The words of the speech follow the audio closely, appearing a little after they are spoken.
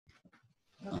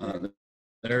Uh,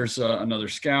 there's another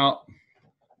Scout.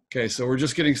 Okay, so we're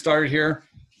just getting started here.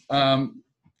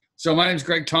 So my name is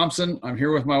Greg Thompson. I'm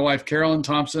here with my wife, Carolyn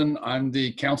Thompson. I'm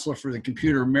the counselor for the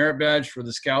Computer Merit Badge for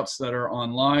the Scouts that are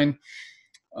online.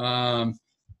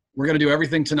 We're going to do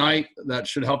everything tonight that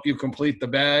should help you complete the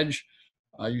badge.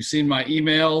 You've seen my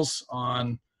emails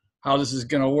on how this is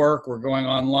going to work. We're going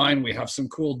online. We have some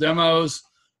cool demos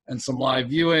and some live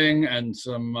viewing and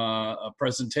some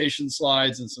presentation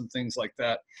slides and some things like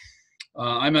that.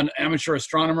 I'm an amateur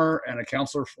astronomer and a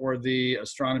counselor for the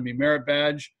Astronomy Merit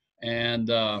Badge. And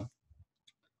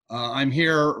I'm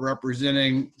here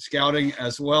representing Scouting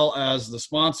as well as the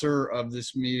sponsor of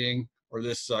this meeting or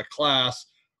this class,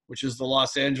 which is the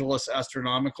Los Angeles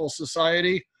Astronomical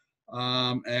Society.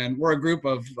 And we're a group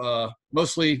of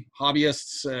mostly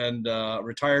hobbyists and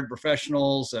retired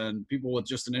professionals and people with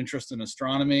just an interest in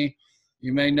astronomy.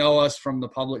 You may know us from the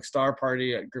public star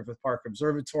party at Griffith Park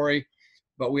Observatory,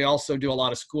 but we also do a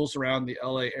lot of schools around the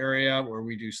LA area where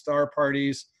we do star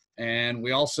parties. And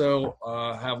we also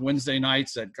have Wednesday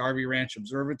nights at Garvey Ranch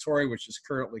Observatory, which is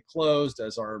currently closed,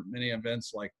 as are many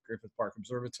events like Griffith Park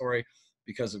Observatory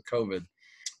because of COVID.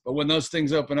 But when those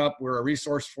things open up, we're a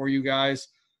resource for you guys.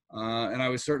 And I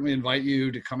would certainly invite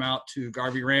you to come out to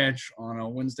Garvey Ranch on a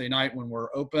Wednesday night when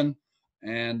we're open.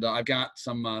 And I've got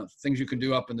some things you can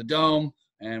do up in the dome.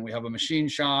 And we have a machine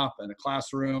shop and a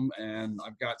classroom. And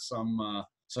I've got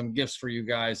some gifts for you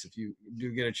guys if you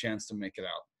do get a chance to make it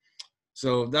out.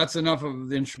 So that's enough of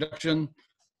the introduction.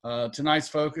 Tonight's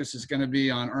focus is going to be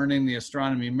on earning the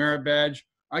Astronomy Merit Badge.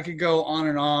 I could go on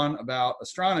and on about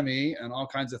astronomy and all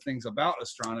kinds of things about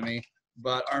astronomy,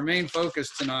 but our main focus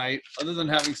tonight, other than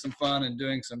having some fun and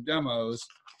doing some demos,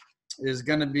 is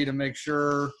going to be to make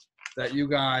sure that you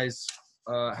guys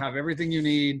have everything you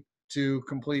need to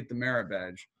complete the Merit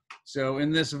Badge. So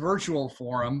in this virtual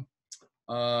forum,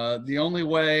 the only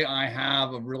way I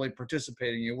have of really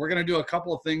participating we're going to do a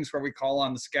couple of things where we call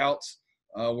on the Scouts,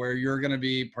 where you're going to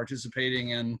be participating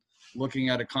in looking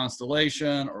at a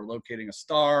constellation or locating a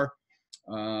star,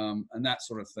 and that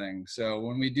sort of thing. So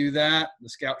when we do that, the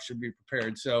Scouts should be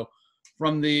prepared. So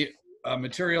from the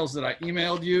materials that I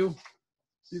emailed you,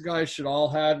 you guys should all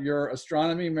have your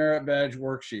Astronomy Merit Badge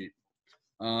worksheet,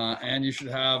 and you should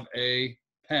have a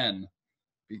pen,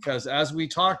 because as we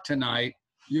talk tonight,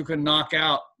 you can knock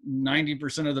out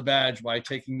 90% of the badge by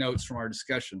taking notes from our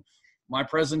discussion. My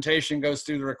presentation goes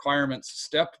through the requirements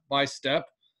step by step.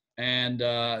 And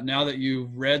now that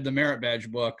you've read the Merit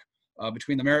Badge book,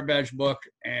 between the Merit Badge book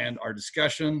and our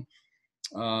discussion,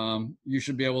 you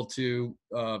should be able to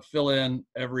fill in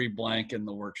every blank in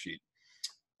the worksheet.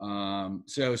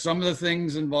 So some of the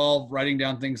things involve writing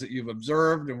down things that you've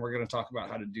observed, and we're going to talk about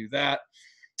how to do that.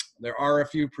 There are a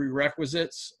few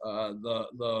prerequisites.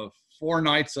 The 4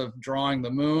 nights of drawing the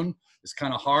moon is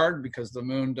kind of hard because the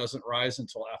moon doesn't rise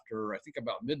until after, I think,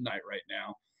 about midnight right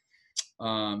now.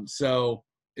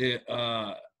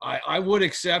 I would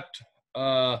accept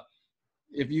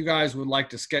if you guys would like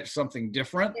to sketch something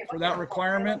different for that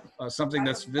requirement, something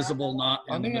that's visible not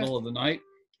in the middle of the night.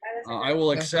 I will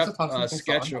accept a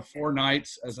sketch of 4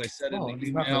 nights, as I said in the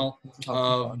email,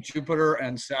 of Jupiter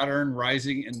and Saturn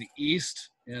rising in the east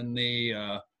in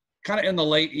the kind of in the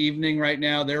late evening right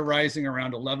now. They're rising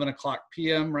around 11 o'clock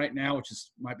p.m. right now, which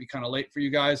might be kind of late for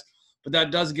you guys, but that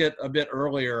does get a bit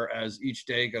earlier as each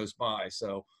day goes by.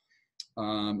 So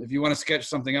if you want to sketch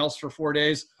something else for 4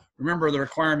 days, remember the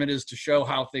requirement is to show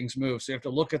how things move. So you have to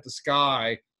look at the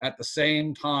sky at the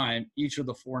same time each of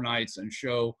the 4 nights and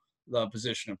show the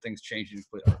position of things changing to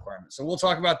complete the requirement. So we'll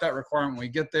talk about that requirement when we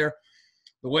get there.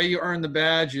 The way you earn the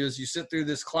badge is you sit through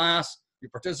this class, you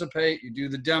participate, you do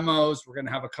the demos. We're going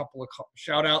to have a couple of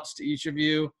shout outs to each of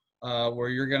you where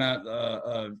you're going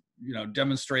to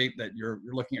demonstrate that you're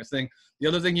looking at a thing. The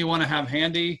other thing you want to have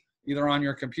handy, either on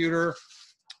your computer,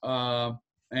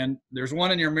 and there's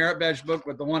one in your Merit Badge book,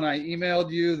 but the one I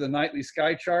emailed you, the nightly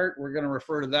sky chart, we're going to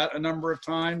refer to that a number of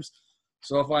times.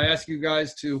 So if I ask you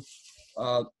guys to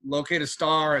locate a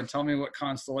star and tell me what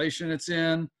constellation it's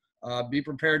in, be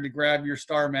prepared to grab your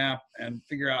star map and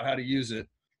figure out how to use it.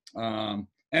 And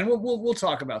we'll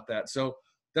talk about that. So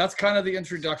that's kind of the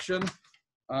introduction.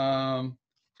 And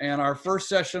our first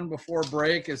session before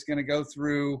break is going to go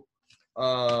through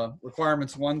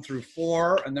requirements 1 through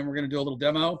 4, and then we're going to do a little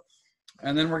demo,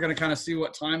 and then we're going to kind of see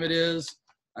what time it is.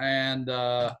 And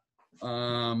at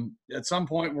some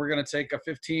point, we're going to take a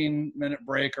 15-minute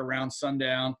break around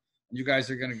sundown. You guys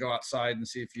are going to go outside and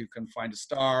see if you can find a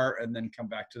star, and then come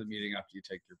back to the meeting after you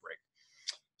take your break.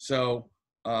 So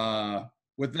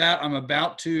with that, I'm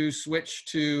about to switch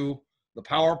to the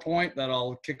PowerPoint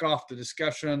that'll kick off the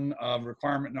discussion of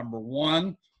requirement number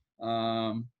 1.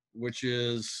 which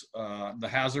is the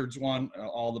hazards one.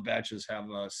 All the badges have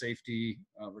a safety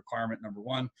requirement number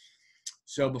 1.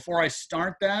 So before I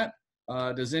start that,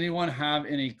 does anyone have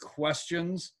any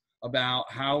questions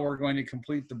about how we're going to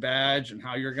complete the badge and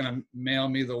how you're going to mail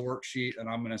me the worksheet and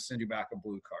I'm going to send you back a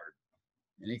blue card?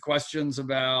 Any questions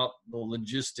about the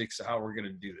logistics of how we're going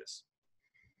to do this?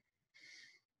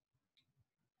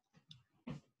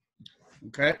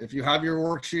 Okay, if you have your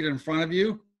worksheet in front of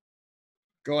you,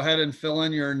 go ahead and fill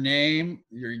in your name,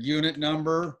 your unit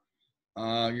number.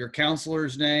 Your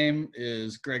counselor's name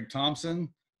is Greg Thompson,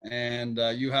 and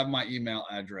you have my email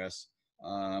address.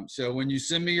 So when you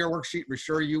send me your worksheet, be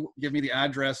sure you give me the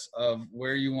address of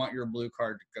where you want your blue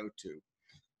card to go to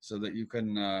so that you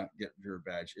can get your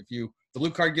badge. If the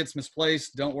blue card gets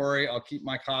misplaced, don't worry, I'll keep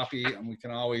my copy and we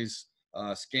can always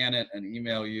scan it and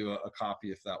email you a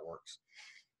copy if that works.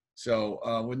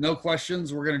 So with no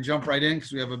questions, we're going to jump right in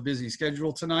because we have a busy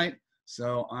schedule tonight.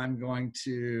 So I'm going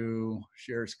to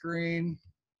share screen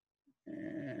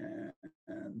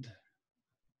and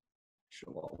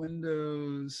show all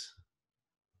windows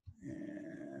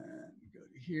and go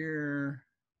to here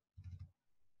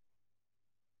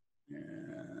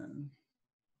and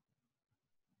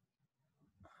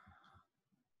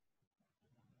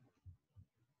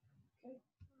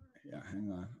yeah,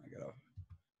 hang on, I gotta.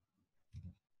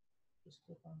 Just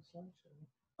click on slideshow.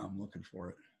 I'm looking for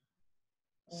it.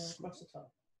 Across the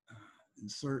top.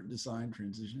 Insert design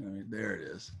transition. I mean, there it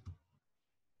is.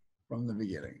 From the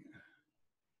beginning.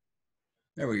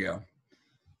 There we go.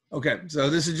 Okay, so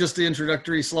this is just the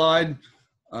introductory slide.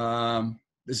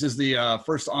 This is the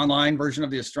first online version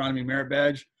of the Astronomy Merit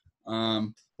Badge.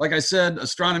 Like I said,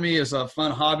 astronomy is a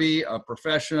fun hobby, a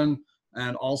profession,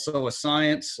 and also a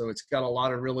science. So it's got a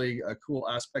lot of really cool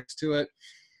aspects to it.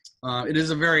 It is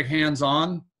a very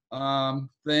hands-on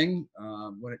thing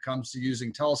when it comes to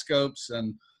using telescopes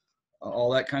and all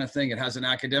that kind of thing. It has an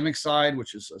academic side,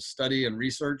 which is a study and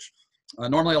research.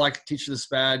 Normally I like to teach this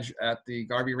badge at the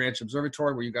Garvey Ranch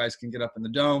Observatory where you guys can get up in the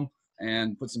dome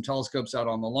and put some telescopes out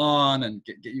on the lawn and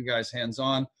get you guys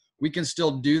hands-on. We can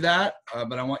still do that,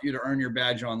 but I want you to earn your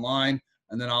badge online,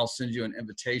 and then I'll send you an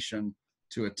invitation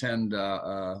to attend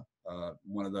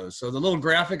one of those. So the little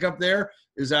graphic up there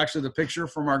is actually the picture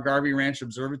from our Garvey Ranch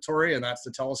Observatory, and that's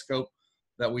the telescope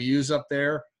that we use up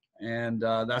there. And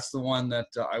that's the one that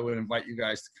I would invite you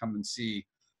guys to come and see.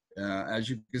 As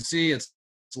you can see, it's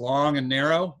long and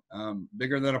narrow,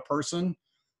 bigger than a person.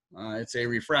 It's a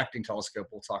refracting telescope.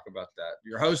 We'll talk about that.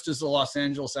 Your host is the Los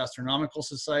Angeles Astronomical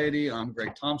Society. I'm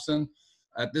Greg Thompson.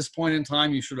 At this point in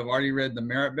time, you should have already read the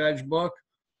Merit Badge book.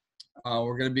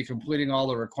 We're going to be completing all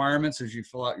the requirements as you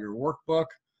fill out your workbook.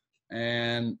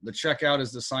 And the checkout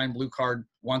is the signed blue card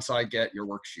once I get your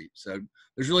worksheet. So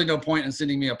there's really no point in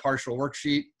sending me a partial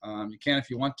worksheet. You can if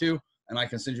you want to, and I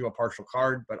can send you a partial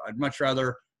card, but I'd much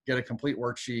rather get a complete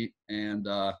worksheet, and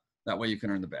that way you can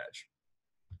earn the badge.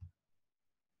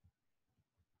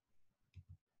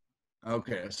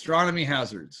 Okay, astronomy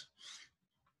hazards.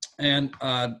 And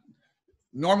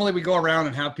normally we go around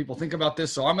and have people think about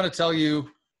this. So I'm going to tell you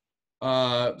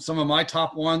some of my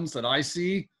top ones that I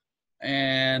see.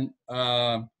 And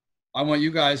I want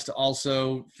you guys to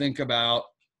also think about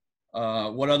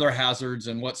what other hazards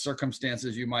and what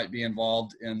circumstances you might be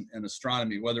involved in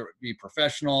astronomy, whether it be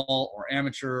professional or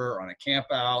amateur or on a camp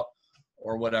out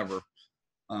or whatever.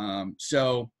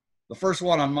 So the first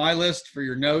one on my list for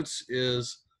your notes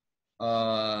is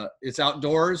it's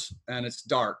outdoors and it's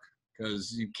dark,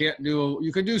 because you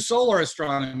can do solar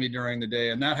astronomy during the day,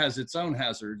 and that has its own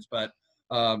hazards, but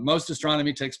most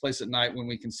astronomy takes place at night when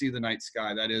we can see the night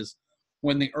sky. That is,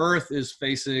 when the Earth is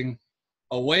facing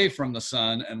away from the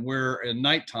sun and we're in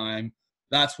nighttime,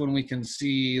 that's when we can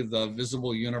see the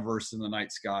visible universe in the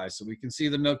night sky. So we can see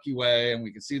the Milky Way, and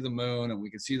we can see the moon, and we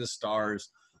can see the stars.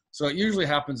 So it usually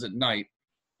happens at night.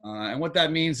 And what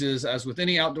that means is, as with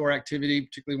any outdoor activity,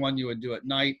 particularly one you would do at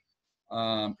night,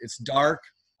 it's dark.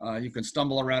 You can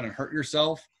stumble around and hurt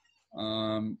yourself.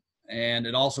 And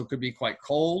it also could be quite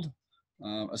cold.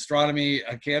 Astronomy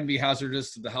can be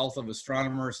hazardous to the health of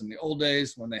astronomers in the old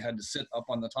days when they had to sit up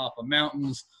on the top of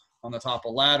mountains, on the top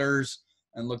of ladders,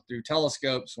 and look through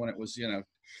telescopes when it was,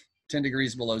 10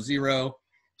 degrees below zero.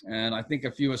 And I think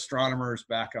a few astronomers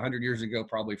back 100 years ago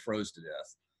probably froze to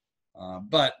death.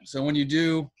 So when you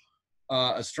do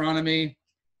astronomy,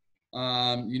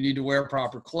 you need to wear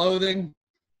proper clothing.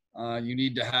 You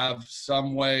need to have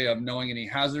some way of knowing any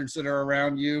hazards that are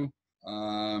around you.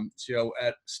 So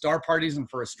at star parties and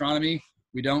for astronomy,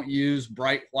 we don't use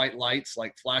bright white lights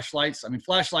like flashlights. I mean,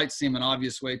 flashlights seem an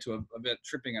obvious way to prevent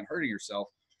tripping and hurting yourself.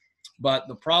 But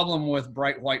the problem with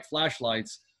bright white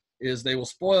flashlights is they will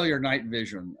spoil your night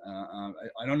vision.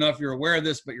 I don't know if you're aware of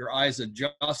this, but your eyes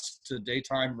adjust to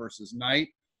daytime versus night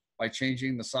by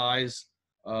changing the size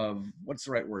of, what's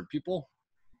the right word, pupil?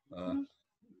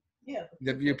 Yeah.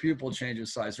 Your pupil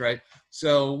changes size, right?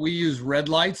 So we use red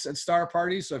lights at star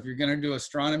parties. So if you're going to do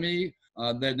astronomy,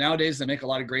 that nowadays they make a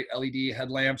lot of great LED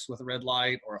headlamps with a red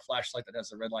light, or a flashlight that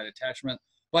has a red light attachment.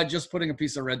 But just putting a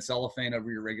piece of red cellophane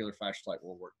over your regular flashlight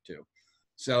will work too.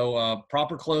 So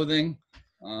proper clothing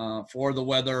for the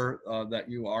weather that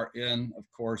you are in. Of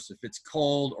course, if it's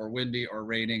cold or windy or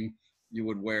raining, you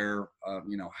would wear,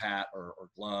 hat or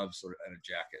gloves and a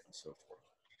jacket and so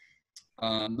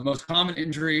forth. The most common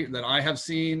injury that I have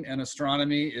seen in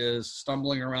astronomy is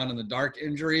stumbling around in the dark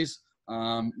injuries.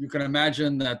 You can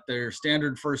imagine that their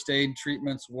standard first aid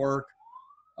treatments work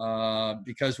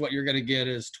because what you're going to get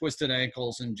is twisted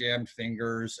ankles and jammed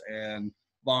fingers and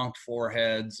bonked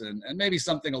foreheads and maybe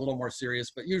something a little more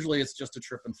serious, but usually it's just a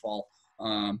trip and fall.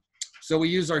 So we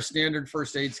use our standard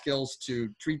first aid skills to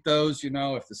treat those.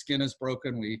 If the skin is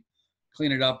broken, we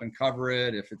clean it up and cover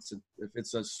it. If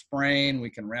it's a sprain,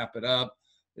 we can wrap it up.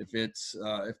 If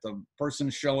the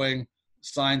person's showing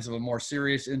signs of a more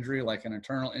serious injury, like an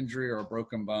internal injury or a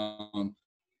broken bone,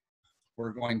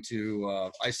 we're going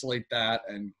to isolate that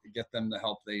and get them the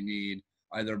help they need,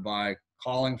 either by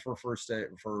calling for first aid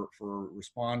for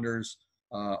responders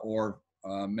or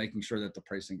making sure that the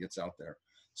person gets out there.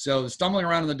 So stumbling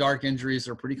around in the dark injuries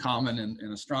are pretty common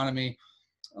in astronomy.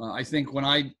 I think when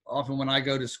I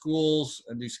go to schools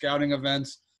and do scouting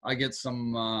events, I get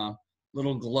some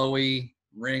little glowy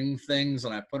ring things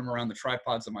and I put them around the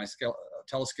tripods of my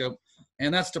telescope.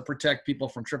 And that's to protect people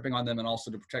from tripping on them and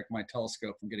also to protect my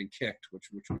telescope from getting kicked, which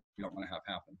we don't want to have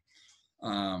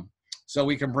happen. So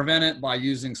we can prevent it by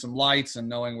using some lights and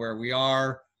knowing where we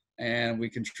are, and we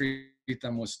can treat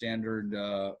them with standard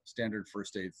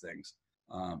first aid things.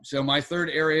 So my third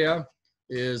area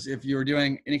is if you're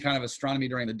doing any kind of astronomy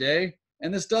during the day,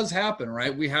 and this does happen,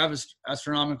 right? We have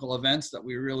astronomical events that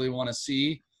we really want to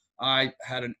see. I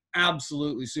had an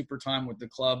absolutely super time with the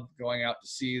club going out to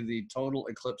see the total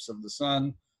eclipse of the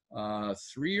sun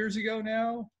 3 years ago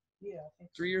now. Yeah, I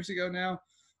think 3 years ago now.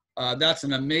 That's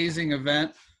an amazing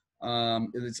event.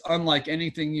 It's unlike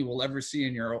anything you will ever see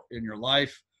in your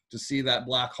life, to see that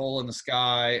black hole in the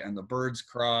sky and the birds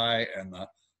cry and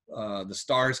the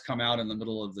stars come out in the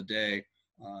middle of the day.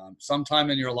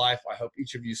 Sometime in your life, I hope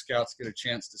each of you scouts get a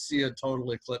chance to see a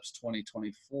total eclipse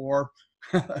 2024.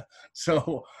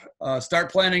 So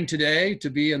start planning today to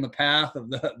be in the path of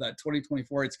that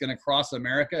 2024. It's going to cross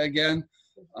America again.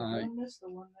 don't miss the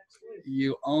one next week.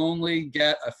 You only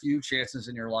get a few chances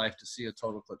in your life to see a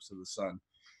total eclipse of the sun.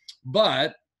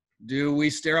 But do we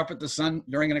stare up at the sun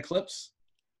during an eclipse?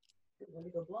 Good way to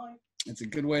go blind. It's a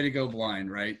good way to go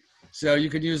blind, right? So you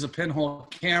could use a pinhole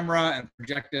camera and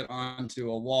project it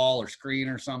onto a wall or screen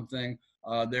or something.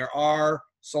 There are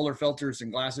solar filters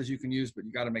and glasses you can use, but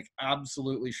you got to make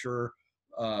absolutely sure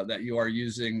that you are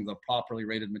using the properly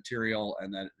rated material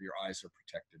and that your eyes are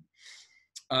protected.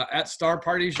 At star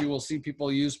parties, you will see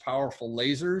people use powerful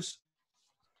lasers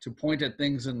to point at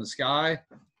things in the sky.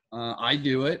 I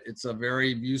do it. It's a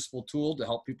very useful tool to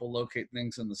help people locate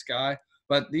things in the sky.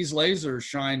 But these lasers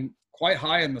shine quite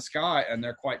high in the sky and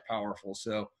they're quite powerful.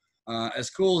 So as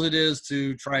cool as it is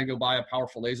to try and go buy a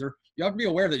powerful laser, you have to be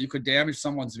aware that you could damage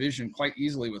someone's vision quite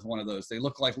easily with one of those. They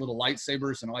look like little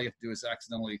lightsabers, and all you have to do is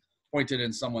accidentally point it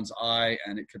in someone's eye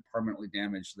and it could permanently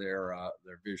damage their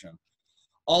vision.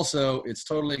 Also, it's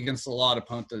totally against the law to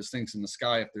point those things in the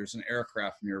sky if there's an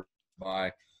aircraft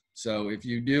nearby. So if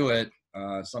you do it,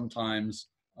 sometimes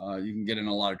you can get in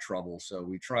a lot of trouble. So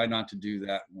we try not to do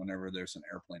that whenever there's an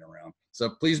airplane around. So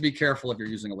please be careful if you're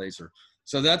using a laser.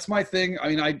 So that's my thing. I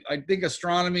mean, I think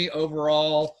astronomy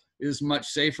overall is much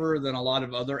safer than a lot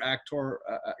of other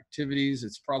activities.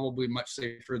 It's probably much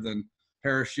safer than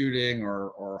parachuting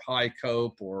or high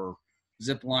cope or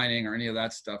zip lining or any of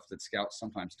that stuff that scouts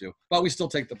sometimes do. But we still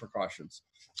take the precautions.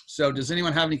 So does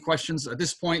anyone have any questions? At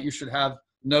this point, you should have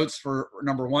notes for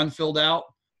number 1 filled out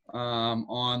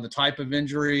on the type of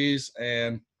injuries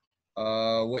and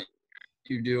what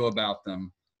you do about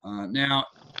them. Now,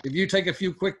 if you take a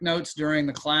few quick notes during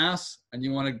the class and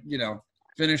you want to,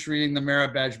 finish reading the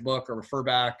Merit Badge book or refer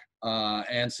back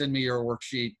and send me your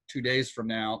worksheet 2 days from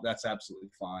now, that's absolutely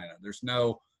fine. There's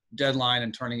no deadline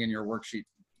in turning in your worksheet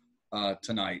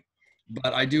tonight.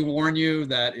 But I do warn you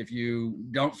that if you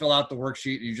don't fill out the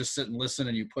worksheet, you just sit and listen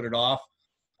and you put it off,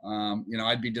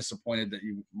 I'd be disappointed that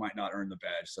you might not earn the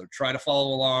badge. So try to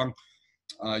follow along.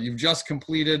 You've just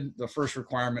completed the first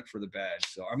requirement for the badge.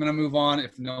 So I'm going to move on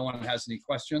if no one has any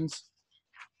questions.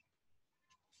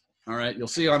 All right, you'll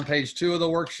see on page 2 of the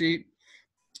worksheet,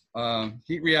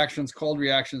 heat reactions, cold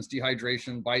reactions,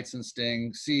 dehydration, bites and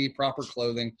sting, C, proper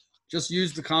clothing. Just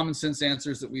use the common sense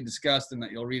answers that we discussed and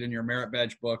that you'll read in your merit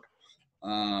badge book.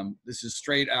 This is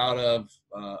straight out of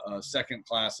second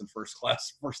class and first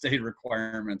class first aid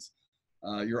requirements.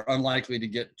 You're unlikely to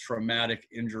get traumatic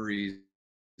injuries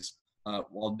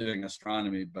while doing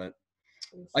astronomy, but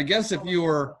I guess if you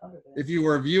were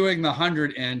viewing the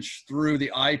 100-inch through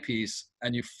the eyepiece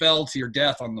and you fell to your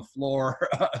death on the floor,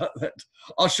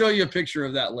 I'll show you a picture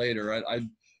of that later.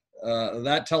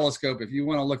 That telescope, if you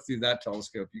want to look through that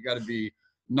telescope, you got to be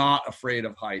not afraid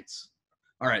of heights.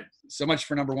 All right, so much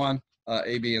for number 1,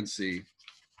 A, B, and C.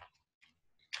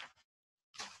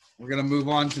 We're going to move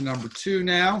on to number 2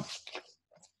 now.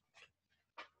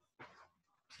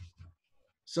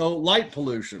 So light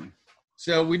pollution.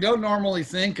 So we don't normally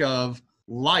think of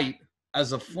light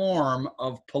as a form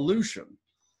of pollution.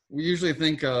 We usually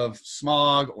think of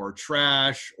smog or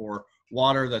trash or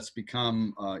water that's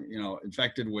become,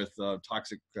 infected with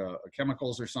toxic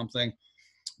chemicals or something.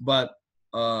 But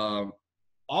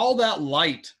all that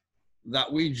light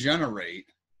that we generate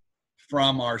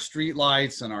from our street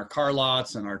lights and our car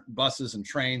lots and our buses and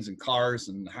trains and cars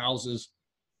and houses,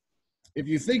 if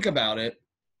you think about it,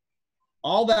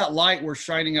 all that light we're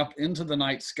shining up into the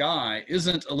night sky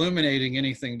isn't illuminating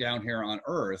anything down here on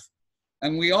Earth.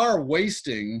 And we are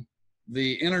wasting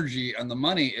the energy and the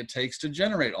money it takes to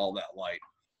generate all that light.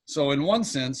 So in one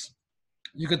sense,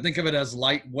 you could think of it as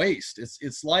light waste.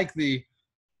 It's like the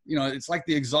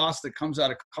exhaust that comes out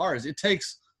of cars. It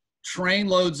takes train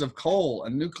loads of coal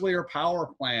and nuclear power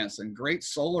plants and great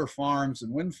solar farms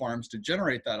and wind farms to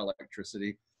generate that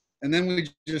electricity. And then we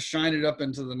just shine it up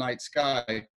into the night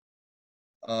sky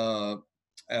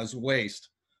as waste.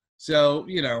 So,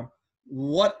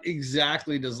 what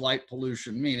exactly does light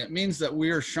pollution mean? It means that we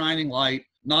are shining light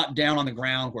not down on the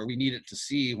ground where we need it to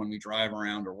see when we drive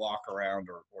around or walk around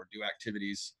or do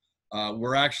activities.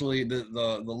 We're actually,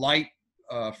 the light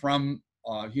from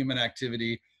human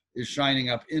activity is shining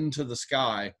up into the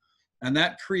sky, and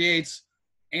that creates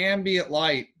ambient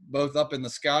light both up in the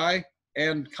sky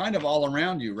and kind of all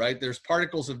around you, right? There's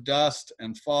particles of dust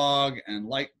and fog and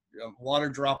light, water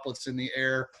droplets in the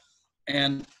air,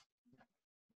 and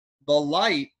the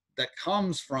light that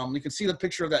comes from, you can see the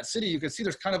picture of that city, you can see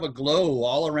there's kind of a glow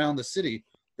all around the city.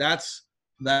 That's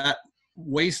that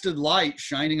wasted light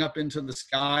shining up into the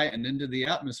sky and into the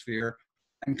atmosphere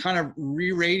and kind of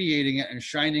re-radiating it and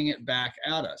shining it back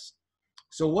at us.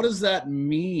 So what does that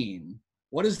mean?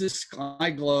 What does this sky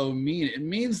glow mean? It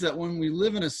means that when we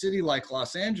live in a city like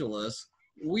Los Angeles,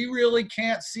 we really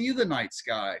can't see the night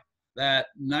sky. That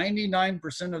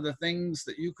 99% of the things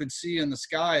that you could see in the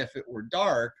sky if it were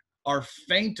dark are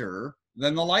fainter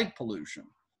than the light pollution.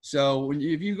 So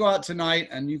if you go out tonight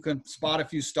and you can spot a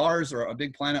few stars or a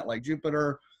big planet like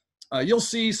Jupiter, you'll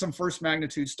see some first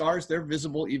magnitude stars. They're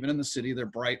visible even in the city. They're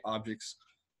bright objects,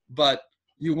 but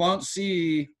you won't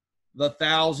see the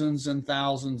thousands and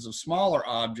thousands of smaller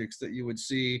objects that you would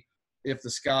see if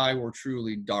the sky were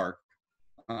truly dark.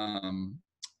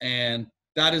 And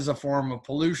that is a form of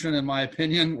pollution, in my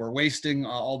opinion. We're wasting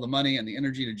all the money and the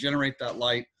energy to generate that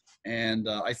light. And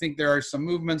I think there are some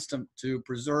movements to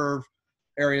preserve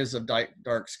areas of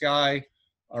dark sky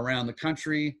around the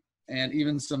country, and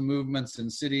even some movements in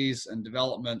cities and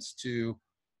developments to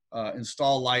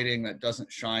install lighting that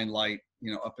doesn't shine light,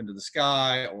 up into the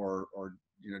sky or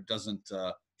doesn't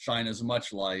shine as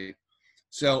much light.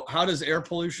 So how does air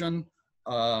pollution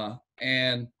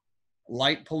and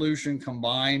light pollution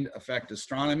combined affect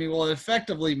astronomy? Well, it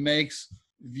effectively makes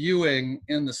viewing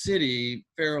in the city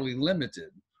fairly limited.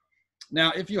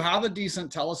 Now, if you have a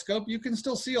decent telescope, you can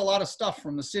still see a lot of stuff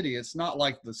from the city. It's not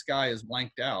like the sky is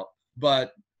blanked out.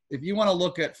 But if you want to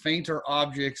look at fainter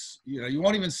objects, you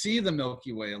won't even see the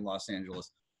Milky Way in Los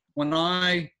Angeles. When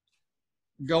I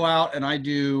go out and I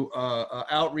do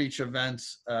outreach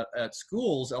events at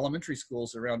schools, elementary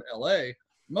schools around LA,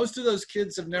 most of those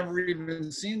kids have never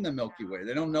even seen the Milky Way.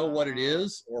 They don't know what it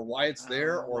is or why it's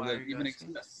there or that it even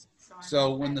exists.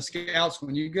 So when the Scouts,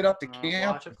 when you get up to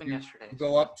camp, you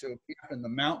go up to camp in the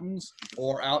mountains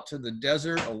or out to the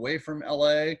desert away from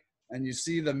LA and you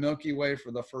see the Milky Way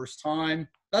for the first time,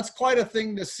 that's quite a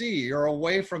thing to see. You're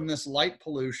away from this light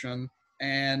pollution,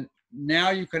 and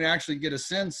now you can actually get a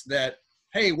sense that,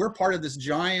 hey, we're part of this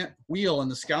giant wheel in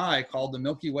the sky called the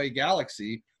Milky Way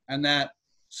galaxy, and that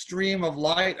stream of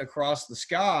light across the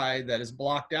sky that is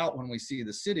blocked out when we see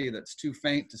the city, that's too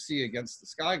faint to see against the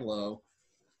sky glow,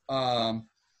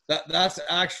 that's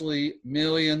actually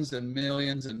millions and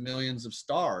millions and millions of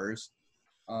stars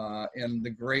in the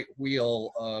great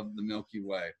wheel of the Milky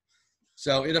Way.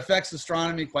 So it affects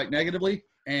astronomy quite negatively,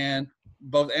 and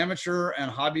both amateur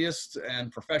and hobbyists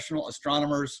and professional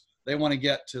astronomers, they want to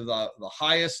get to the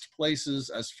highest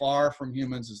places as far from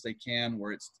humans as they can,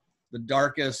 where it's the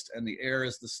darkest and the air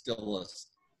is the stillest.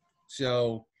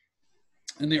 So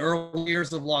in the early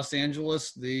years of Los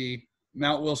Angeles, the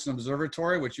Mount Wilson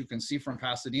Observatory, which you can see from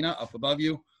Pasadena up above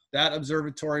you, that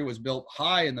observatory was built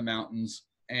high in the mountains.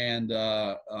 And,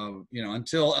 you know,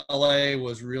 until LA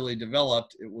was really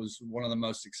developed, it was one of the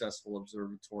most successful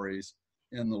observatories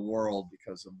in the world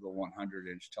because of the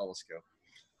 100-inch telescope.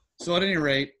 So at any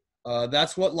rate,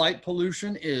 that's what light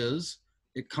pollution is.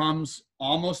 It comes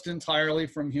almost entirely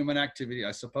from human activity.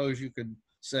 I suppose you could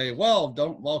say, well,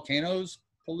 don't volcanoes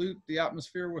pollute the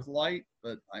atmosphere with light?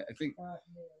 But I think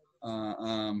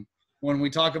when we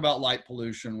talk about light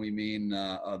pollution, we mean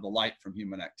the light from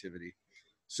human activity.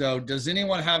 So does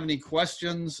anyone have any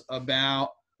questions about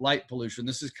light pollution?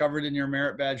 This is covered in your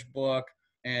merit badge book,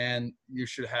 and you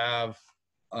should have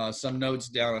some notes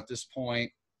down at this point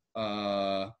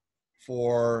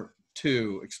for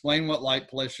 2. Explain what light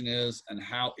pollution is and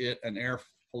how it and air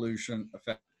pollution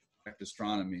affect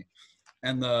astronomy.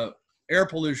 And the air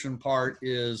pollution part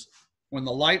is when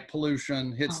the light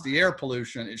pollution hits the air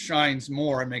pollution, it shines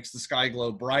more and makes the sky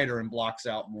glow brighter and blocks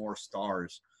out more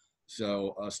stars.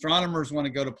 So astronomers want to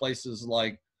go to places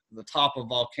like the top of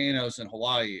volcanoes in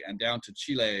Hawaii and down to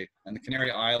Chile and the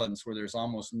Canary Islands, where there's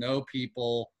almost no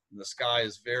people. The sky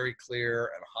is very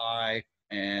clear and high,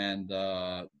 and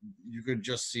you could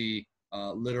just see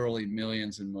literally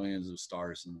millions and millions of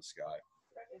stars in the sky.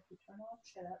 If you turn on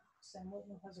chat, Sam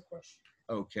Whitman has a question.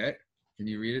 Okay. Can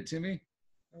you read it to me?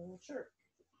 Sure.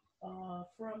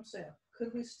 From Sam.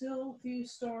 Could we still view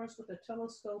stars with a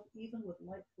telescope even with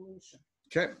light pollution?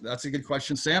 Okay, that's a good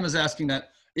question. Sam is asking that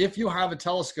if you have a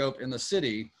telescope in the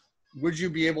city, would you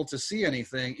be able to see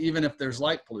anything even if there's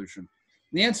light pollution?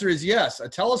 The answer is yes. A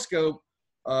telescope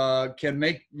can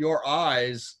make your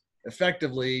eyes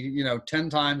effectively, you know, 10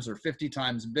 times or 50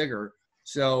 times bigger.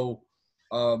 So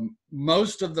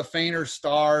most of the fainter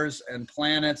stars and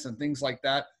planets and things like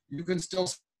that, you can still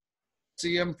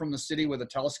see them from the city with a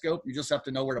telescope. You just have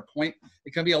to know where to point.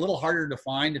 It can be a little harder to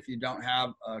find if you don't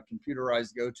have a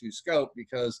computerized go-to scope,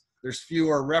 because there's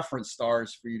fewer reference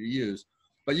stars for you to use.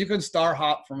 But you can star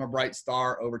hop from a bright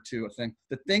star over to a thing.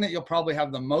 The thing that you'll probably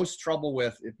have the most trouble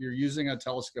with if you're using a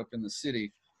telescope in the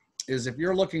city is if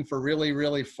you're looking for really,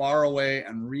 really far away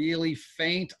and really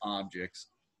faint objects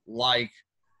like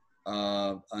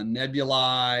a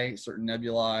nebulae, certain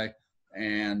nebulae,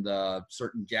 and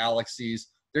certain galaxies.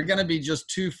 They're going to be just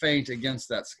too faint against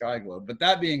that sky globe. But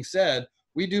that being said,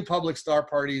 we do public star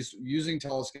parties using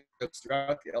telescopes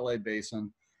throughout the LA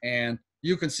basin, and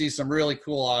you can see some really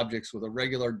cool objects with a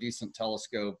regular decent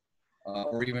telescope,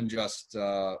 or even just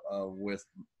with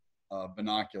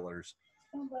binoculars.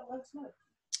 Found that last night.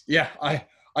 Yeah,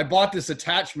 I bought this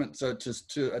attachment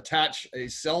to attach a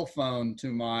cell phone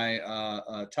to my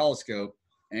telescope,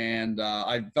 and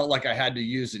I felt like I had to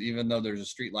use it even though there's a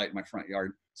street light in my front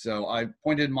yard. So I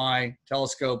pointed my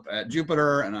telescope at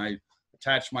Jupiter and I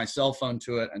attached my cell phone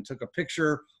to it and took a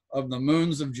picture of the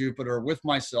moons of Jupiter with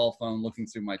my cell phone looking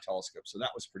through my telescope. So that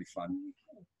was pretty fun.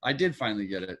 I did finally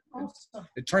get it. Awesome.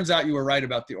 It turns out you were right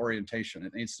about the orientation.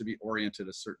 It needs to be oriented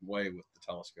a certain way with the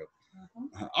telescope.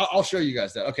 I'll show you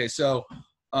guys that. Okay, so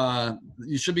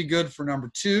you should be good for number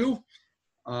 2.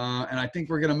 And I think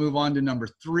we're going to move on to number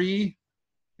 3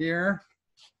 here.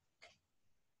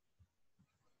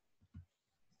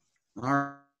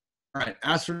 All right,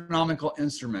 astronomical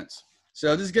instruments.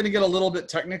 So this is going to get a little bit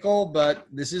technical, but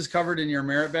this is covered in your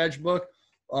merit badge book.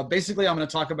 Basically, I'm going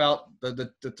to talk about the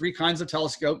 3 kinds of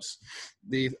telescopes.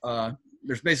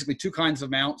 There's basically 2 kinds of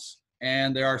mounts,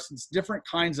 and there are different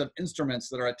kinds of instruments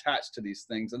that are attached to these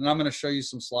things. And then I'm going to show you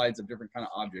some slides of different kind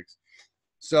of objects.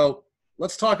 So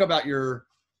let's talk about your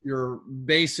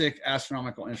basic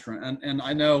astronomical instrument. And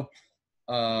I know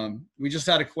we just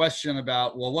had a question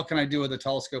about, well, what can I do with a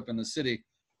telescope in the city?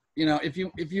 You know, if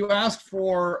you ask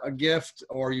for a gift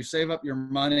or you save up your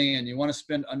money and you want to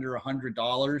spend under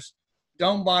 $100,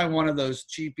 don't buy one of those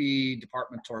cheapy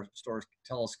department store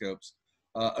telescopes.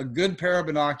 A good pair of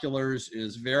binoculars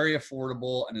is very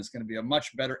affordable and it's going to be a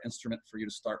much better instrument for you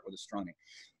to start with astronomy.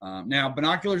 Now,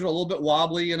 binoculars are a little bit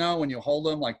wobbly, you know, when you hold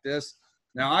them like this.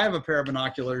 Now, I have a pair of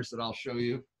binoculars that I'll show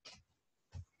you.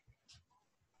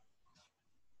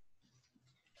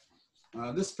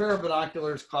 This pair of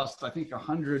binoculars cost, I think,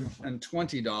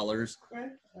 $120. Right?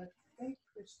 I think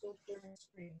we're still sharing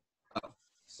screen.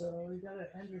 So you got to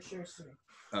end your share screen.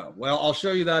 Well, I'll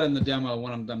show you that in the demo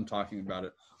when I'm done talking about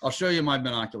it. I'll show you my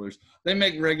binoculars. They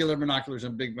make regular binoculars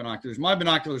and big binoculars. My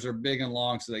binoculars are big and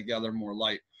long, so they gather more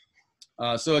light.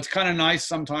 So it's kind of nice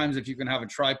sometimes if you can have a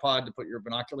tripod to put your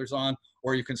binoculars on,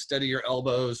 or you can steady your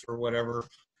elbows or whatever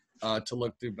to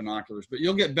look through binoculars. But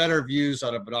you'll get better views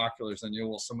out of binoculars than you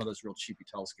will some of those real cheapy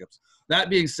telescopes. That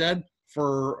being said,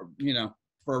 for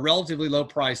a relatively low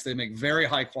price, they make very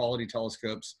high quality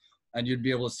telescopes, and you'd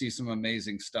be able to see some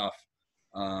amazing stuff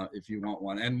if you want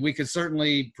one. And we could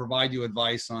certainly provide you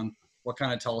advice on what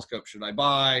kind of telescope should I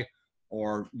buy,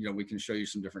 or we can show you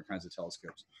some different kinds of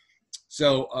telescopes.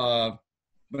 So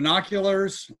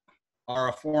binoculars are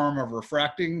a form of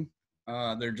refracting.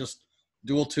 They're just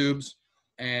dual tubes.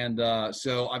 And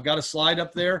so I've got a slide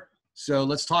up there. So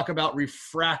let's talk about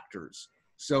refractors.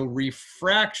 So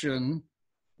refraction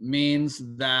means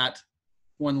that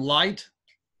when light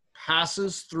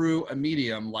passes through a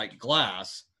medium like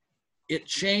glass, it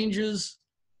changes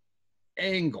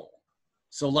angle.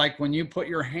 So like when you put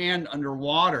your hand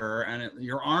underwater and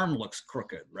your arm looks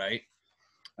crooked, right?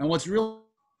 And what's really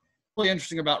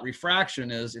interesting about refraction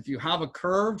is if you have a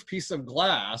curved piece of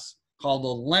glass called a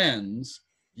lens,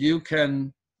 you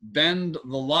can bend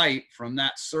the light from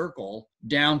that circle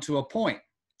down to a point.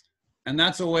 And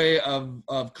that's a way of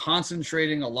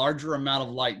concentrating a larger amount of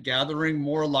light, gathering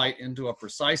more light into a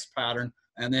precise pattern,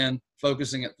 and then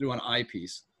focusing it through an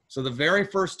eyepiece. So the very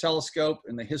first telescope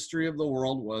in the history of the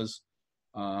world was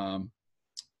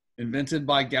invented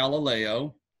by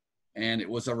Galileo, and it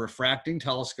was a refracting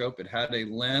telescope. It had a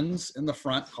lens in the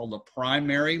front called a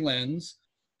primary lens.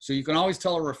 So you can always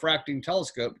tell a refracting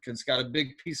telescope because it's got a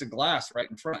big piece of glass right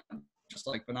in front, just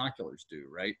like binoculars do,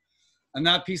 right? And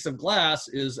that piece of glass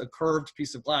is a curved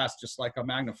piece of glass, just like a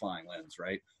magnifying lens,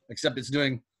 right? Except it's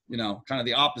doing, kind of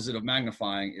the opposite of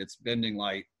magnifying. It's bending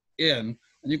light in.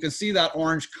 And you can see that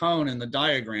orange cone in the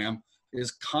diagram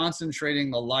is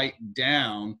concentrating the light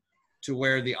down to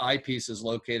where the eyepiece is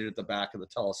located at the back of the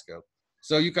telescope.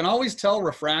 So you can always tell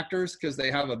refractors because they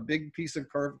have a big piece of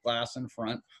curved glass in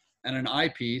front and an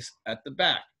eyepiece at the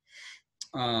back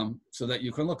so that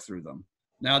you can look through them.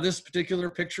 Now this particular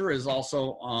picture is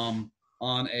also on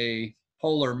a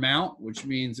polar mount, which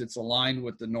means it's aligned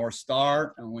with the North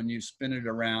Star. And when you spin it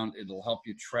around, it'll help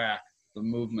you track the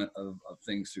movement of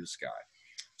things through the sky.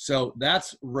 So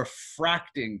that's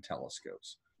refracting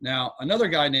telescopes. Now, another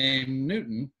guy named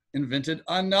Newton invented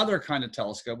another kind of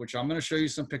telescope, which I'm going to show you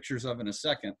some pictures of in a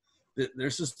second.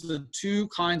 There's just the two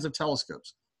kinds of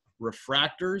telescopes,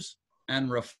 refractors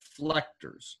and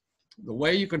reflectors. The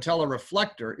way you can tell a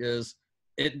reflector is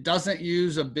it doesn't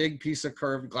use a big piece of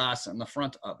curved glass in the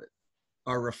front of it.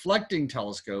 A reflecting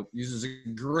telescope uses a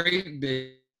great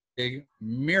big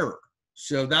mirror.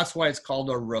 So that's why it's called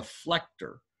a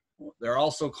reflector. They're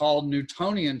also called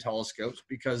Newtonian telescopes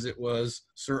because it was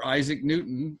Sir Isaac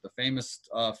Newton, the famous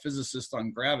physicist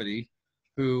on gravity,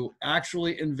 who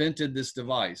actually invented this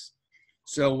device.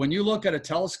 So when you look at a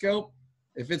telescope,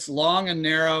 if it's long and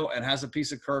narrow and has a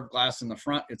piece of curved glass in the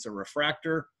front, it's a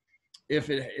refractor. If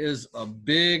it is a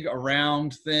big,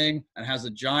 round thing and has a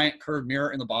giant curved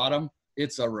mirror in the bottom,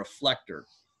 it's a reflector.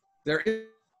 There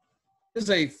is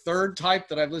a third type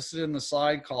that I've listed in the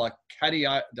slide called a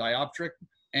catadioptric.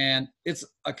 And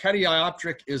a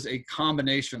catadioptric is a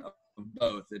combination of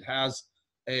both. It has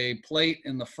a plate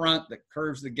in the front that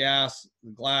curves the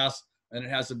glass, and it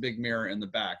has a big mirror in the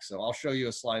back. So I'll show you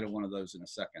a slide of one of those in a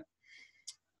second.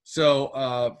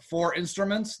 So for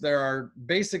instruments, there are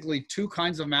basically two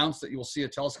kinds of mounts that you will see a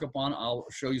telescope on. I'll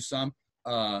show you some.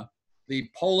 The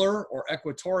polar or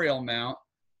equatorial mount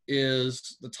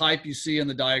is the type you see in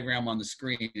the diagram on the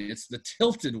screen. It's the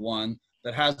tilted one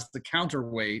that has the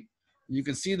counterweight. You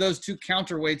can see those two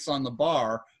counterweights on the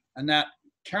bar, and that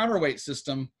counterweight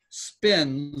system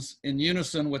spins in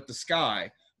unison with the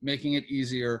sky, making it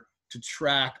easier to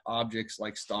track objects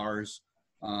like stars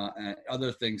and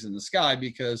other things in the sky,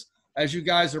 because as you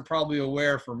guys are probably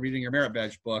aware from reading your Merit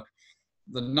Badge book,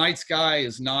 the night sky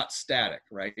is not static,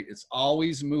 right? It's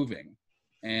always moving,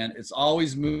 and it's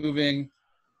always moving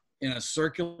in a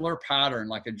circular pattern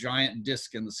like a giant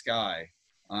disc in the sky.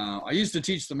 I used to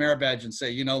teach the Merit Badge and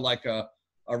say, like a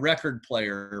record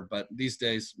player, but these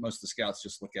days, most of the scouts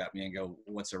just look at me and go,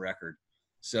 what's a record?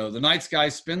 So the night sky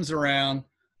spins around,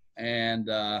 and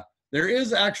there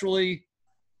is actually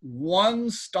one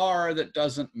star that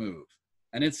doesn't move,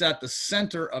 and it's at the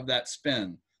center of that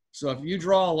spin. So if you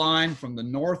draw a line from the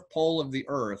North Pole of the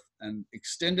Earth and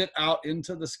extend it out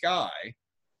into the sky,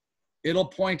 it'll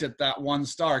point at that one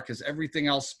star because everything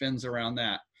else spins around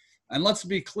that. And let's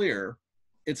be clear,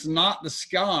 it's not the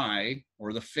sky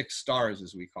or the fixed stars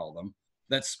as we call them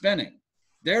that's spinning.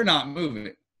 They're not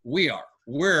moving. We are.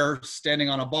 We're standing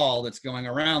on a ball that's going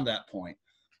around that point.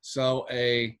 So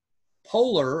a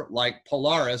polar, like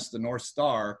Polaris, the North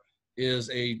Star, is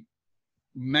a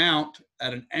mount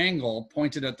at an angle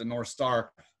pointed at the North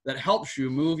Star that helps you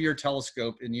move your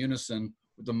telescope in unison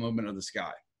with the movement of the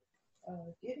sky.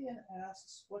 Gideon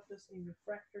asks, what does a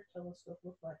refractor telescope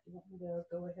look like? Do you want me to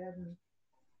go ahead and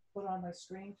put on my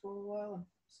screen for a while and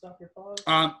stop your pause?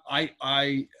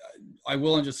 I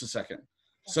will in just a second.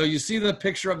 So you see the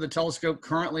picture of the telescope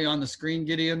currently on the screen,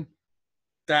 Gideon?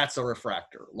 That's a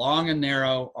refractor, long and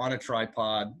narrow on a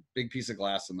tripod, big piece of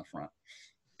glass in the front.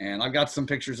 And I've got some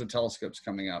pictures of telescopes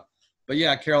coming up. But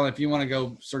yeah, Carolyn, if you want to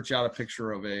go search out a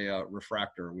picture of a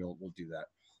refractor, we'll do that.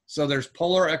 So there's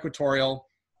polar equatorial,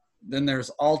 then there's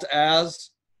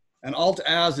alt-az, and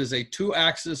alt-az is a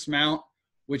 2-axis mount,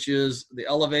 which is the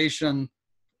elevation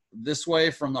this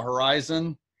way from the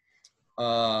horizon,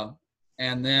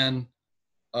 and then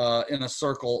in a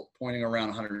circle pointing around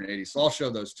 180. So I'll show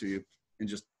those to you in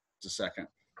just a second.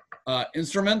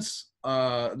 Instruments,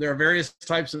 there are various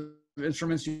types of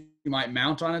instruments you might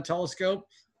mount on a telescope.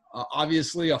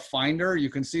 Obviously a finder, you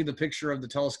can see the picture of the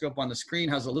telescope on the screen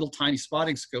has a little tiny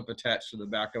spotting scope attached to the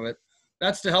back of it.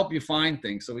 That's to help you find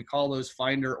things. So we call those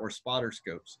finder or spotter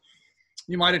scopes.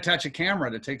 You might attach a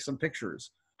camera to take some pictures.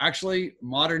 Actually,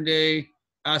 modern day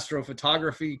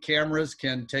astrophotography cameras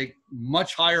can take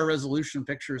much higher resolution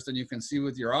pictures than you can see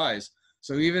with your eyes.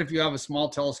 So even if you have a small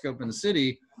telescope in the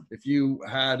city, if you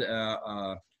had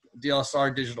a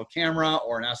DSLR digital camera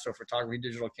or an astrophotography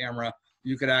digital camera,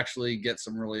 you could actually get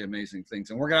some really amazing things.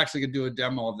 And we're actually gonna do a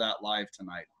demo of that live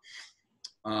tonight.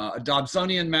 A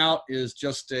Dobsonian mount is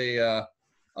just a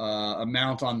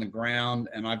mount on the ground,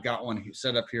 and I've got one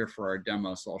set up here for our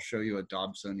demo, so I'll show you a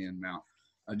Dobsonian mount.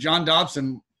 John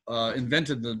Dobson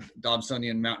invented the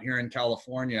Dobsonian mount here in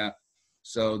California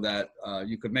so that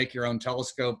you could make your own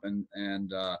telescope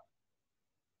and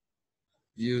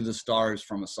view the stars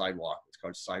from a sidewalk. It's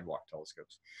called sidewalk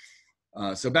telescopes.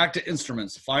 So back to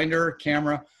instruments, finder,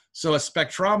 camera. So a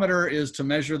spectrometer is to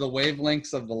measure the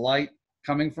wavelengths of the light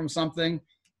coming from something,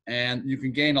 and you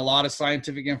can gain a lot of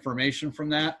scientific information from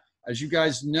that. As you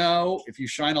guys know, if you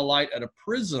shine a light at a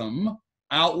prism,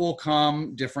 out will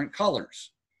come different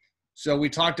colors. So we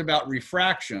talked about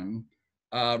refraction.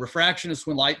 Refraction is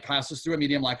when light passes through a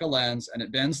medium like a lens and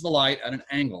it bends the light at an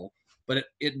angle, but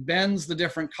it bends the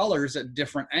different colors at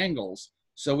different angles.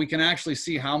 So we can actually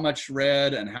see how much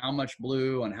red and how much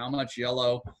blue and how much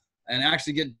yellow, and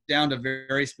actually get down to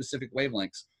very specific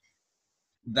wavelengths.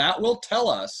 That will tell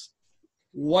us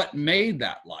what made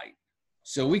that light.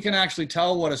 So we can actually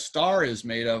tell what a star is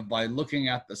made of by looking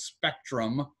at the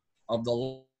spectrum of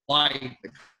the light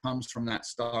that comes from that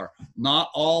star.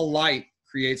 Not all light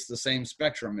creates the same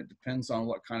spectrum. It depends on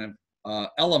what kind of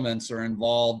elements are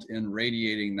involved in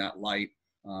radiating that light.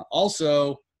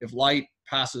 Also, if light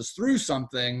passes through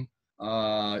something,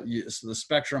 so the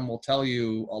spectrum will tell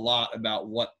you a lot about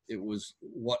what it was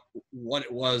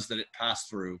that it passed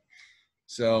through.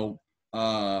 So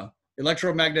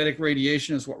electromagnetic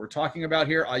radiation is what we're talking about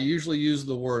here. I usually use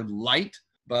the word light,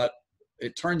 but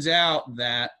it turns out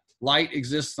that light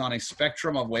exists on a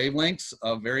spectrum of wavelengths,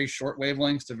 of very short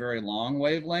wavelengths to very long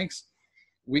wavelengths.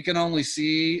 We can only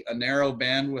see a narrow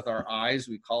band with our eyes.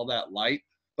 We call that light.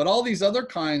 But all these other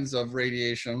kinds of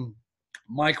radiation,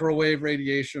 microwave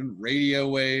radiation, radio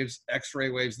waves, X-ray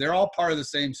waves, they're all part of the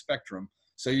same spectrum.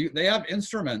 So they have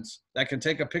instruments that can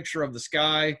take a picture of the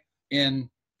sky in,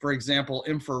 for example,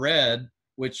 infrared,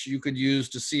 which you could use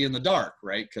to see in the dark,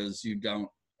 right? Because you don't,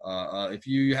 if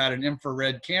you had an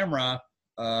infrared camera,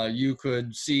 you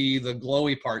could see the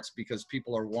glowy parts because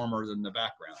people are warmer than the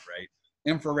background, right?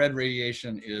 Infrared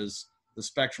radiation is the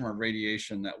spectrum of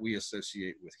radiation that we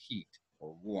associate with heat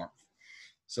or warmth.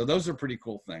 So those are pretty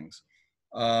cool things.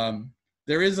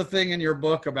 There is a thing in your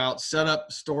book about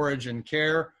setup, storage, and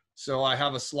care. So I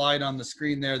have a slide on the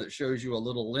screen there that shows you a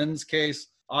little lens case.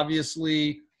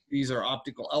 Obviously, these are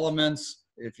optical elements.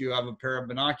 If you have a pair of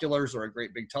binoculars or a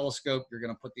great big telescope, you're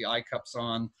going to put the eye cups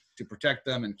on to protect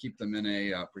them and keep them in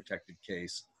a protected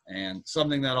case, and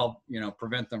something that'll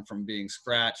prevent them from being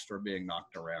scratched or being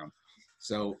knocked around.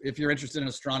 So if you're interested in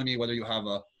astronomy, whether you have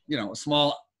a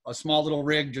small little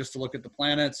rig just to look at the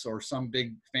planets or some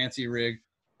big fancy rig,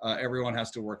 everyone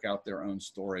has to work out their own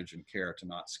storage and care to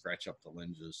not scratch up the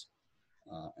lenses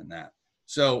and that.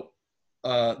 So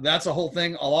that's a whole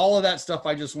thing. All of that stuff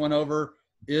I just went over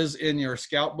is in your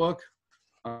Scout book.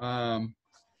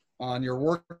 On your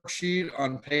worksheet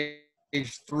on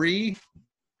page 3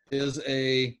 is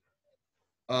a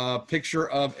picture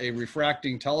of a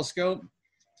refracting telescope.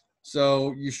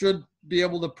 So you should be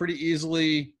able to pretty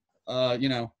easily,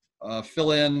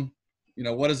 fill in,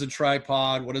 what is a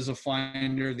tripod, what is a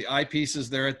finder, the eyepiece is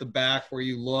there at the back where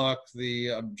you look, the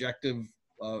objective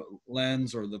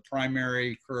lens or the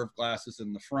primary curved glasses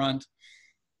in the front.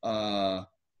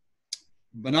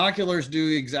 Binoculars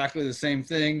do exactly the same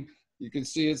thing. You can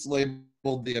see it's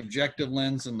labeled the objective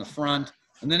lens in the front,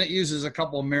 and then it uses a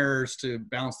couple of mirrors to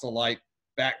bounce the light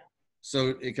back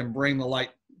so it can bring the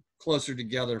light closer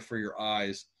together for your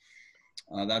eyes.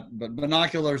 But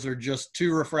binoculars are just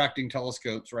two refracting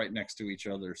telescopes right next to each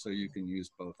other, so you can use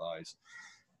both eyes.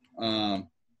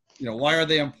 Why are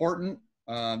they important?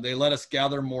 They let us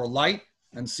gather more light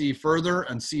and see further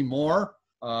and see more,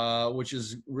 which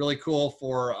is really cool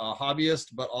for hobbyists,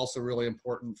 but also really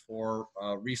important for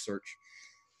research.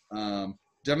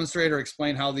 Demonstrate or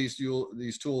explain how these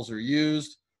tools are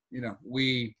used.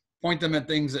 We point them at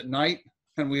things at night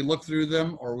and we look through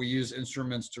them, or we use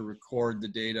instruments to record the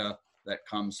data that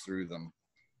comes through them.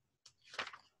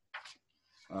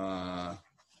 How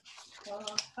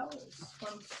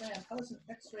is an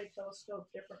X-ray telescope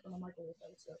different from a microwave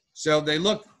telescope? So they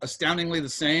look astoundingly the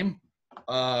same,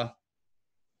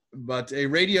 but a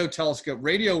radio telescope,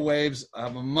 radio waves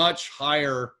have a much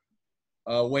higher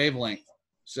wavelength.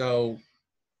 So,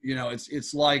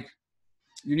 it's like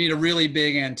you need a really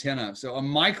big antenna. So a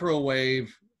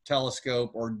microwave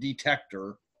telescope or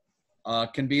detector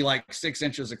can be like 6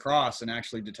 inches across and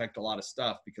actually detect a lot of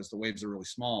stuff because the waves are really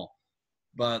small.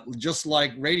 But just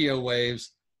like radio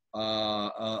waves,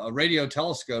 a radio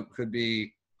telescope could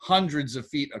be hundreds of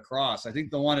feet across. I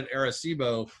think the one at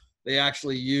Arecibo, they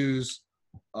actually use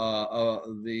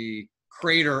the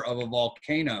crater of a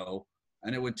volcano,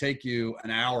 and it would take you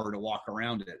an hour to walk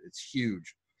around it. It's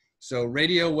huge. So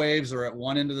radio waves are at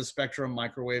one end of the spectrum,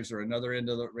 microwaves are another end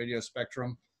of the radio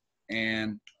spectrum,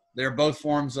 and they're both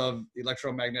forms of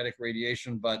electromagnetic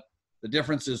radiation, but the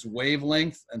difference is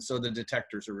wavelength, and so the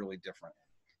detectors are really different.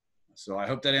 So I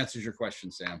hope that answers your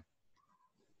question, Sam.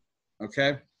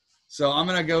 Okay, so I'm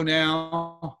gonna go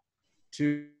now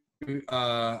to,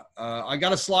 I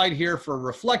got a slide here for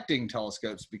reflecting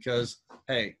telescopes because,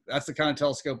 hey, that's the kind of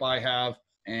telescope I have,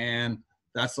 and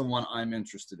that's the one I'm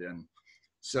interested in.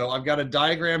 So I've got a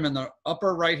diagram in the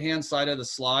upper right-hand side of the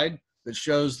slide that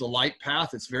shows the light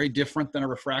path. It's very different than a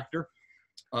refractor.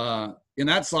 In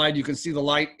that slide, you can see the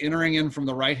light entering in from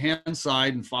the right-hand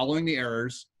side and following the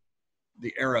arrows.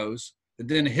 It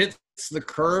then hits the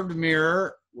curved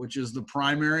mirror, which is the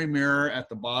primary mirror at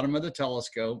the bottom of the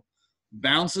telescope,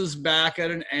 bounces back at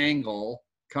an angle,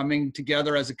 coming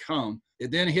together as a cone.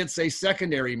 It then hits a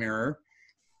secondary mirror,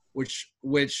 which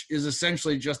is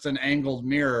essentially just an angled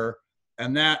mirror,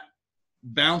 and that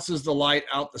bounces the light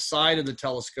out the side of the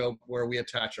telescope where we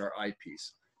attach our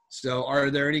eyepiece. So are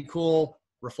there any cool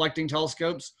reflecting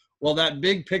telescopes? Well, that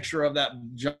big picture of that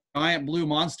giant blue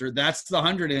monster, that's the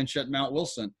 100-inch at Mount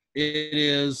Wilson. It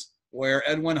is where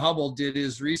Edwin Hubble did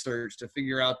his research to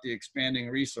figure out the expanding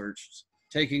research,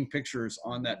 taking pictures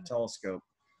on that telescope.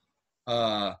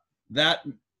 The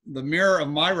mirror of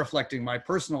my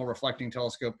personal reflecting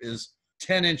telescope is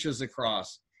 10 inches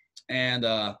across, and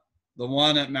the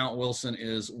one at Mount Wilson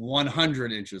is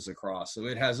 100 inches across. So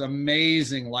it has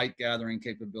amazing light gathering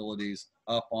capabilities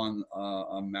up on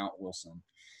Mount Wilson.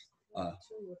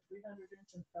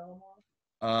 300-inch in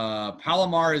Palomar?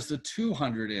 Palomar is the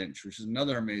 200-inch, which is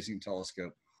another amazing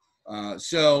telescope.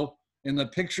 So in the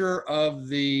picture of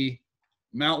the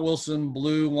Mount Wilson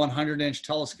blue 100-inch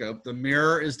telescope, the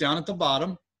mirror is down at the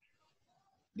bottom.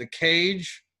 The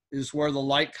cage is where the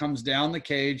light comes down the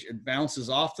cage. It bounces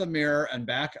off the mirror and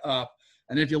back up.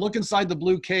 And if you look inside the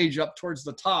blue cage up towards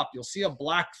the top, you'll see a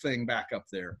black thing back up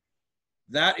there.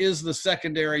 That is the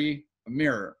secondary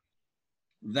mirror.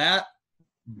 That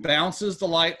bounces the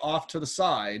light off to the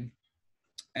side.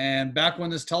 And back when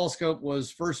this telescope was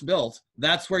first built,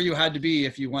 that's where you had to be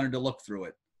if you wanted to look through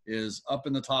it, is up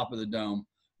in the top of the dome.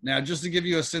 Now, just to give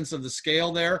you a sense of the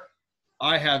scale there,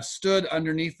 I have stood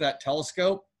underneath that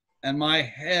telescope and my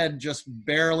head just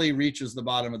barely reaches the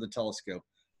bottom of the telescope.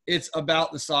 It's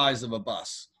about the size of a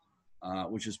bus,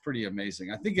 which is pretty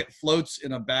amazing. I think it floats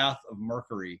in a bath of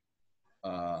mercury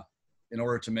in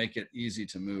order to make it easy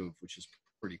to move, which is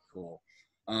pretty cool.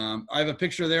 I have a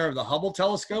picture there of the Hubble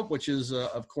telescope, which is,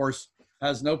 of course,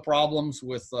 has no problems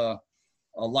with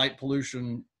light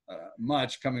pollution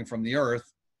much coming from the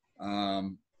Earth,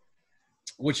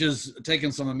 which is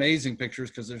taking some amazing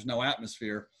pictures because there's no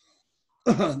atmosphere.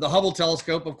 The Hubble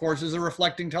telescope, of course, is a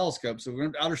reflecting telescope. So we're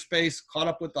in outer space, caught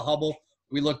up with the Hubble.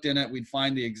 We looked in it, we'd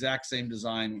find the exact same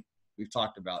design we've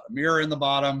talked about. A mirror in the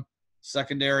bottom,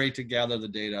 secondary to gather the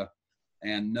data,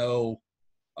 and no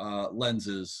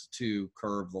lenses to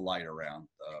curve the light around.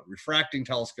 Refracting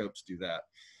telescopes do that.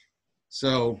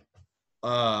 So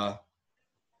I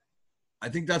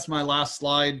think that's my last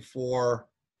slide for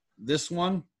this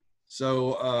one.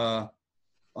 So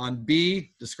on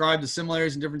B, describe the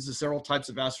similarities and differences of several types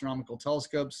of astronomical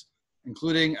telescopes,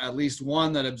 including at least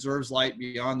one that observes light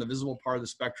beyond the visible part of the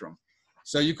spectrum.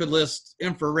 So you could list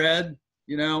infrared,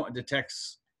 you know, it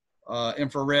detects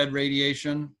infrared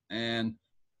radiation, and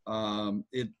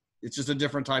it's just a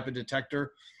different type of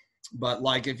detector. But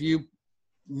like if you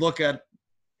look at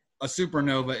a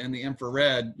supernova in the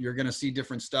infrared, you're going to see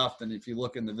different stuff than if you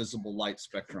look in the visible light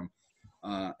spectrum.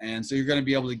 And so you're going to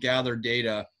be able to gather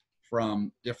data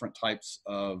from different types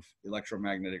of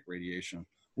electromagnetic radiation.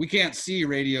 We can't see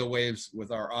radio waves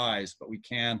with our eyes, but we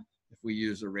can if we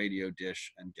use a radio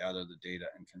dish and gather the data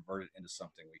and convert it into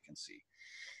something we can see.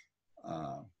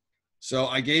 So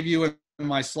I gave you in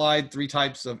my slide 3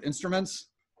 types of instruments.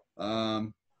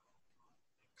 Let's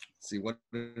see, what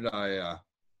did I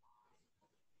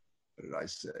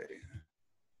say?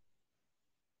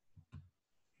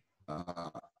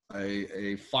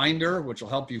 A finder, which will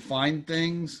help you find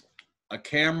things, a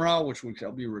camera, which would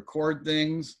help you record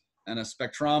things, and a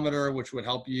spectrometer, which would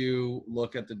help you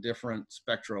look at the different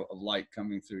spectra of light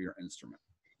coming through your instrument.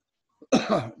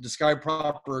 Describe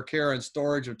proper care and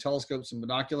storage of telescopes and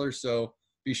binoculars. So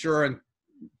be sure and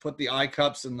put the eye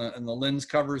cups and the lens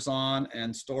covers on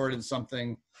and store it in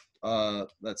something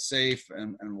that's safe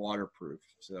and waterproof.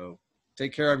 So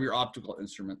take care of your optical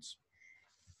instruments.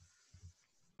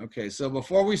 Okay, so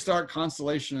before we start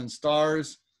constellation and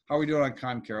stars, how are we doing on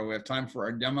time, Carol? We have time for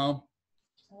our demo?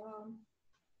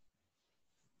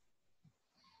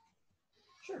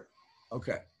 Sure.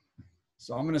 Okay,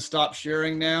 so I'm going to stop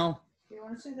sharing now. Do you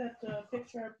want to see that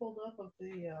picture I pulled up of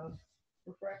the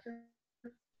refractor?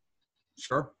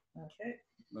 Sure. Okay.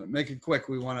 But make it quick.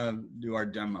 We want to do our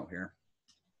demo here.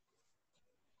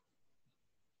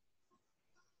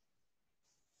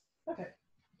 Okay.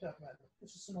 Talk about it.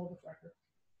 This is an old refractor.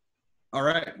 All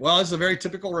right. Well, it's a very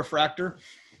typical refractor.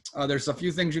 There's a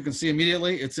few things you can see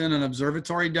immediately. It's in an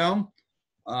observatory dome,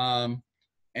 and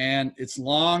it's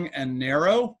long and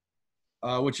narrow,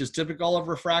 which is typical of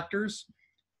refractors.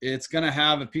 It's going to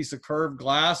have a piece of curved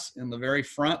glass in the very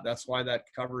front. That's why that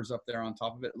cover's up there on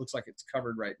top of it. It looks like it's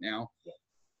covered right now. Yeah.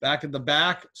 Back at the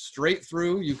back, straight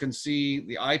through, you can see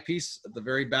the eyepiece at the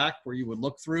very back where you would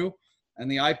look through.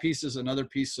 And the eyepiece is another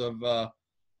piece of a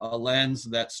lens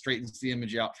that straightens the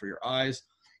image out for your eyes.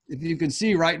 If you can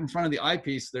see right in front of the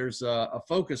eyepiece, there's a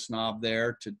focus knob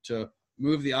there to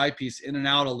move the eyepiece in and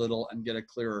out a little and get a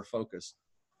clearer focus.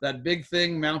 That big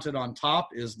thing mounted on top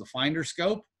is the finder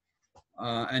scope.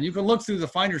 And you can look through the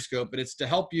finder scope, but it's to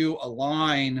help you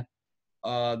align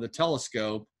the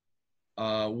telescope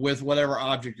with whatever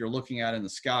object you're looking at in the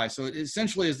sky. So it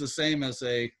essentially is the same as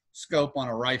a scope on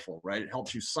a rifle, right? It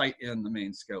helps you sight in the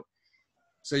main scope.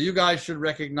 So you guys should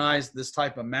recognize this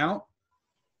type of mount.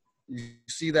 You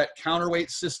see that counterweight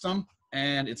system,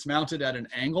 and it's mounted at an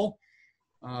angle.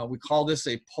 We call this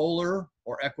a polar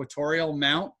or equatorial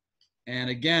mount. And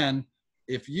again,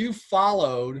 if you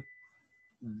followed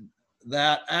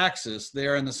that axis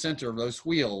there in the center of those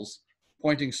wheels,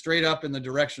 pointing straight up in the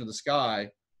direction of the sky,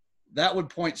 that would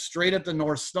point straight at the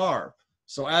North Star.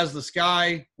 So as the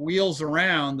sky wheels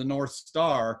around the North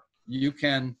Star, you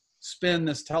can spin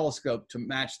this telescope to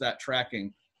match that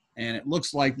tracking. And it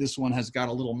looks like this one has got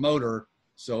a little motor,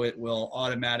 so it will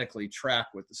automatically track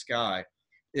with the sky.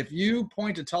 If you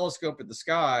point a telescope at the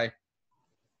sky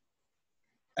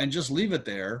and just leave it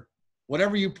there,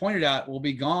 whatever you pointed at will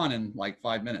be gone in like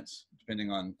 5 minutes,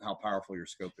 depending on how powerful your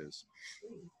scope is.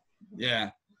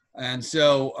 Yeah. And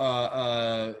so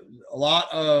a lot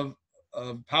of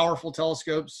powerful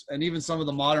telescopes, and even some of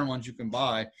the modern ones you can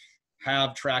buy,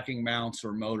 have tracking mounts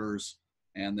or motors,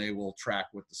 and they will track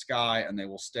with the sky and they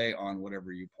will stay on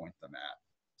whatever you point them at.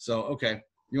 So, okay,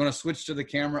 you want to switch to the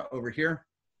camera over here?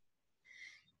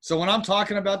 So when I'm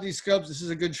talking about these scopes, this is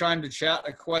a good time to chat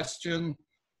a question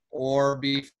or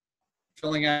be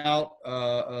filling out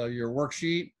your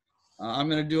worksheet. I'm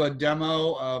going to do a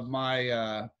demo of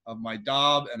my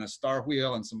Dob and a star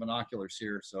wheel and some binoculars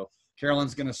here. So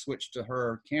Carolyn's going to switch to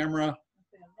her camera.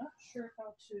 Okay, I'm not sure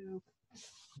how to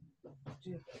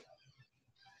do that.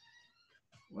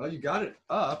 Well, you got it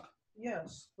up.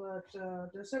 Yes, but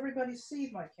does everybody see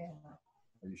my camera?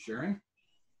 Are you sharing?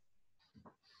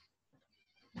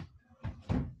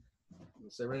 It'll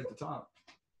say right at the top.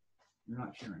 You're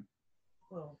not sharing.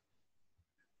 Well,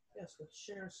 yes, with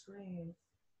share screen,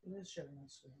 it is sharing my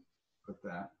screen. Put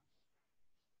that.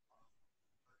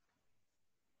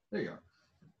 There you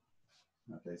go.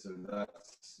 Okay, so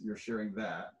that's, you're sharing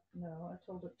that. No, I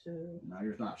told it to. Now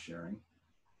you're not sharing.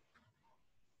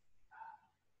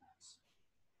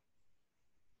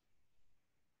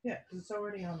 Yeah, because it's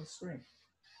already on the screen.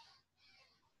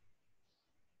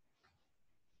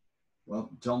 Well,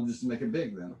 tell them just to make it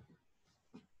big then.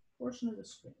 Portion of the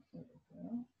screen. There we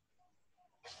go.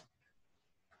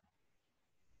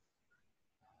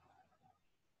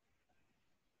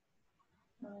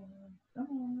 Come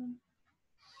on.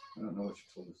 I don't know what you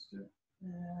told us to do.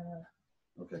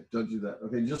 Yeah. Okay, don't do that.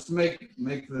 Okay, just make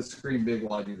the screen big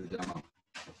while I do the demo.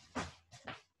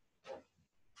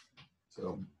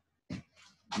 So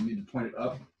you need to point it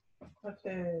up.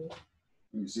 Okay.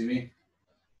 Can you see me?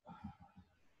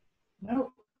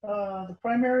 Nope. The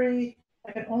primary,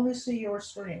 I can only see your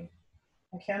screen.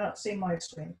 I cannot see my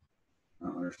screen. I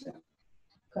don't understand.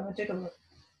 Come and take a look.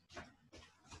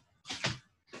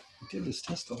 I did this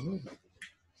test a little bit.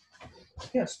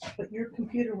 Yes, but your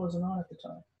computer wasn't on at the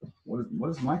time. What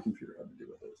does my computer have to do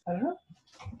with it? I don't know.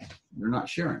 You're not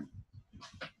sharing.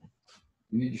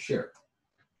 You need to share.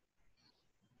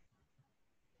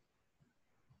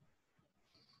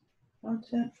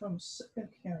 Content from second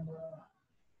camera.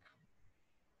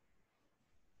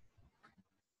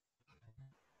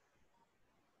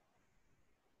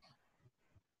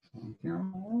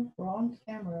 Oh, wrong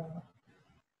camera.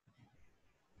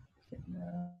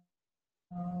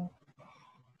 No.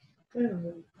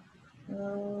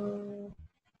 No.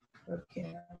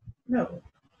 Webcam. No.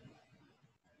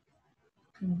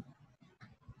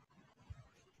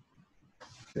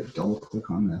 Okay, double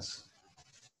click on this.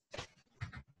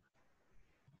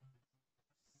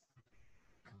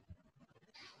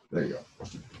 There you go.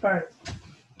 All right.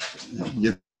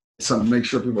 Get some. Make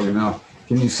sure people can know.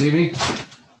 Can you see me?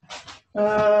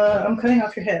 I'm cutting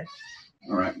off your head.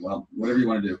 All right. Well, whatever you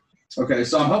want to do. Okay.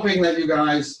 So I'm hoping that you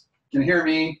guys can hear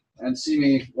me and see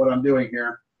me what I'm doing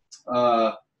here.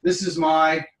 This is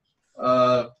my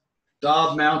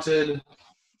Dob-mounted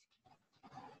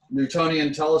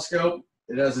Newtonian telescope.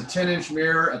 It has a 10-inch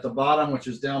mirror at the bottom, which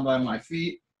is down by my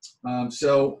feet.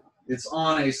 So it's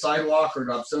on a sidewalk or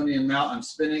Dobsonian mount. I'm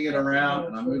spinning it around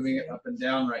and I'm moving it up and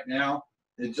down right now.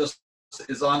 It just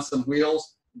is on some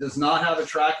wheels. It does not have a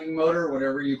tracking motor.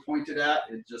 Whatever you point it at,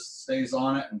 it just stays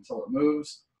on it until it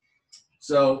moves.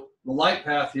 So the light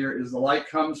path here is the light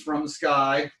comes from the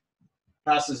sky,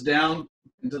 passes down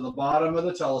into the bottom of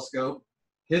the telescope,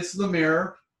 hits the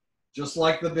mirror, just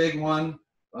like the big one,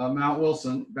 Mount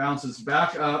Wilson, bounces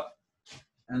back up,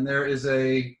 and there is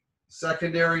a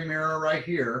secondary mirror right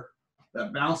here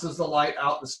that bounces the light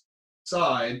out the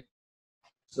side.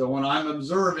 So when I'm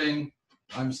observing,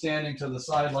 I'm standing to the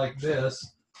side like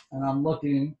this, and I'm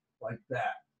looking like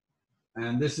that.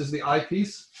 And this is the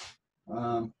eyepiece.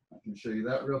 I can show you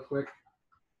that real quick.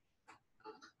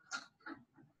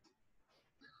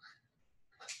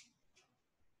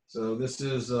 So this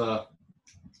is,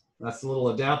 that's the little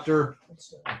adapter.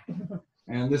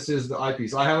 And this is the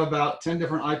eyepiece. I have about 10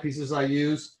 different eyepieces I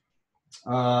use.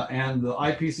 And the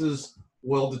eyepieces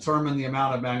will determine the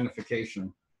amount of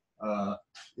magnification.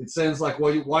 It sounds like,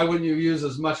 well, why wouldn't you use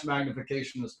as much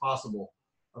magnification as possible?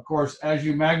 Of course, as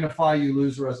you magnify, you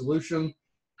lose resolution.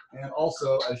 And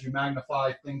also, as you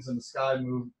magnify, things in the sky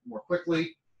move more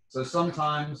quickly. So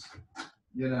sometimes,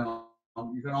 you know,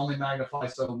 you can only magnify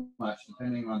so much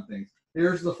depending on things.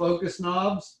 Here's the focus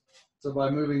knobs. So by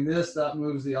moving this, that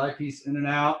moves the eyepiece in and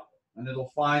out, and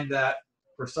it'll find that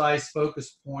precise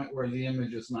focus point where the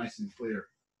image is nice and clear.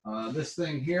 This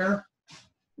thing here,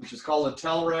 which is called a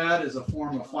telrad, is a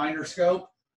form of finder scope,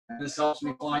 and this helps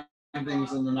me find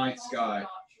things in the night sky.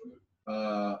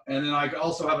 And then I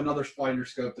also have another finder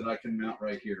scope that I can mount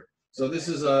right here. So this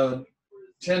is a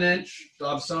 10-inch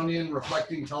Dobsonian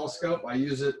reflecting telescope. I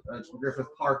use it at Griffith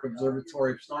Park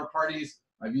Observatory star parties.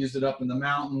 I've used it up in the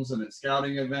mountains and at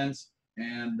scouting events.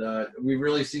 And we've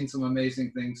really seen some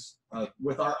amazing things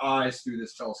with our eyes through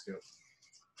this telescope.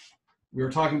 We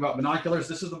were talking about binoculars.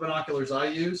 This is the binoculars I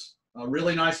use.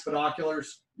 Really nice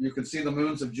binoculars. You can see the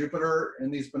moons of Jupiter in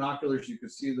these binoculars. You can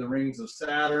see the rings of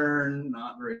Saturn,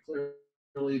 not very clearly,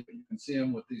 but you can see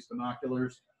them with these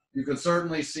binoculars. You can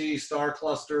certainly see star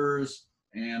clusters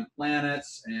and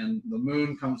planets, and the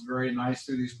moon comes very nice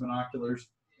through these binoculars.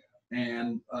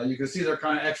 And you can see they're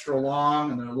kind of extra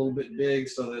long, and they're a little bit big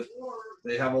so that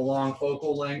they have a long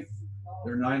focal length.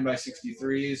 They're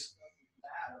 9x63s.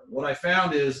 What I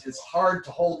found is it's hard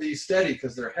to hold these steady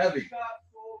because they're heavy.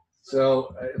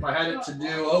 So if I had it to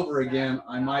do over again,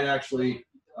 I might actually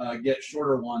get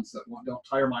shorter ones that don't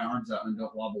tire my arms out and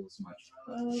don't wobble as much.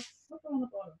 Look on the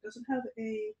bottom. Does it have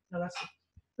a, no, that's,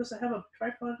 does it have a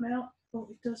tripod mount? Oh,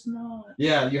 it does not.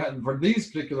 Yeah, you have for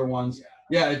these particular ones.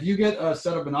 Yeah, if you get a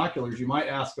set of binoculars, you might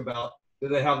ask about, do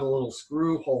they have the little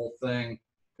screw hole thing?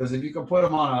 Because if you can put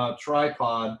them on a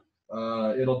tripod,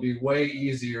 it'll be way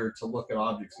easier to look at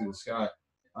objects through the sky.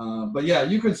 But yeah,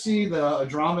 you can see the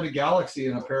Andromeda Galaxy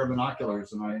in a pair of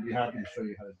binoculars, and I'd be happy to show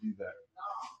you how to do that.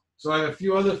 So I have a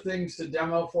few other things to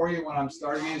demo for you when I'm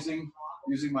stargazing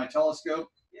using my telescope.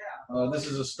 This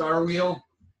is a star wheel,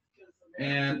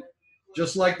 and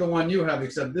just like the one you have,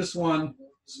 except this one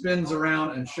spins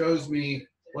around and shows me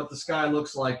what the sky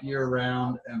looks like year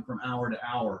round and from hour to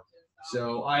hour.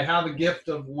 So I have a gift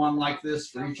of one like this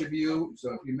for each of you.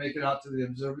 So if you make it out to the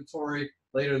observatory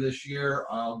later this year,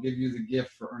 I'll give you the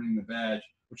gift for earning the badge,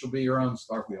 which will be your own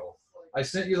star wheel. I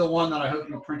sent you the one that I hope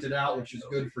you printed out, which is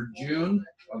good for June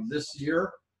of this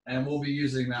year, and we'll be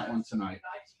using that one tonight.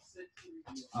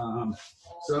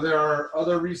 So there are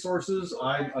other resources.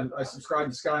 I subscribe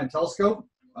to Sky and Telescope,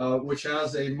 which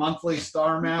has a monthly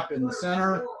star map in the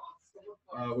center,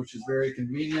 which is very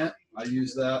convenient. I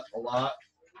use that a lot.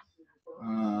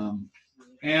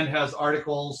 And has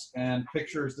articles and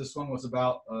pictures. This one was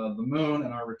about the moon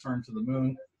and our return to the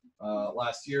moon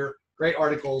last year. Great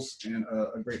articles and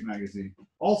a great magazine.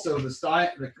 Also, the Sky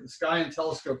and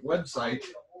Telescope website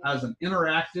has an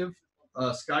interactive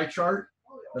sky chart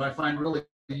that I find really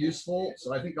useful.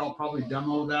 So I think I'll probably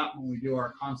demo that when we do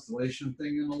our constellation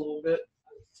thing in a little bit.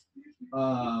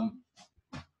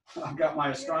 I've got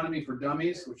my Astronomy for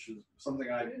Dummies, which is something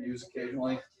I use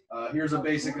occasionally. Here's a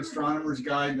basic astronomer's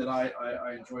guide that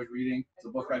I enjoyed reading. It's a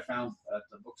book I found at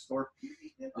the bookstore.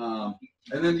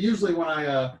 And then usually when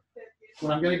I'm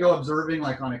going to go observing,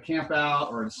 like on a camp out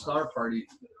or a star party,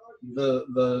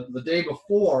 the day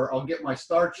before, I'll get my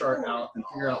star chart out and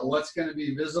figure out what's going to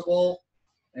be visible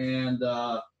and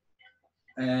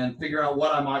figure out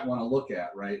what I might want to look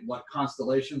at, right? What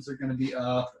constellations are going to be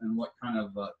up and what kind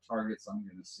of targets I'm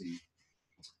going to see.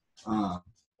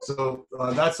 So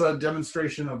that's a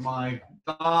demonstration of my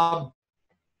job.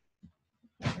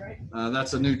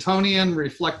 That's a Newtonian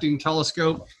reflecting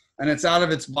telescope, and it's out of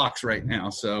its box right now.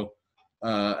 So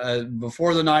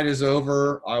before the night is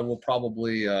over, I will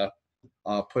probably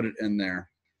put it in there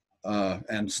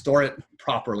and store it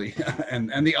properly,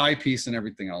 and the eyepiece and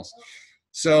everything else.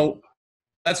 So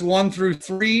that's 1 through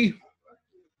 3.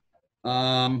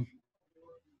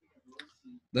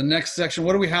 The next section,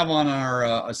 what do we have on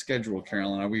our schedule,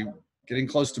 Carolyn? Are we getting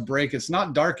close to break? It's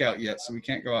not dark out yet, so we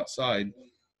can't go outside.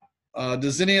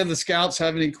 Does any of the scouts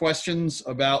have any questions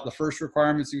about the first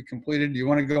requirements you completed? Do you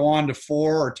want to go on to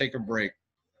 4 or take a break?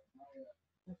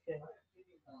 Okay.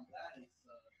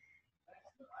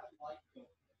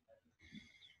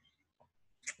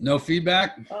 No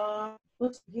feedback?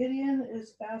 Gideon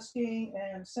is asking,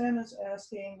 and Sam is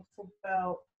asking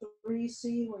about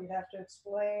 3C, where you have to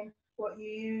explain what you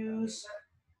use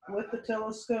with the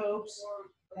telescopes,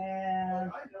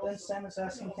 and then Sam is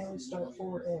asking, can we start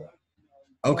 4A?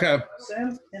 Okay.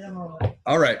 Sam, in a moment.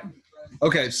 All right.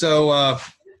 Okay, so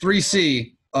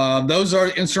 3C, those are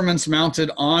instruments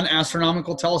mounted on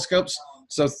astronomical telescopes.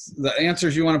 So the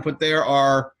answers you want to put there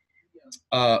are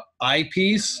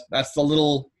eyepiece, that's the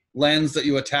little lens that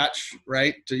you attach,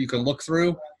 right, so you can look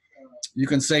through. You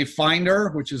can say finder,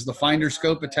 which is the finder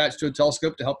scope attached to a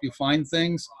telescope to help you find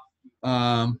things.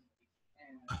 You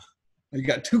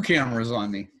got 2 cameras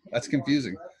on me. That's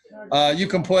confusing. You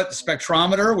can put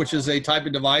spectrometer, which is a type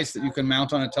of device that you can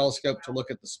mount on a telescope to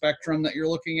look at the spectrum that you're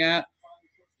looking at.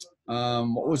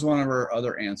 What was one of our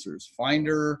other answers?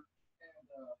 Finder,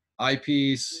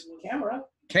 eyepiece.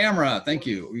 Camera, thank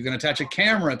you. You can attach a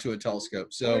camera to a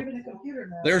telescope. So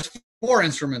there's 4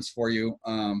 instruments for you.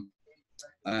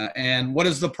 And what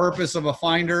is the purpose of a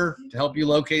finder? To help you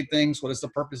locate things. What is the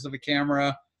purpose of a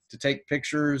camera? To take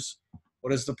pictures.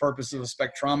 What is the purpose of a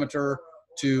spectrometer?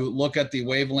 To look at the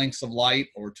wavelengths of light,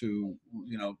 or to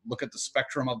look at the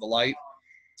spectrum of the light.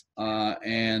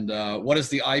 What is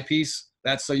the eyepiece?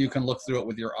 That's so you can look through it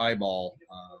with your eyeball.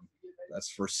 That's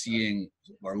for seeing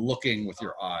or looking with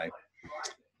your eye.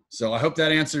 So I hope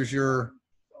that answers your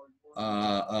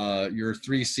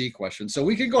 3C question. So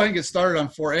we could go ahead and get started on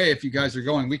 4A if you guys are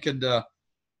going. We could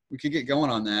get going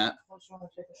on that.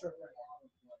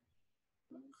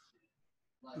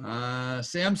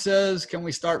 Sam says, can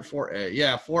we start 4A?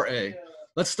 Yeah, 4A.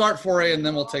 Let's start 4A and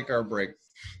then we'll take our break.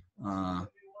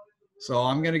 So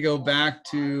I'm going to go back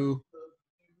to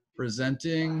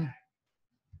presenting.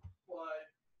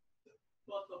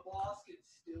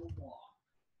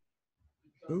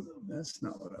 Oop, that's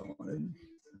not what I wanted.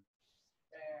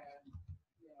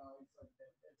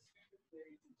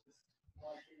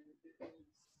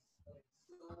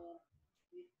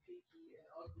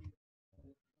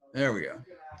 There we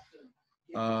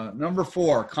go. Number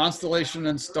 4, constellation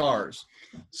and stars.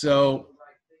 So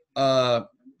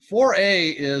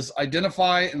 4A is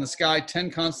identify in the sky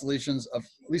 10 constellations, of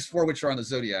at least 4 which are on the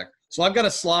zodiac. So I've got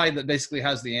a slide that basically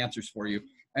has the answers for you.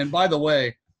 And by the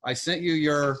way, I sent you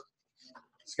your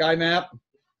sky map.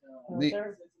 They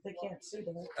can't see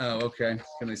that. Oh, okay.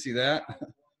 Can they see that?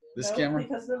 This no, camera?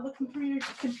 Because they're looking through your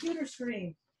computer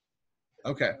screen.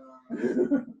 Okay.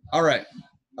 All right.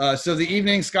 So the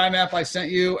evening sky map I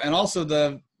sent you, and also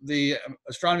the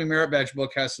Astronomy Merit Badge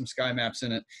book has some sky maps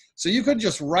in it. So you could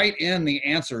just write in the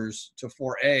answers to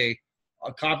 4A,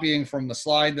 copying from the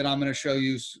slide that I'm going to show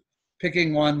you,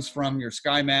 picking ones from your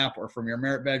sky map or from your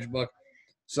Merit Badge book.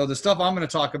 So the stuff I'm going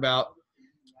to talk about,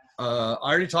 I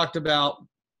already talked about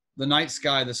the night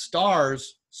sky. The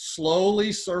stars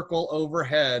slowly circle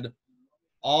overhead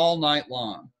all night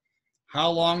long. How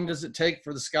long does it take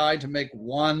for the sky to make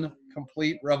one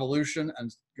complete revolution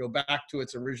and go back to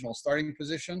its original starting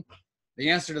position? The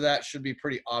answer to that should be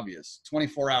pretty obvious.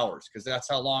 24 hours, because that's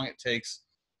how long it takes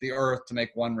the Earth to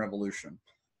make one revolution.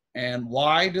 And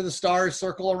why do the stars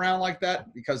circle around like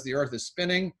that? Because the Earth is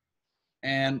spinning.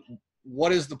 And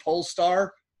what is the pole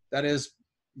star? That is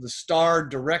the star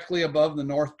directly above the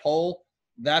North Pole.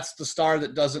 That's the star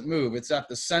that doesn't move. It's at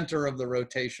the center of the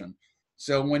rotation.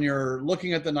 So when you're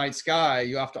looking at the night sky,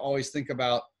 you have to always think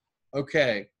about,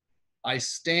 okay, I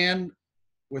stand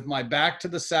with my back to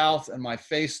the south and my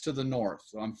face to the north.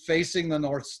 So I'm facing the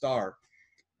North Star.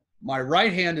 My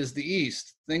right hand is the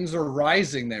east. Things are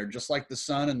rising there, just like the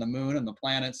sun and the moon and the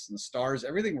planets and the stars.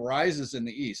 Everything rises in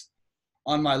the east.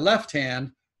 On my left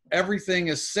hand, everything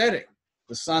is setting.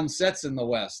 The sun sets in the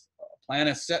west.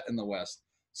 Planets set in the west.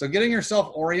 So getting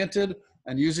yourself oriented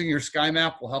and using your sky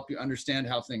map will help you understand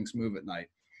how things move at night.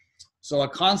 So a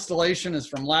constellation is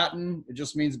from Latin. It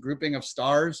just means grouping of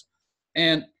stars.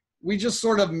 And we just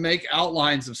sort of make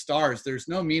outlines of stars. There's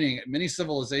no meaning. Many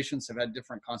civilizations have had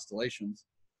different constellations.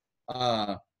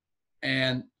 You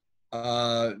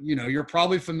know, you're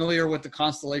probably familiar with the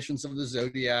constellations of the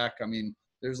zodiac. I mean,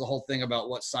 there's a whole thing about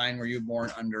what sign were you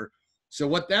born under. So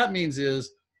what that means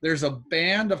is there's a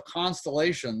band of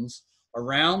constellations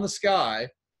around the sky,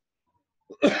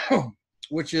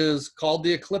 which is called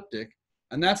the ecliptic.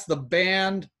 And that's the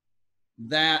band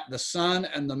that the sun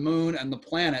and the moon and the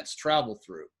planets travel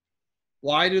through.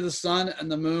 Why do the sun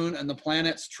and the moon and the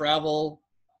planets travel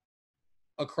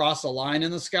across a line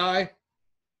in the sky?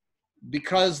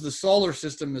 Because the solar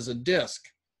system is a disk.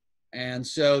 And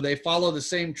so they follow the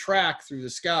same track through the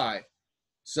sky.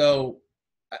 So,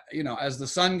 you know, as the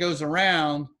sun goes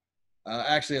around,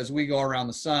 actually, as we go around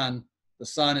the sun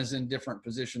is in different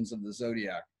positions of the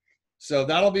zodiac. So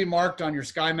that'll be marked on your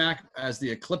sky map as the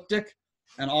ecliptic,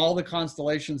 and all the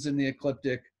constellations in the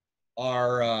ecliptic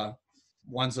are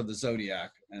ones of the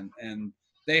zodiac. And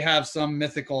they have some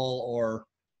mythical or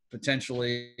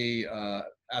potentially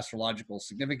astrological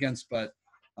significance, but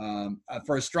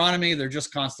for astronomy, they're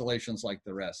just constellations like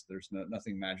the rest. There's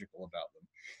nothing magical about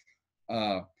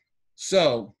them.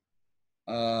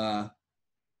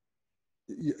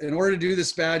 In order to do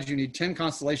this badge, you need 10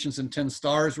 constellations and 10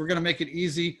 stars. We're going to make it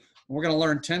easy. We're going to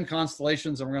learn 10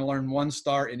 constellations, and we're going to learn 1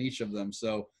 star in each of them.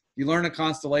 So you learn a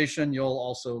constellation, you'll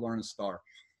also learn a star.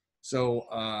 So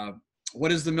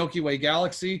what is the Milky Way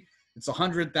galaxy? It's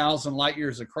 100,000 light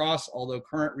years across, although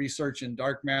current research in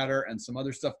dark matter and some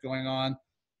other stuff going on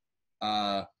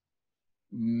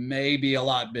may be a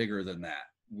lot bigger than that.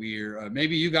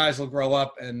 Maybe you guys will grow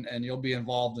up and you'll be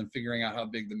involved in figuring out how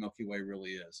big the Milky Way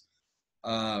really is.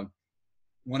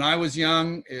 When I was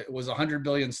young, it was 100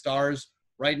 billion stars.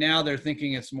 Right now, they're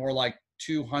thinking it's more like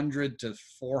 200 to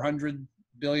 400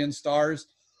 billion stars.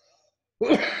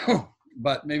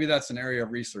 But maybe that's an area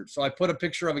of research. So I put a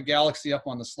picture of a galaxy up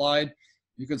on the slide.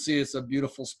 You can see it's a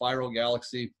beautiful spiral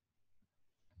galaxy.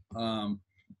 You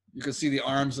can see the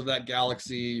arms of that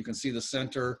galaxy. You can see the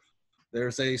center.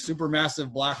 There's a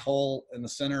supermassive black hole in the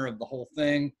center of the whole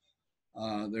thing.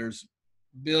 There's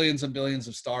billions and billions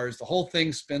of stars. The whole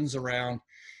thing spins around,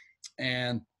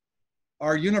 and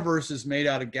our universe is made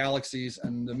out of galaxies,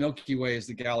 and the Milky Way is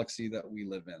the galaxy that we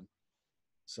live in.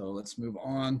 So let's move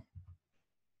on.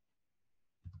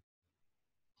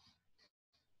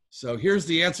 So here's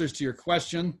the answers to your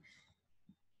question.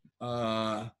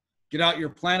 Get out your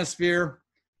planisphere,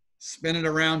 spin it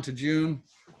around to June.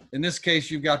 In this case,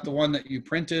 you've got the one that you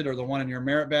printed or the one in your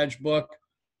Merit Badge book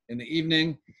in the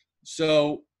evening.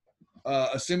 So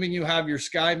assuming you have your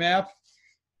sky map,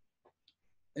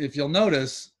 if you'll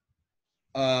notice,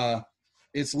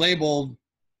 it's labeled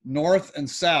north and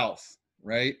south,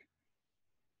 right?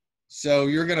 So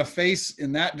you're going to face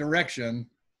in that direction.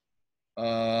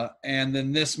 And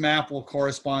then this map will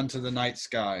correspond to the night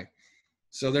sky.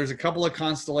 So there's a couple of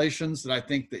constellations that I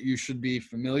think that you should be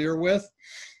familiar with.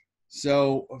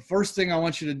 So first thing I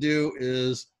want you to do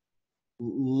is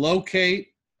locate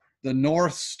the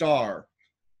North Star.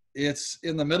 It's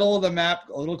in the middle of the map,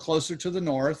 a little closer to the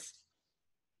north.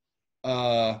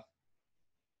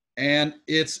 And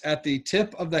it's at the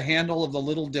tip of the handle of the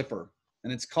Little Dipper,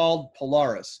 and it's called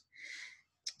Polaris.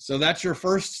 So that's your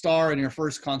first star and your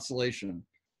first constellation.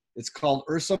 It's called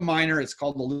Ursa Minor. It's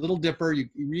called the Little Dipper.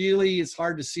 It's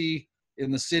hard to see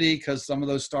in the city because some of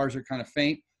those stars are kind of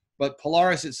faint, but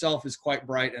Polaris itself is quite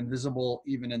bright and visible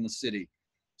even in the city.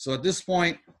 So at this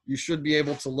point, you should be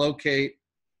able to locate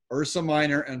Ursa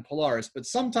Minor and Polaris, but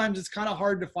sometimes it's kind of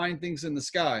hard to find things in the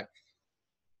sky.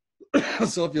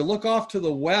 So if you look off to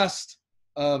the west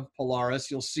of Polaris,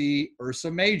 you'll see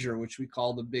Ursa Major, which we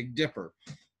call the Big Dipper.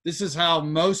 This is how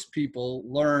most people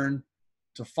learn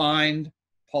to find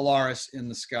Polaris in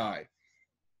the sky.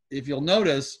 If you'll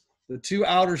notice, the two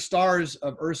outer stars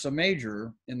of Ursa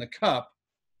Major in the cup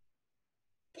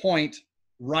point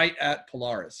right at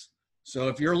Polaris. So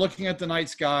if you're looking at the night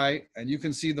sky and you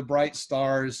can see the bright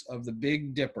stars of the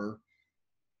Big Dipper,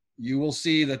 you will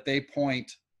see that they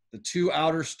point, the two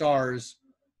outer stars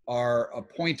are a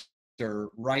pointer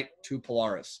right to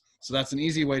Polaris. So that's an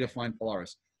easy way to find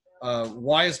Polaris.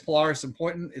 Why is Polaris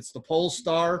important? It's the pole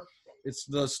star. It's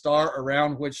the star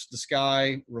around which the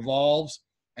sky revolves.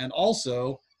 And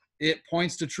also, it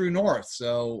points to true north.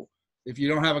 So if you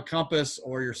don't have a compass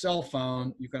or your cell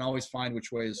phone, you can always find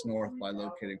which way is north by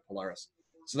locating Polaris.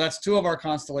 So that's two of our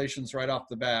constellations right off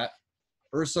the bat,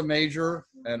 Ursa Major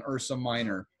and Ursa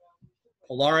Minor.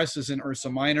 Polaris is in Ursa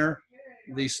Minor.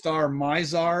 The star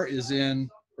Mizar is in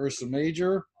Ursa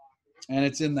Major, and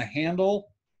it's in the handle,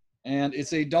 and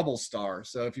it's a double star.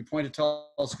 So if you point a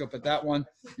telescope at that one,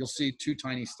 you'll see two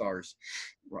tiny stars.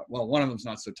 Well, one of them's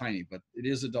not so tiny, but it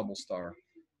is a double star.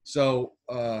 So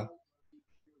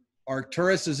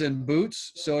Arcturus is in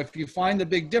Boots. So if you find the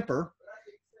Big Dipper,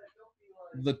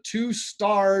 the two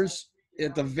stars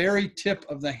at the very tip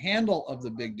of the handle of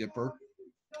the Big Dipper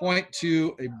point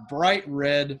to a bright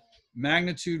red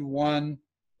magnitude 1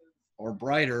 or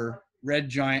brighter red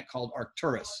giant called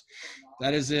Arcturus.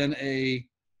 That is in a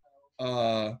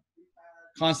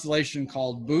constellation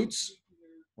called Boots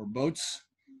or Boats.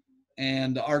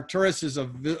 And Arcturus is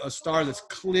a star that's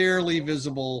clearly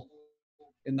visible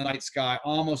in the night sky,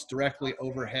 almost directly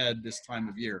overhead this time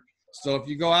of year. So if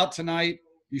you go out tonight,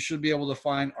 you should be able to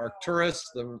find Arcturus,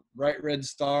 the bright red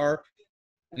star.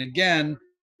 And again,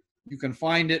 you can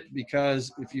find it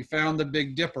because if you found the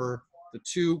Big Dipper, the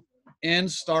two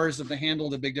end stars of the handle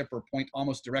of the Big Dipper point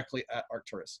almost directly at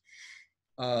Arcturus.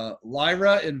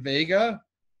 Lyra in Vega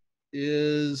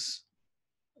is,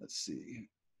 let's see,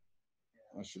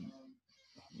 I should,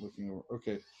 I'm looking over,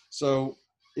 okay. So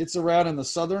it's around in the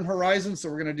southern horizon. So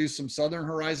we're gonna do some southern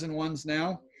horizon ones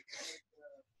now.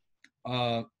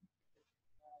 Where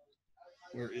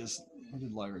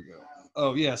did Lyra go?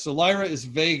 Oh yeah, so Lyra is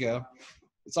Vega.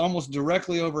 It's almost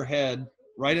directly overhead,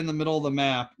 right in the middle of the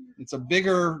map. It's a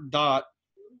bigger dot.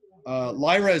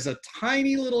 Lyra is a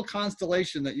tiny little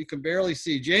constellation that you can barely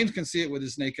see. James can see it with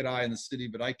his naked eye in the city,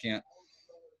 but I can't.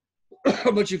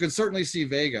 But you can certainly see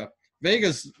Vega. Vega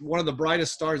is one of the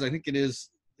brightest stars. I think it is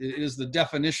the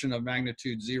definition of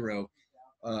magnitude 0.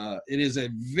 It is a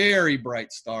very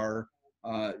bright star,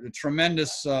 a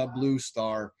tremendous blue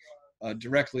star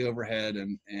directly overhead,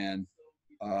 and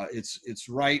it's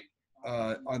right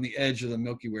on the edge of the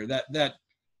Milky Way. That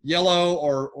yellow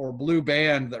or blue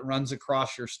band that runs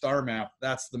across your star map,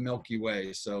 that's the Milky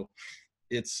Way. So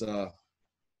it's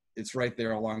right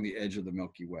there along the edge of the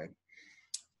Milky Way.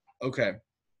 Okay,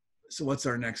 so what's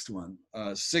our next one?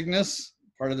 Cygnus,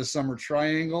 part of the Summer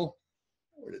Triangle.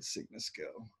 Where did Cygnus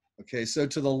go? Okay, so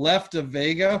to the left of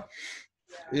Vega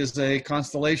is a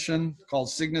constellation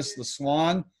called Cygnus the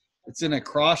Swan. It's in a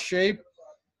cross shape,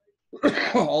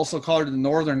 also called the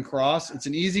Northern Cross. It's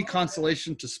an easy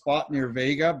constellation to spot near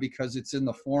Vega because it's in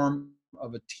the form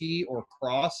of a T or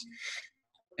cross.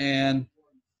 And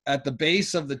at the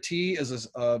base of the T is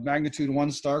a magnitude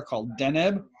 1 star called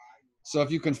Deneb. So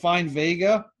if you can find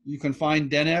Vega, you can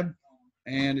find Deneb,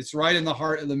 and it's right in the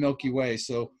heart of the Milky Way.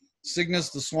 So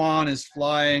Cygnus the Swan is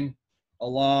flying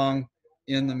along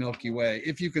in the Milky Way,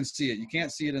 if you can see it. You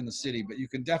can't see it in the city, but you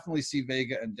can definitely see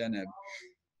Vega and Deneb.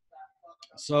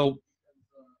 So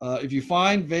if you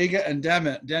find Vega and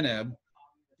Deneb,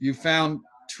 you found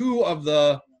two of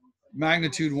the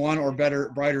magnitude 1 or better,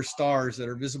 brighter stars that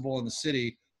are visible in the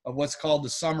city of what's called the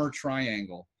Summer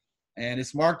Triangle. And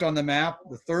it's marked on the map.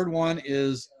 The third one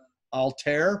is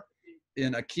Altair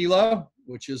in Aquila,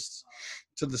 which is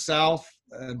to the south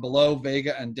and below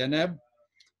Vega and Deneb.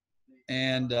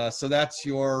 And so that's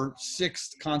your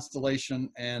 6th constellation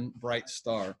and bright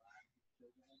star.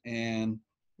 And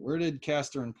where did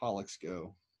Castor and Pollux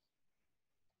go?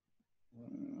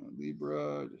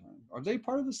 Libra, are they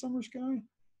part of the summer sky?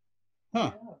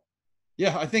 Huh.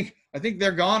 Yeah, I think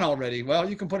they're gone already. Well,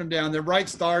 you can put them down. They're bright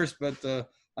stars, but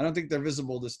I don't think they're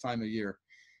visible this time of year.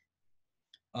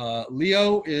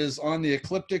 Leo is on the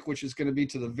ecliptic, which is going to be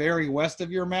to the very west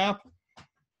of your map.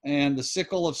 And the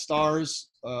sickle of stars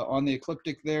on the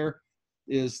ecliptic there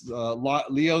is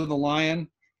Leo the lion.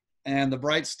 And the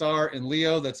bright star in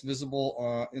Leo that's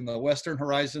visible in the western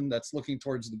horizon that's looking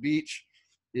towards the beach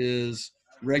is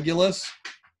Regulus.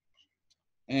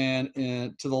 And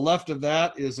to the left of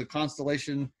that is a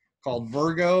constellation called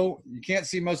Virgo. You can't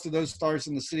see most of those stars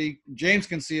in the city. James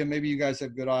can see them. Maybe you guys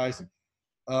have good eyes.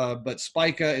 But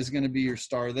Spica is going to be your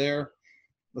star there.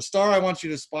 The star I want you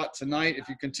to spot tonight, if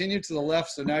you continue to the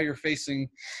left, so now you're facing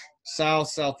south,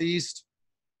 southeast,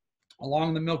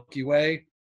 along the Milky Way,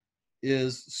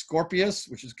 is Scorpius,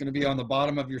 which is going to be on the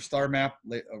bottom of your star map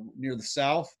near the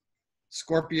south.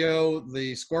 Scorpio,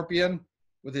 the scorpion,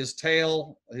 with his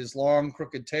tail, his long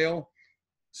crooked tail.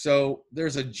 So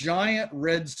there's a giant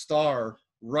red star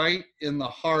right in the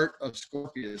heart of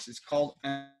Scorpius. It's called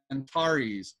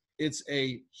Antares. It's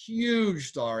a huge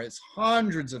star. It's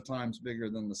hundreds of times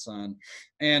bigger than the sun.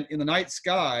 And in the night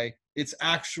sky, it's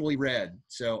actually red.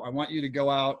 So I want you to go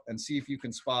out and see if you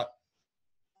can spot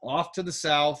off to the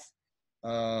south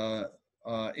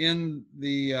in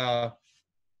the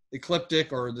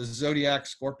ecliptic or the zodiac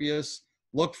Scorpius.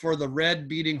 Look for the red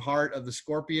beating heart of the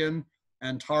scorpion,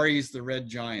 Antares, the red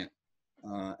giant.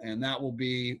 And that will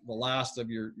be the last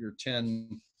of your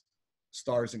 10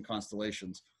 stars and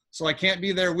constellations. So I can't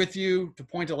be there with you to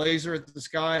point a laser at the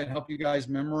sky and help you guys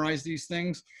memorize these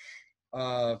things.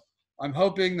 I'm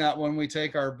hoping that when we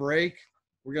take our break,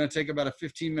 we're going to take about a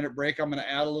 15-minute break. I'm going to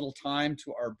add a little time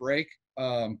to our break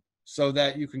so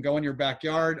that you can go in your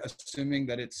backyard, assuming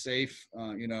that it's safe,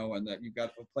 you know, and that you've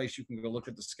got a place you can go look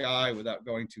at the sky without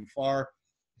going too far.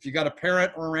 If you got a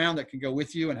parent around that can go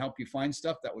with you and help you find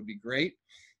stuff, that would be great.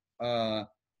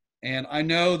 And I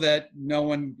know that no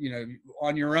one, you know,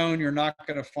 on your own, you're not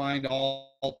going to find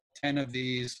all 10 of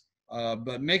these,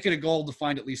 but make it a goal to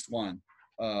find at least one.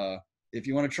 If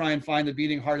you want to try and find the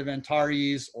beating heart of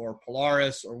Antares or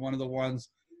Polaris or one of the ones,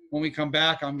 when we come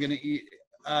back, I'm going to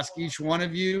ask each one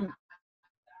of you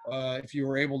if you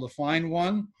were able to find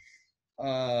one.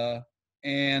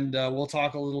 And we'll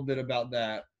talk a little bit about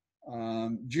that.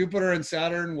 Jupiter and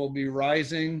Saturn will be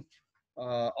rising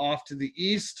off to the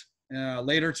east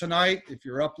later tonight. If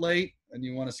you're up late and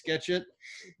you want to sketch it,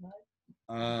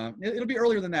 it'll be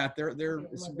earlier than that.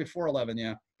 It's before 11,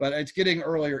 yeah, but it's getting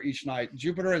earlier each night.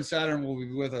 Jupiter and Saturn will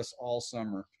be with us all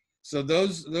summer. So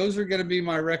those are going to be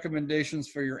my recommendations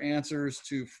for your answers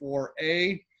to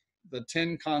 4A, the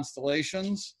 10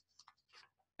 constellations,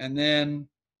 and then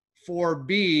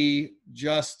 4B,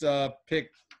 just pick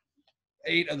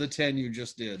 8 of the 10 you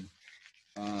just did.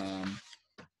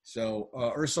 So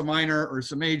Ursa Minor,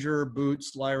 Ursa Major,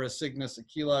 Boots, Lyra, Cygnus,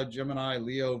 Aquila, Gemini,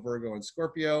 Leo, Virgo, and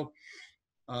Scorpio.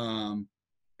 And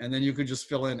then you could just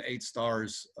fill in 8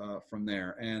 stars from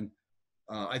there. And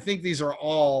I think these are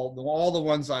all the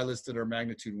ones I listed are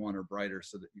magnitude 1 or brighter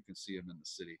so that you can see them in the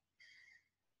city.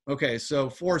 Okay, so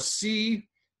 4C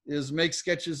is make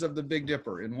sketches of the Big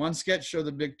Dipper. In one sketch, show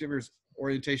the Big Dipper's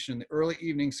orientation in the early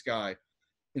evening sky.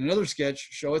 In another sketch,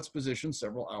 show its position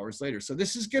several hours later. So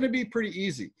this is going to be pretty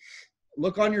easy.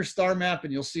 Look on your star map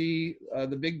and you'll see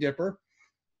the Big Dipper.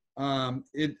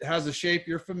 It has a shape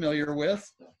you're familiar with.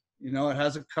 You know, it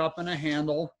has a cup and a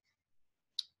handle.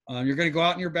 You're going to go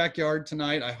out in your backyard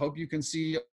tonight. I hope you can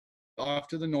see off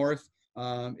to the north.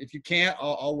 If you can't,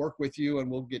 I'll work with you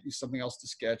and we'll get you something else to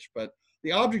sketch. But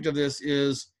the object of this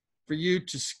is for you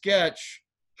to sketch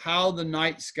how the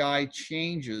night sky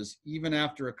changes even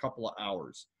after a couple of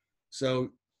hours. So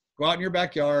go out in your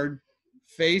backyard,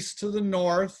 face to the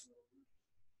north,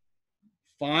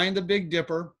 find the Big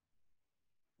Dipper,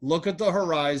 look at the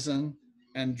horizon,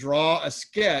 and draw a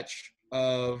sketch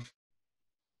of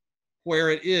where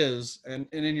it is. And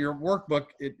in your workbook,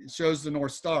 it shows the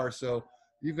North Star. So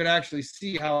you can actually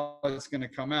see how it's going to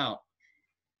come out.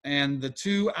 And the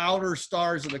 2 outer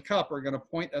stars of the cup are going to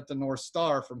point at the North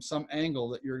Star from some angle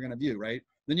that you're going to view, right?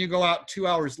 Then you go out 2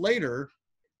 hours later,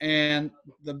 and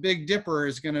the Big Dipper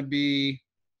is going to be,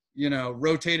 you know,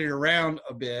 rotated around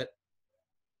a bit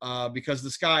because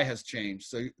the sky has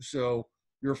changed. So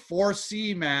your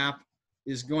 4C map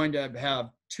is going to have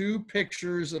 2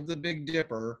 pictures of the Big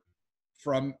Dipper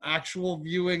from actual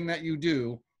viewing that you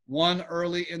do, one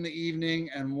early in the evening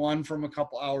and one from a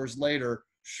couple hours later,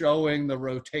 showing the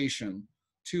rotation,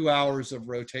 2 hours of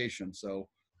rotation. So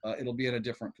it'll be in a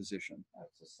different position. All right,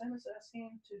 so Sam is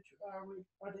asking,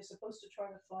 are they supposed to try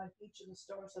to find each of the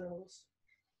stars that are listed?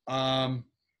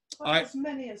 As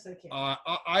many as they can.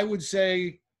 I would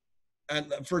say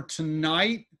for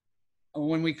tonight,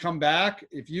 when we come back,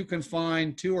 if you can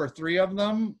find 2 or 3 of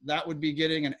them, that would be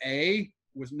getting an A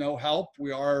with no help.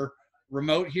 We are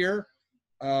remote here.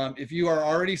 If you are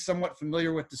already somewhat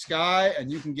familiar with the sky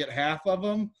and you can get half of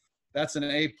them, that's an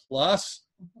A+.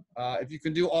 If you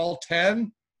can do all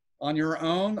 10 on your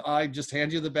own, I just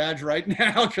hand you the badge right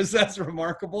now because that's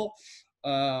remarkable,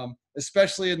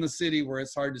 especially in the city where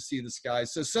it's hard to see the sky.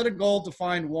 So set a goal to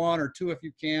find 1 or 2 if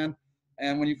you can.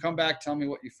 And when you come back, tell me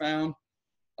what you found.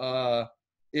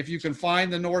 If you can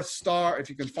find the North Star,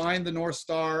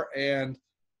 and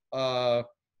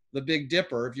the Big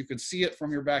Dipper, if you can see it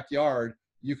from your backyard,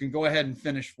 you can go ahead and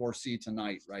finish 4C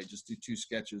tonight, right? Just do 2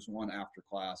 sketches, 1 after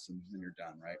class, and then you're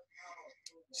done, right?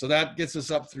 So that gets us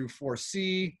up through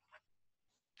 4C.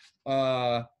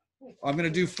 I'm going to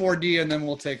do 4D, and then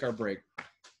we'll take our break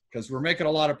because we're making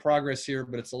a lot of progress here,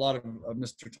 but it's a lot of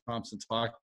Mr. Thompson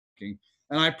talking.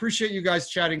 And I appreciate you guys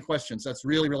chatting questions. That's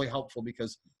really, really helpful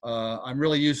because I'm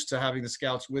really used to having the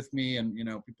Scouts with me and, you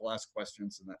know, people ask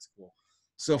questions and that's cool.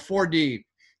 So 4D,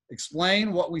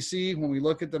 explain what we see when we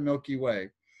look at the Milky Way.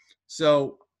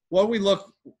 So what we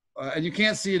look, and you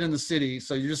can't see it in the city,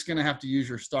 so you're just gonna have to use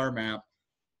your star map.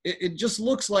 It just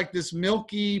looks like this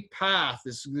milky path,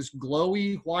 this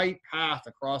glowy white path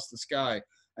across the sky.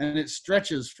 And it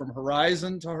stretches from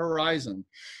horizon to horizon.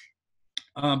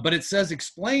 But it says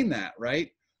explain that,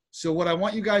 right? So what I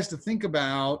want you guys to think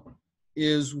about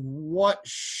is what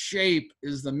shape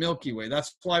is the Milky Way.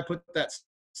 That's why I put that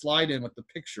slide in with the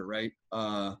picture, right?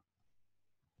 I'm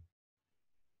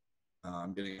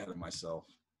getting ahead of myself.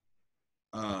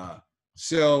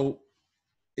 So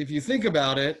if you think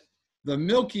about it, the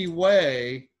Milky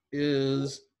Way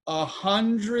is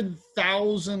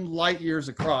 100,000 light years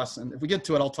across. And if we get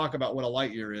to it, I'll talk about what a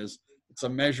light year is. It's a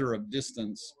measure of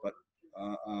distance, but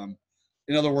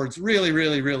in other words, really,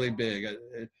 really, really big.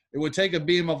 It would take a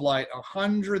beam of light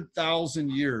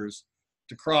 100,000 years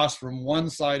to cross from one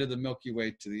side of the Milky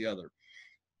Way to the other.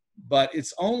 But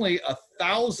it's only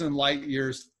 1,000 light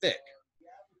years thick.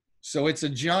 So it's a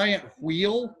giant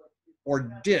wheel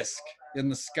or disk in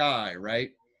the sky, right?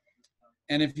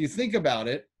 And if you think about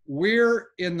it, we're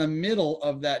in the middle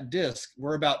of that disk.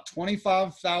 We're about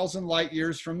 25,000 light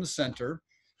years from the center.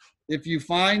 If you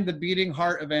find the beating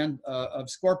heart of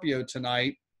Scorpio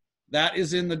tonight, that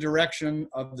is in the direction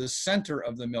of the center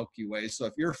of the Milky Way. So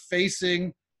if you're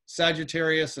facing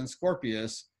Sagittarius and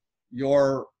Scorpius,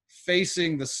 you're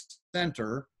facing the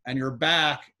center and your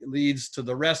back leads to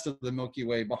the rest of the Milky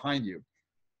Way behind you.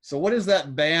 So what is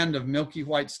that band of milky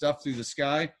white stuff through the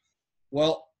sky?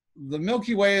 Well, the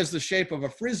Milky Way is the shape of a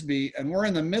Frisbee and we're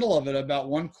in the middle of it about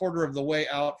 1/4 of the way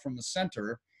out from the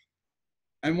center.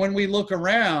 And when we look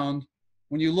around,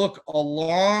 when you look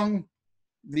along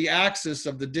the axis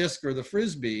of the disk or the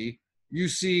Frisbee, you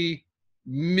see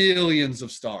millions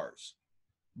of stars.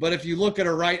 But if you look at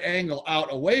a right angle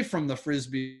out away from the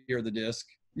Frisbee or the disk,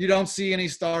 you don't see any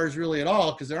stars really at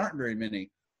all because there aren't very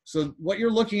many. So what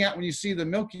you're looking at when you see the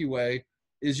Milky Way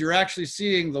is you're actually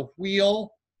seeing the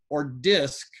wheel or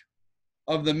disk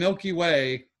of the Milky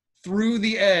Way through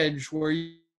the edge where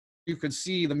you could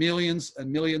see the millions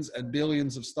and millions and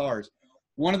billions of stars.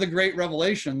 One of the great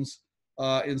revelations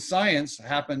in science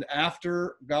happened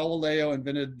after Galileo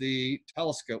invented the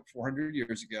telescope 400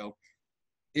 years ago,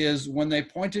 is when they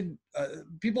pointed,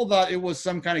 people thought it was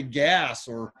some kind of gas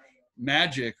or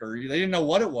magic, or they didn't know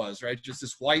what it was, right? Just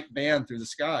this white band through the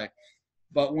sky.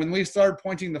 But when we started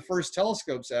pointing the first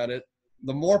telescopes at it,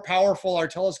 the more powerful our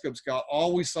telescopes got,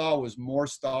 all we saw was more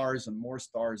stars and more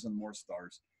stars and more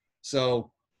stars.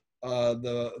 So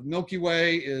the Milky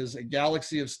Way is a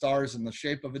galaxy of stars in the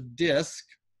shape of a disk.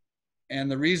 And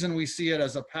the reason we see it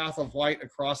as a path of white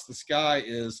across the sky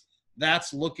is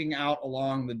that's looking out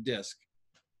along the disk.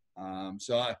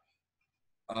 So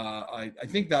I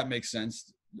think that makes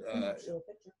sense.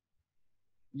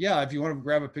 Yeah, if you want to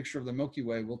grab a picture of the Milky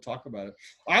Way, we'll talk about it.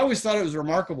 I always thought it was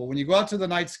remarkable. When you go out to the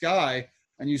night sky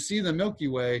and you see the Milky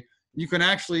Way, you can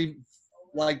actually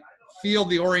like feel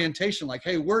the orientation, like,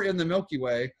 hey, we're in the Milky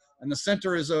Way and the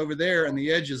center is over there and the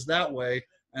edge is that way.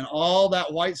 And all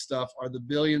that white stuff are the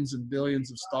billions and billions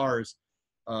of stars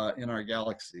in our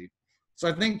galaxy. So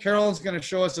I think Carolyn's going to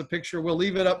show us a picture. We'll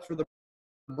leave it up for the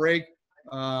break.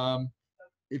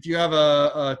 If you have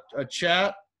a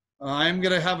chat, I'm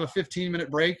going to have a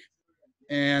 15-minute break.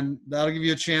 and that'll give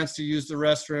you a chance to use the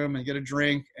restroom and get a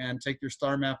drink and take your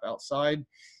star map outside.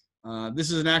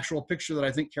 This is an actual picture that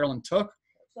I think Carolyn took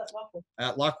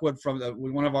at Lockwood from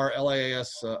one of our LAAS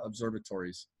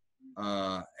observatories.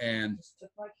 And Just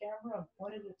took my camera and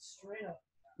pointed it straight up.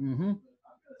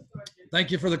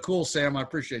 Thank you for the cool, Sam. I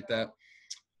appreciate that.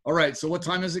 All right, so what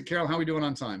time is it, Carol? How are we doing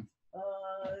on time?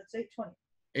 It's 8:20.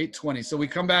 8:20. So we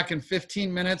come back in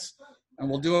 15 minutes, and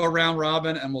we'll do a round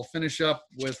robin, and we'll finish up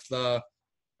with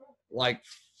like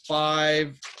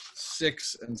 5,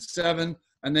 6, and 7.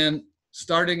 And then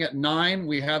starting at 9,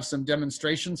 we have some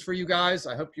demonstrations for you guys.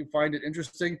 I hope you find it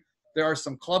interesting. There are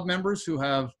some club members who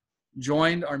have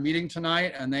joined our meeting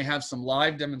tonight, and they have some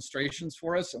live demonstrations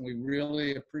for us, and we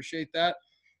really appreciate that.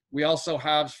 We also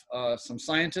have some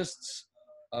scientists.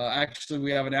 Actually,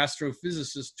 we have an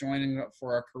astrophysicist joining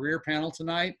for our career panel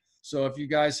tonight. So if you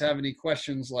guys have any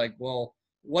questions like, well,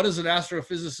 what does an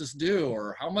astrophysicist do?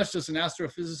 Or how much does an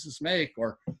astrophysicist make?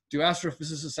 Or do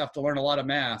astrophysicists have to learn a lot of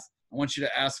math? I want you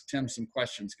to ask Tim some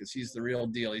questions because he's the real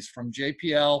deal. He's from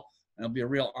JPL, and it'll be a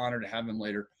real honor to have him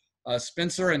later.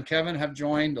 Spencer and Kevin have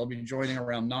joined. They'll be joining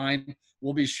around 9.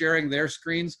 We'll be sharing their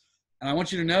screens. And I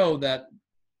want you to know that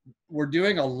we're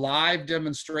doing a live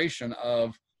demonstration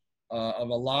of a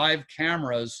live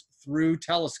cameras through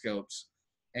telescopes.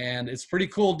 And it's pretty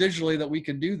cool digitally that we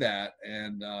can do that.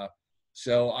 And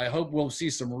so I hope we'll see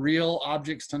some real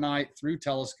objects tonight through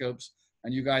telescopes,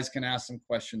 and you guys can ask some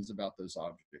questions about those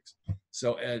objects.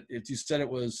 So if you said it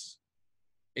was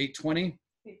 8:20?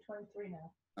 8:23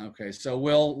 now. Okay, so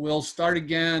we'll start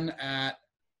again at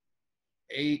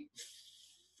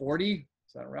 8:40.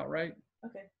 Is that about right?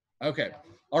 Okay. Okay.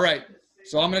 All right.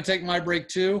 So I'm going to take my break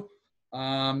too.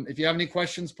 If you have any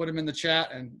questions, put them in the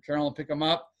chat, and Carolyn will pick them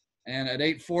up. And at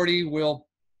 8:40, we'll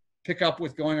pick up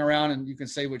with going around, and you can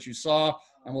say what you saw,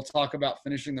 and we'll talk about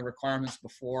finishing the requirements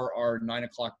before our 9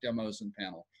 o'clock demos and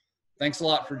panel. Thanks a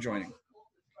lot for joining.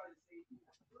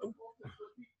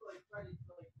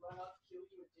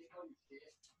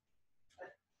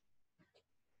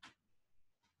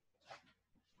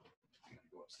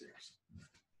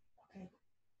 Okay.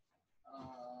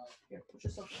 Here, put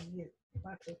yourself on mute.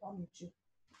 Actually, I'll mute you.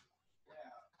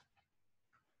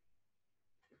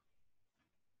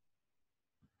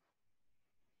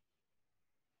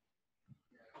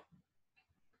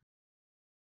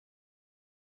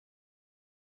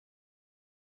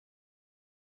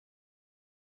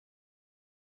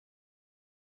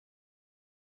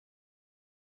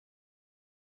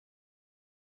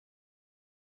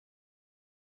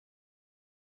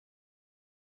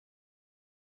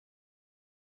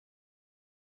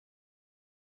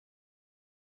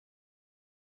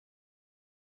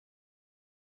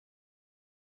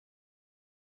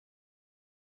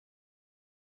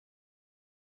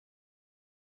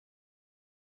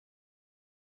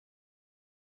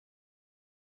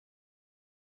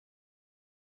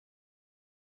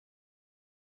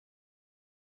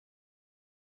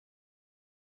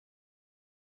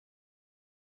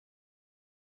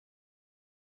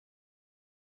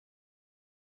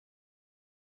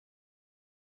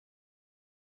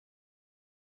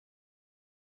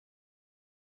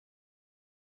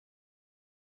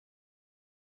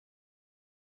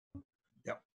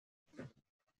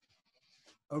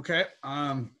 Okay,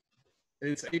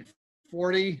 it's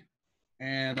 8:40,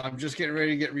 and I'm just getting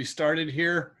ready to get restarted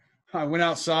here. I went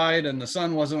outside, and the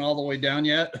sun wasn't all the way down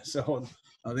yet, so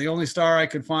the only star I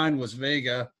could find was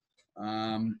Vega.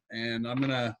 And I'm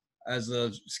gonna, as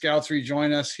the Scouts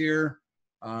rejoin us here,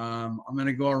 I'm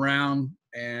gonna go around,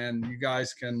 and you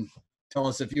guys can tell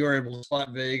us if you are able to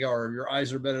spot Vega or your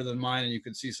eyes are better than mine and you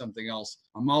can see something else.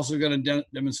 I'm also going to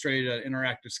demonstrate an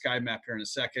interactive sky map here in a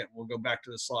second. We'll go back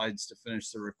to the slides to finish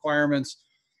the requirements.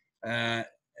 And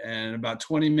in about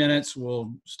 20 minutes,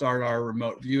 we'll start our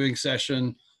remote viewing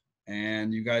session,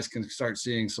 and you guys can start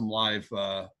seeing some live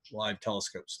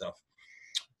telescope stuff.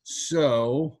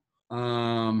 So,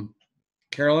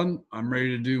 Carolyn, I'm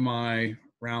ready to do my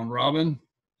round robin.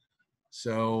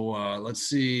 So let's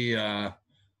see.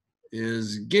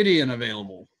 Is Gideon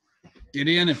available?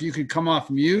 Gideon, if you could come off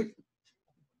mute.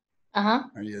 Uh-huh.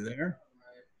 Are you there?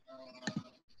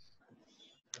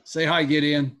 Say hi,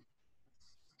 Gideon.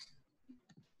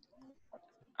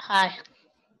 Hi.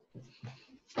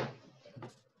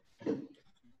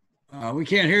 We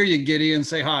can't hear you, Gideon.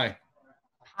 Say hi.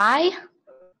 Hi?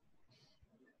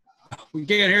 We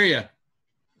can't hear you.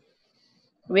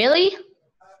 Really?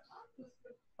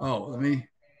 Oh, let me.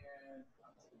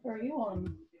 Are you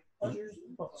on yours?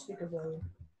 Oh, speaker volume.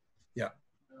 Yeah.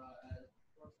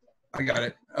 I got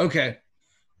it. Okay.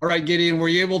 All right, Gideon, were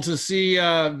you able to see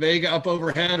Vega up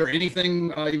overhead or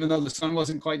anything, even though the sun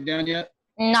wasn't quite down yet?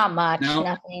 Not much, No?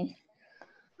 nothing.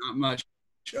 Not much.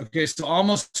 Okay, so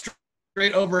almost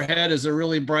straight overhead is a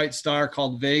really bright star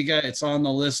called Vega. It's on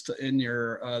the list in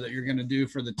your that you're going to do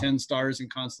for the 10 stars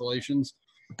and constellations.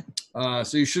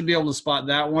 So you should be able to spot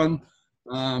that one.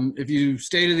 If you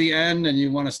stay to the end and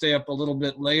you want to stay up a little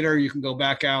bit later, you can go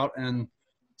back out and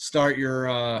start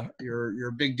your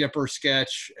Big Dipper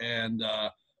sketch and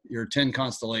your 10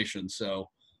 constellations. So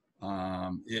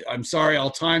I'm sorry,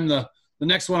 I'll time the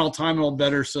next one. I'll time it a little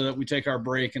better so that we take our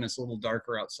break and it's a little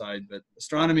darker outside. But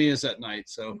astronomy is at night.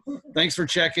 So thanks for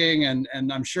checking, and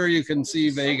I'm sure you can see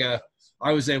Vega.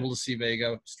 I was able to see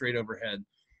Vega straight overhead.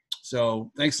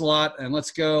 So thanks a lot, and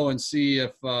let's go and see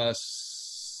if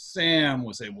Sam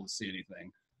was able to see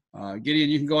anything. Gideon,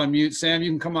 you can go on mute. Sam,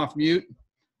 you can come off mute.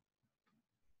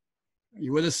 Are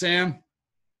you with us, Sam?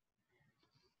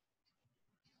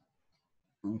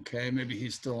 Okay, maybe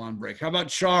he's still on break. How about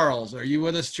Charles? Are you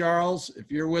with us, Charles?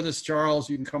 If you're with us, Charles,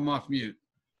 you can come off mute.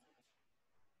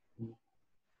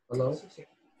 Hello?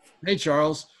 Hey,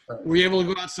 Charles. Were you able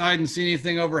to go outside and see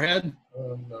anything overhead?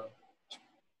 No.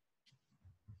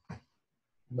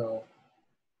 No.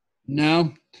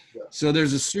 No? Yeah. So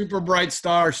there's a super bright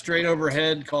star straight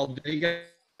overhead called Vega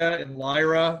in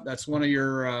Lyra. That's one of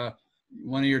your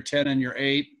 10 and your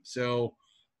 8. So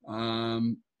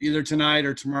either tonight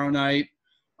or tomorrow night.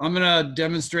 I'm going to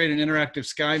demonstrate an interactive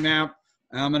sky map.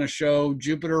 I'm going to show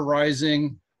Jupiter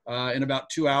rising in about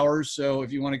 2 hours. So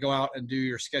if you want to go out and do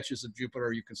your sketches of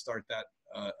Jupiter, you can start that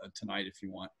tonight if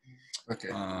you want. Okay.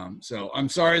 So I'm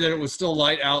sorry that it was still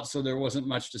light out, so there wasn't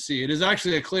much to see. It is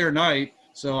actually a clear night,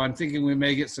 so I'm thinking we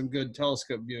may get some good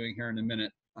telescope viewing here in a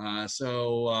minute.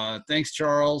 Thanks,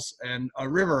 Charles. And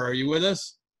River, are you with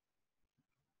us?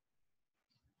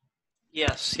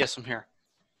 Yes, I'm here.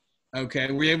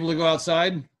 Okay, were you able to go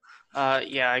outside?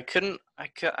 Yeah, I couldn't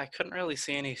really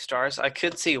see any stars. I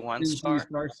could see one Didn't see any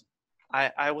star. stars?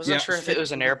 I wasn't Yeah. sure if it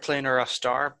was an airplane or a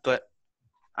star, but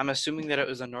I'm assuming that it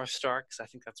was a North Star because I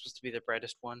think that's supposed to be the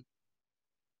brightest one.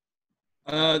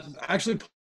 Actually,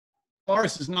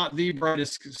 Polaris is not the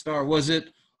brightest star. Was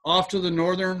it off to the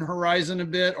northern horizon a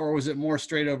bit, or was it more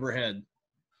straight overhead?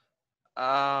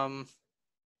 Okay,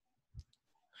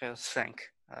 let's think.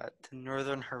 The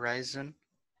northern horizon.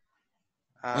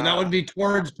 And that would be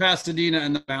towards Pasadena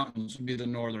and the mountains would be the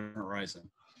northern horizon.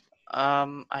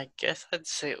 I guess I'd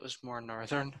say it was more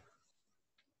northern.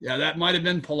 Yeah, that might have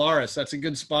been Polaris. That's a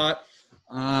good spot.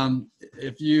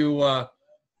 If you,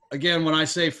 again, when I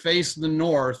say face the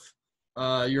north,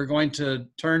 you're going to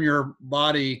turn your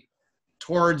body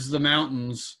towards the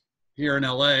mountains here in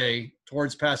LA,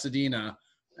 towards Pasadena,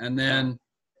 and then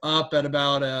up at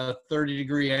about a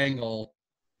 30-degree angle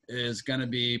is going to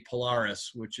be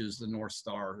Polaris, which is the North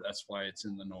Star. That's why it's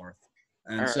in the north.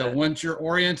 And so once you're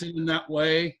oriented in that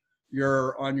way,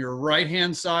 you're on your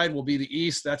right-hand side will be the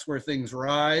east. That's where things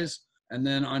rise. And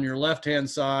then on your left-hand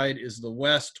side is the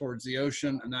west towards the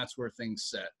ocean, and that's where things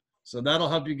set. So that'll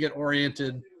help you get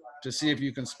oriented to see if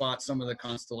you can spot some of the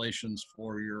constellations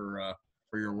for your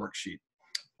worksheet.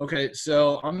 Okay,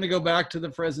 so I'm going to go back to the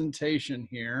presentation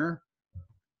here,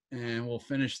 and we'll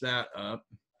finish that up.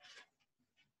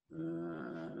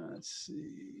 Let's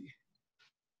see.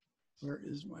 Where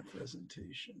is my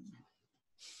presentation?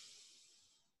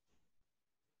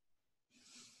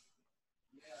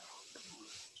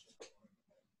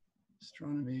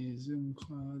 Astronomy, Zoom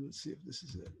Cloud. Let's see if this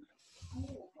is it. I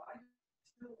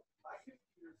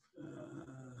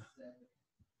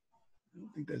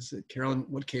don't think that's it. Carolyn,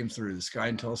 what came through? The sky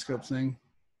and telescope thing?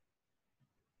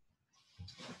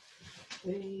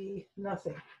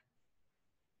 Nothing.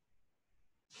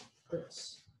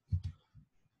 This.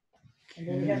 And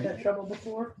then we had that trouble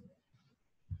before.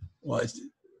 Well,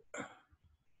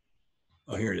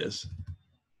 oh, here it is.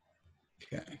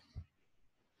 Okay.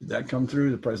 Did that come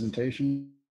through the presentation?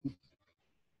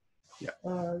 Yeah.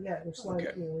 Yeah, it was like.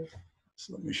 Okay.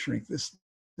 So let me shrink this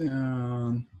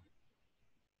down.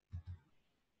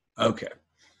 Okay.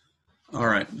 All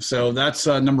right. So that's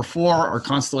number 4, our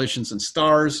constellations and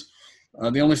stars.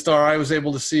 The only star I was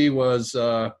able to see was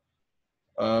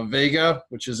Vega,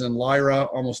 which is in Lyra,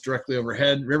 almost directly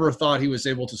overhead. River thought he was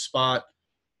able to spot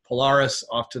Polaris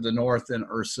off to the north and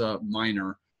Ursa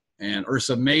Minor. And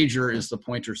Ursa Major is the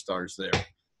pointer stars there.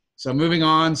 So moving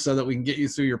on so that we can get you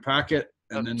through your packet.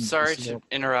 And then Sorry to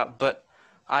interrupt, but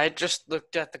I just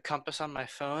looked at the compass on my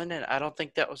phone, and I don't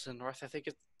think that was the north. I think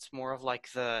it's more of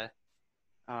like the,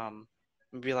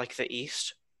 maybe like the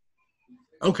east.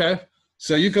 Okay.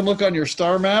 So you can look on your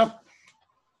star map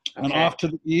and off to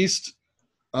the east.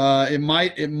 It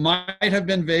might have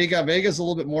been Vega. Vega's a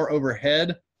little bit more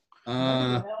overhead.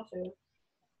 Yeah,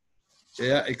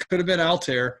 it could have been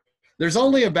Altair. There's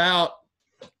only about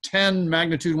 10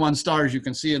 magnitude 1 stars you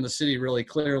can see in the city really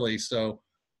clearly. So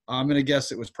I'm going to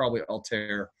guess it was probably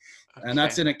Altair. And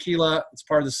that's in Aquila. It's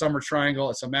part of the Summer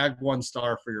Triangle. It's a Mag 1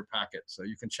 star for your packet. So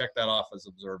you can check that off as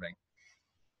observing.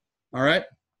 All right.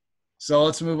 So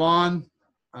let's move on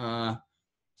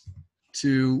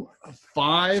to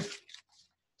 5.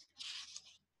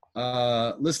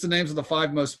 List the names of the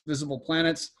 5 most visible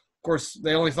planets. Of course,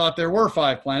 they only thought there were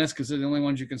 5 planets because they're the only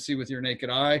ones you can see with your naked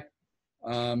eye.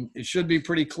 It should be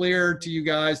pretty clear to you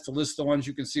guys to list the ones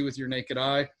you can see with your naked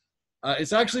eye.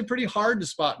 It's actually pretty hard to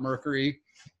spot Mercury,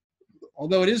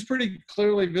 although it is pretty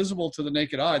clearly visible to the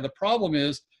naked eye. The problem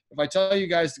is, if I tell you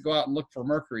guys to go out and look for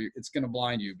Mercury, it's going to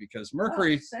blind you because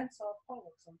Mercury.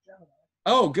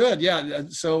 Oh, good. Yeah.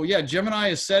 So yeah, Gemini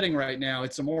is setting right now.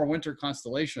 It's a more winter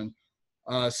constellation.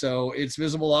 So it's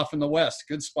visible off in the west.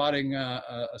 Good spotting,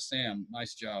 Sam.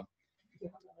 Nice job.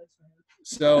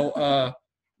 So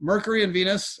Mercury and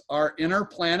Venus are inner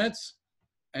planets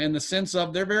in the sense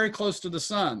of they're very close to the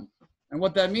sun. And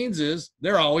what that means is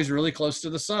they're always really close to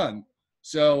the sun.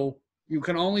 So you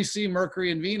can only see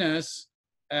Mercury and Venus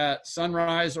at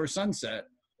sunrise or sunset.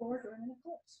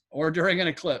 Or during an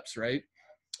eclipse, right?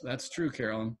 That's true,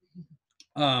 Carolyn.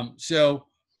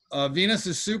 Venus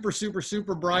is super, super,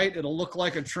 super bright. It'll look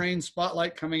like a train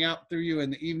spotlight coming out through you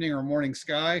in the evening or morning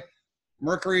sky.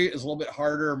 Mercury is a little bit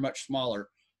harder, much smaller.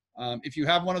 If you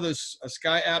have one of those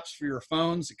sky apps for your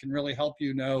phones, it can really help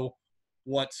you know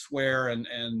what's where and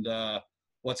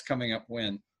what's coming up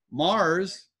when.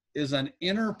 Mars is an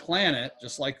inner planet,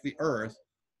 just like the Earth,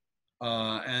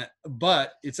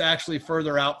 but it's actually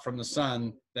further out from the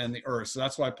sun than the Earth. So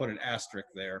that's why I put an asterisk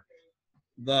there.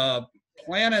 The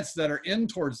planets that are in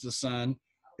towards the sun,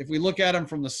 if we look at them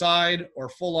from the side or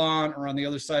full on or on the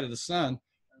other side of the sun,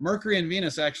 Mercury and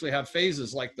Venus actually have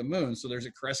phases like the moon. So there's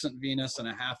a crescent Venus and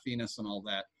a half Venus and all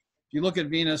that. If you look at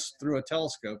Venus through a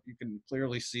telescope, you can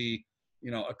clearly see,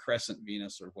 you know, a crescent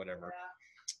Venus or whatever.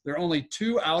 There are only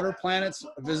 2 outer planets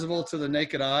visible to the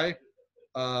naked eye,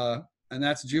 and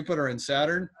that's Jupiter and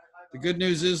Saturn. The good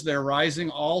news is they're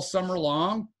rising all summer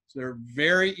long. So they're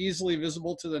very easily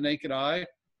visible to the naked eye.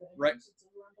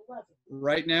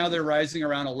 Right now they're rising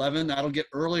around 11. That'll get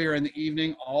earlier in the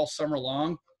evening all summer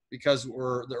long because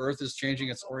the Earth is changing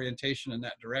its orientation in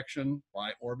that direction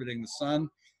by orbiting the sun.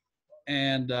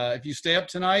 And if you stay up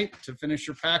tonight to finish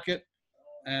your packet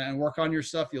and work on your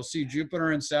stuff, you'll see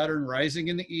Jupiter and Saturn rising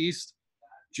in the east.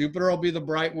 Jupiter will be the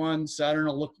bright one. Saturn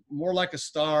will look more like a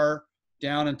star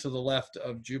down and to the left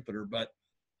of Jupiter. But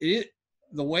the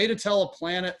way to tell a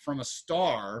planet from a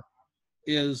star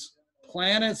is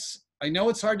planets. I know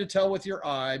it's hard to tell with your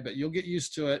eye, but you'll get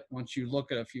used to it once you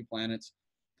look at a few planets.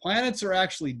 Planets are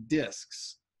actually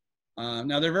disks.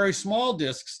 Now, they're very small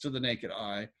disks to the naked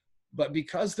eye, but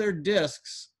because they're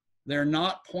disks, they're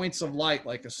not points of light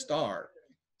like a star.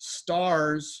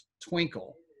 Stars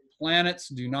twinkle. Planets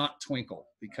do not twinkle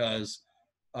because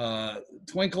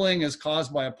twinkling is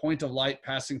caused by a point of light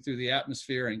passing through the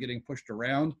atmosphere and getting pushed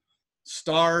around.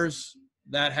 Stars,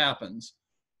 that happens.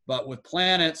 But with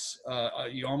planets,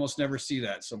 you almost never see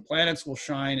that. So planets will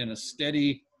shine in a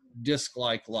steady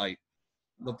disk-like light.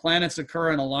 The planets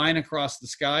occur in a line across the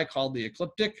sky called the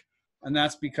ecliptic, and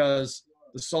that's because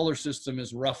the solar system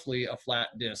is roughly a flat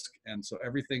disk, and so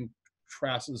everything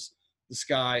traces the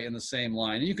sky in the same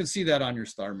line. And you can see that on your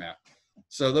star map.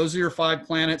 So those are your 5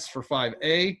 planets for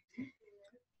 5A.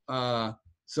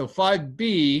 So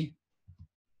 5B,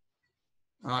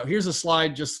 here's a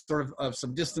slide just sort of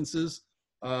some distances.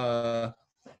 I've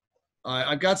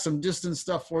got some distance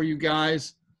stuff for you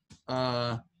guys,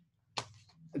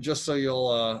 just so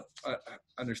you'll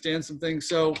understand some things.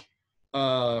 So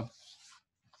the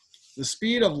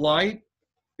speed of light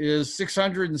is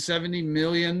 670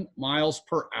 million miles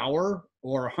per hour,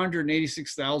 or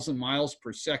 186,000 miles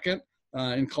per second.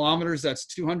 In kilometers, that's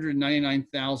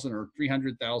 299,000 or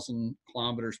 300,000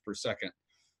 kilometers per second.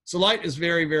 So light is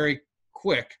very, very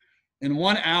quick. In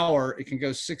 1 hour, it can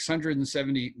go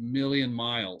 670 million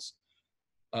miles.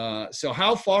 So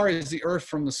how far is the Earth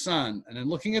from the sun? And in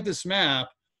looking at this map,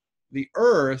 the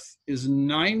Earth is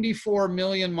 94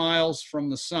 million miles from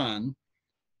the sun.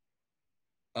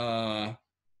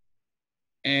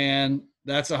 And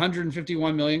that's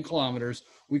 151 million kilometers.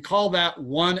 We call that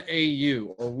 1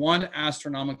 AU, or 1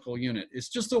 astronomical unit. It's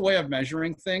just a way of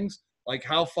measuring things, like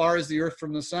how far is the Earth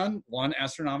from the sun? 1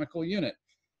 astronomical unit.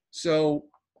 So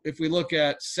if we look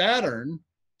at Saturn,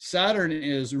 Saturn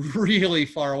is really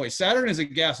far away. Saturn is a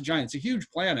gas giant. It's a huge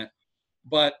planet,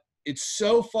 but it's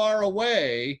so far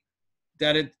away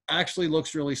that it actually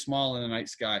looks really small in the night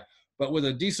sky. But with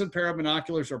a decent pair of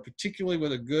binoculars, or particularly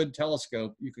with a good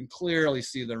telescope, you can clearly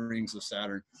see the rings of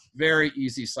Saturn. Very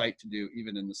easy sight to do,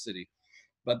 even in the city.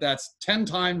 But that's 10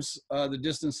 times the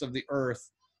distance of the Earth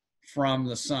from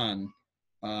the sun.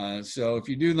 So if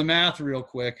you do the math real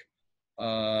quick,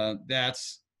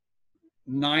 that's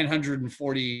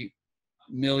 940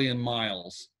 million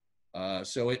miles.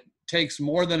 So it takes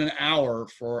more than an hour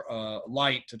for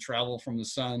light to travel from the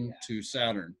sun to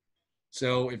Saturn.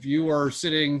 So if you were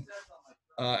sitting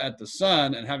at the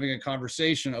sun and having a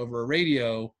conversation over a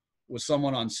radio with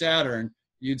someone on Saturn,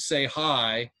 you'd say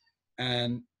hi,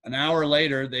 and an hour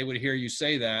later they would hear you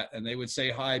say that, and they would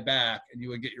say hi back, and you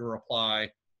would get your reply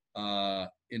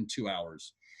in 2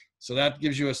 hours. So that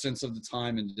gives you a sense of the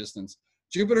time and distance.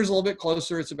 Jupiter's a little bit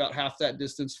closer. It's about half that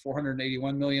distance,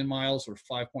 481 million miles, or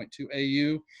 5.2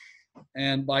 AU.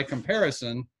 And by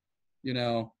comparison, you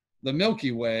know, the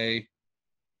Milky Way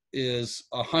is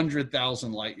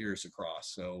 100,000 light years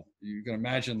across. So you can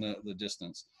imagine the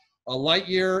distance. A light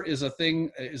year is a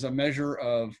measure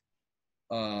of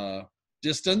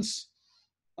distance.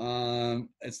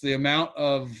 It's the amount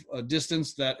of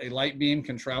distance that a light beam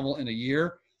can travel in a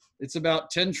year. It's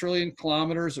about 10 trillion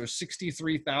kilometers, or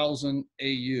 63,000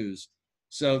 AUs.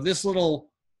 So this little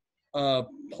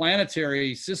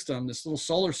planetary system, this little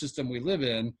solar system we live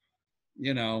in,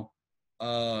 you know,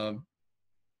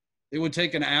 it would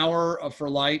take an hour for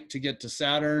light to get to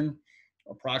Saturn,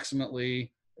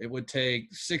 approximately. It would take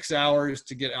 6 hours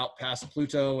to get out past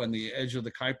Pluto and the edge of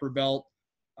the Kuiper Belt.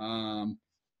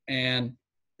 And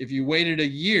if you waited a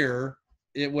year,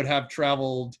 it would have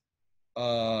traveled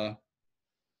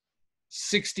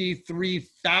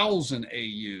 63,000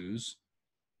 AUs.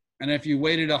 And if you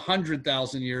waited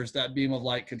 100,000 years, that beam of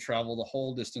light could travel the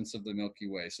whole distance of the Milky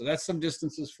Way. So that's some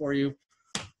distances for you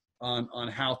on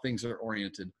how things are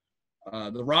oriented.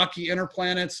 The rocky inner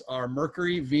planets are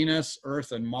Mercury, Venus,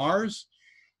 Earth, and Mars.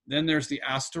 Then there's the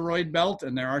asteroid belt,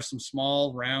 and there are some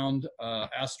small round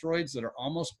asteroids that are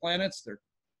almost planets. They're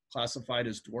classified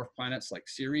as dwarf planets like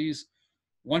Ceres.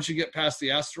 Once you get past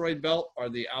the asteroid belt are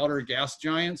the outer gas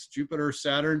giants, Jupiter,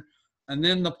 Saturn, and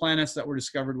then the planets that were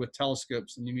discovered with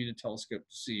telescopes, and you need a telescope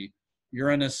to see,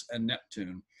 Uranus and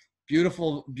Neptune.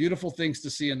 Beautiful, beautiful things to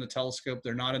see in the telescope.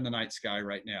 They're not in the night sky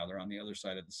right now. They're on the other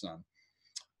side of the sun.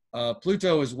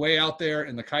 Pluto is way out there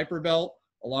in the Kuiper Belt,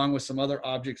 along with some other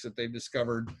objects that they've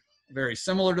discovered very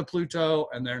similar to Pluto,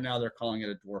 and they're calling it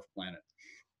a dwarf planet.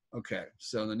 Okay,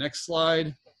 so the next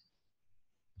slide.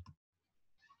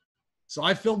 So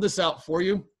I filled this out for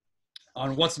you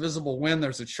on what's visible when.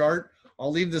 There's a chart.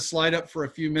 I'll leave this slide up for a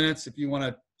few minutes if you want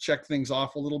to check things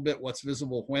off a little bit, what's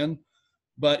visible when.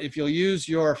 But if you'll use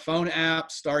your phone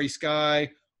app, Starry Sky,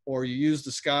 or you use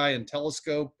the Sky and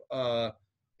Telescope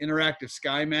interactive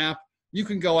sky map, you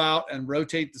can go out and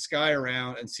rotate the sky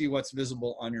around and see what's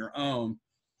visible on your own,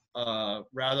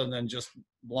 rather than just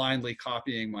blindly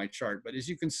copying my chart. But as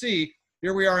you can see,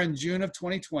 here we are in June of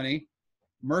 2020.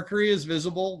 Mercury is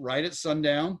visible right at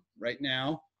sundown right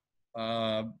now,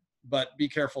 but be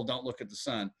careful, don't look at the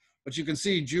sun. But you can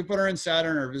see Jupiter and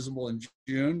Saturn are visible in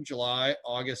June, July,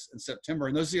 August, and September.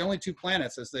 And those are the only two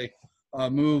planets as they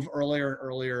move earlier and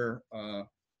earlier,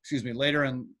 later,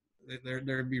 and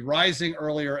they'll be rising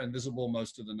earlier and visible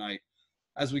most of the night.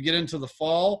 As we get into the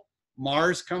fall,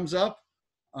 Mars comes up,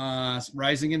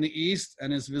 rising in the east,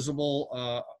 and is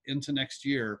visible into next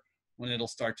year when it'll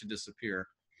start to disappear.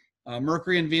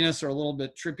 Mercury and Venus are a little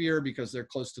bit trippier because they're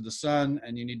close to the sun,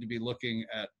 and you need to be looking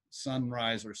at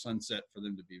sunrise or sunset for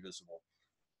them to be visible.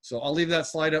 So I'll leave that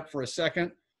slide up for a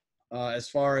second. As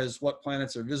far as what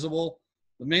planets are visible,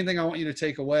 the main thing I want you to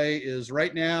take away is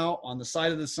right now on the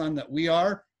side of the sun that we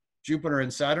are, Jupiter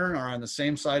and Saturn are on the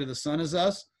same side of the sun as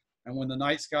us. And when the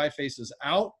night sky faces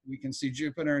out, we can see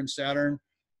Jupiter and Saturn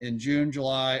in June,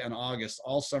 July, and August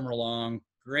all summer long.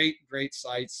 Great, great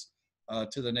sights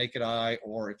to the naked eye,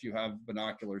 or if you have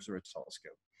binoculars or a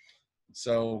telescope.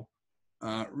 So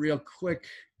real quick,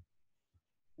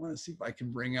 I want to see if I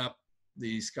can bring up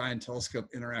the Sky and Telescope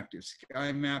interactive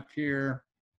sky map here.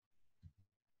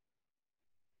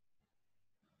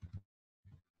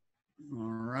 All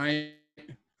right.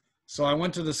 So I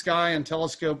went to the Sky and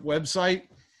Telescope website,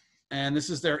 and this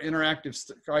is their interactive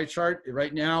sky chart.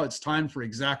 Right now, it's timed for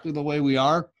exactly the way we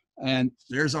are. And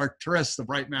there's Arcturus, the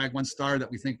bright Mag 1 star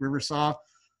that we think River saw.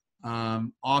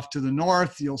 Off to the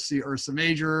north, you'll see Ursa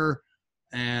Major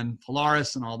and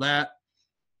Polaris and all that.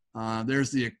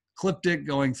 There's the ecliptic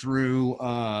going through,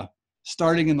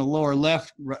 starting in the lower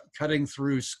left, cutting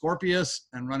through Scorpius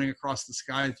and running across the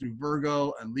sky through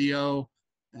Virgo and Leo.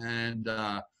 And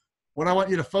what I want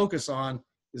you to focus on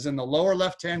is in the lower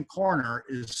left-hand corner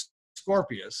is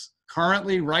Scorpius.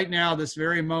 Currently, right now, this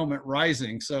very moment,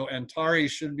 rising. So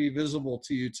Antares should be visible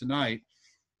to you tonight.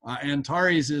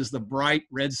 Antares is the bright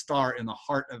red star in the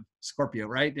heart of Scorpio,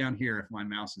 right down here, if my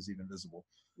mouse is even visible.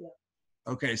 Yeah.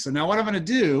 Okay, so now what I'm going to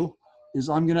do is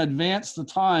I'm going to advance the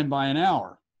time by an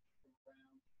hour.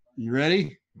 You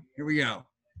ready? Here we go.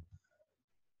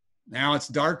 Now it's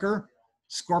darker.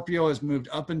 Scorpio has moved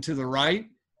up and to the right.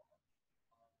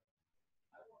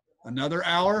 Another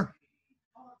hour.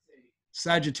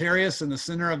 Sagittarius in the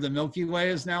center of the Milky Way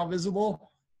is now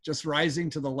visible, just rising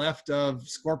to the left of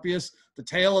Scorpius. The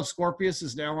tail of Scorpius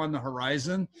is now on the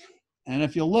horizon. And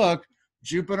if you look,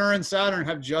 Jupiter and Saturn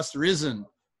have just risen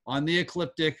on the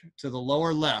ecliptic to the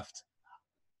lower left.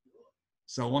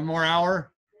 So one more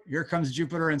hour, here comes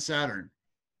Jupiter and Saturn.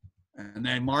 And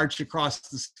they march across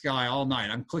the sky all night.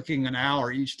 I'm clicking an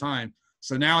hour each time.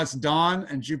 So now it's dawn,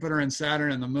 and Jupiter and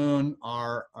Saturn and the moon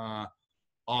are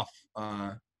off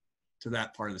to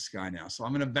that part of the sky now. So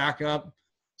I'm going to back up.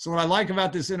 So what I like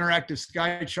about this interactive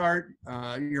sky chart,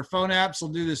 your phone apps will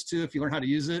do this too if you learn how to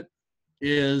use it,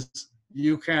 is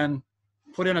you can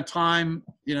put in a time,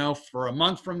 you know, for a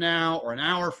month from now or an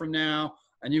hour from now,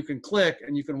 and you can click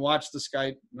and you can watch the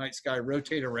sky, night sky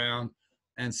rotate around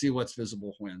and see what's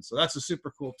visible when. So that's a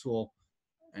super cool tool,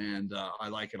 and I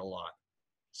like it a lot.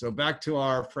 So back to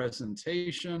our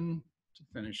presentation to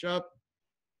finish up.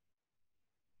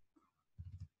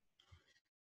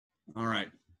 All right,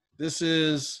 this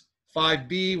is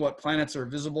 5B, what planets are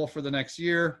visible for the next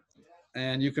year.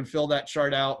 And you can fill that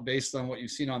chart out based on what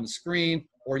you've seen on the screen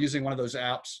or using one of those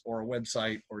apps or a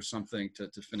website or something to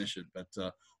finish it. But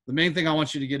the main thing I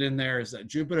want you to get in there is that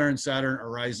Jupiter and Saturn are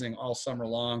rising all summer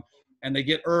long, and they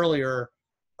get earlier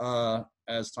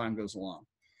as time goes along.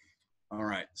 All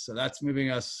right, so that's moving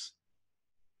us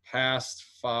past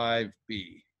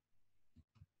 5B.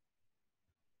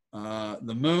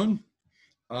 The moon.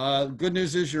 Good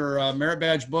news is your merit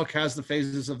badge book has the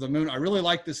phases of the moon. I really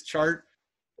like this chart.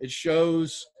 It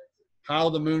shows how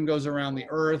the moon goes around the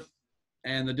Earth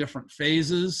and the different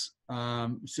phases.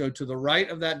 So to the right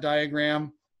of that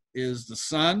diagram is the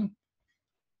sun.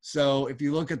 So if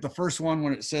you look at the first one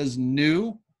when it says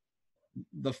new,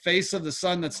 the face of the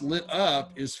sun that's lit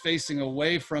up is facing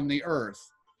away from the Earth.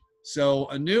 So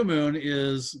a new moon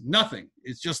is nothing.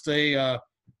 It's just a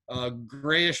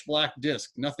grayish black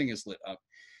disk. Nothing is lit up.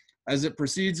 As it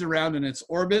proceeds around in its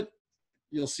orbit,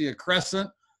 you'll see a crescent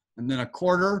and then a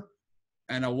quarter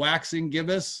and a waxing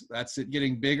gibbous. That's it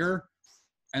getting bigger.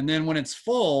 And then when it's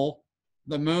full,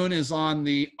 the moon is on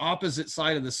the opposite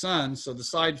side of the sun. So the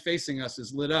side facing us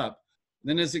is lit up.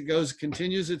 Then as it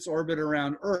continues its orbit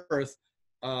around Earth,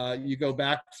 you go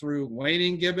back through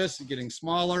waning gibbous, getting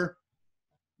smaller.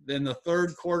 Then the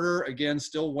third quarter, again,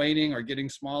 still waning or getting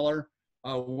smaller.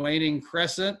 Waning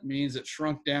crescent means it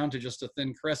shrunk down to just a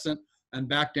thin crescent and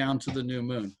back down to the new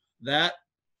moon. That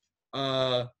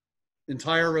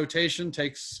entire rotation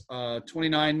takes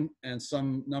 29 and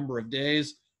some number of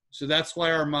days. So that's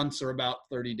why our months are about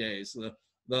 30 days.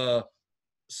 The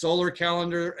solar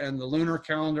calendar and the lunar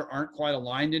calendar aren't quite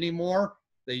aligned anymore.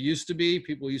 They used to be.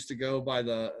 People used to go by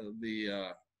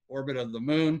the orbit of the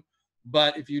moon.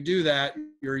 But if you do that,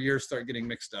 your years start getting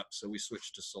mixed up. So we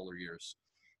switched to solar years.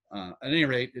 At any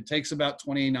rate, it takes about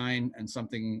 29 and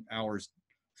something hours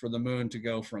for the moon to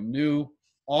go from new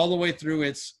all the way through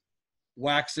its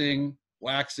waxing,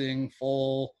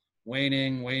 full,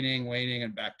 waning,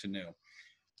 and back to new.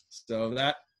 So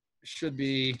that should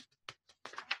be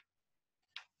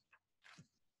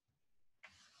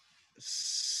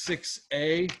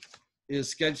 6A is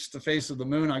sketch the face of the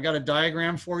moon. I got a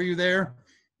diagram for you there.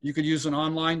 You could use an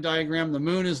online diagram. The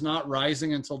moon is not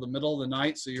rising until the middle of the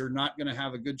night, so you're not going to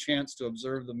have a good chance to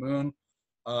observe the moon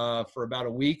for about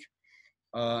a week,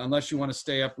 unless you want to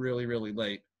stay up really, really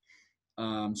late.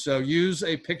 So use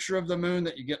a picture of the moon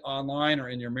that you get online or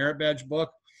in your merit badge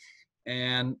book,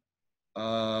 and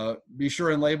be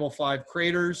sure and label 5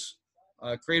 craters.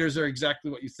 Craters are exactly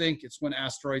what you think. It's when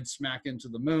asteroids smack into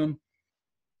the moon.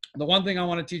 The one thing I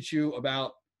want to teach you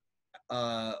about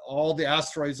all the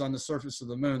asteroids on the surface of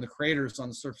the moon, the craters on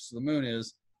the surface of the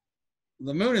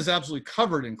moon is absolutely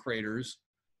covered in craters,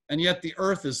 and yet the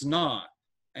Earth is not.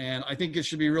 And I think it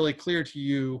should be really clear to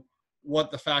you what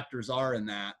the factors are in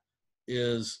that.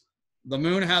 Is the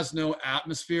moon has no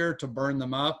atmosphere to burn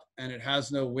them up, and it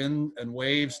has no wind and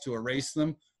waves to erase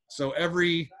them. So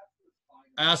every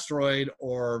asteroid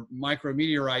or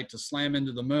micrometeorite to slam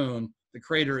into the moon, the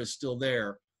crater is still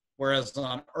there. Whereas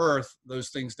on Earth, those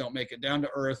things don't make it down to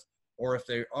Earth, or if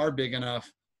they are big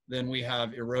enough, then we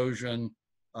have erosion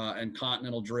and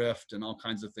continental drift and all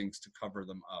kinds of things to cover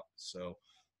them up. So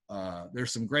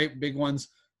there's some great big ones.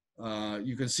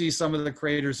 You can see some of the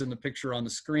craters in the picture on the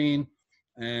screen,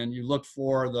 and you look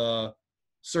for the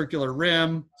circular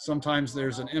rim. Sometimes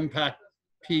there's an impact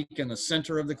peak in the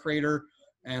center of the crater,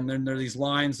 and then there are these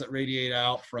lines that radiate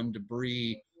out from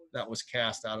debris that was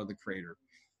cast out of the crater.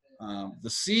 The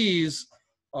seas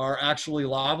are actually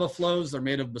lava flows. They're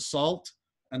made of basalt,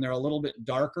 and they're a little bit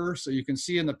darker. So you can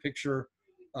see in the picture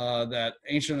that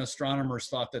ancient astronomers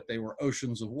thought that they were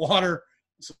oceans of water,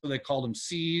 so they called them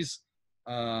seas.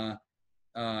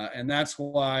 And that's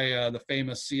why the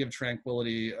famous Sea of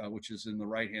Tranquility, which is in the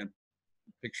right-hand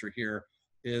picture here,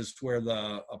 is where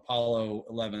the Apollo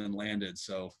 11 landed.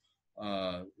 So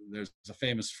there's a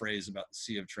famous phrase about the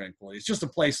Sea of Tranquility. It's just a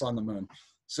place on the moon.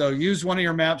 So use one of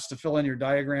your maps to fill in your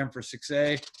diagram for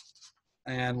 6A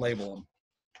and label them.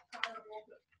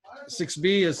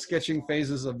 6B is sketching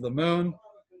phases of the moon.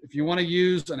 If you want to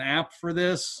use an app for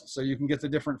this so you can get the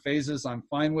different phases, I'm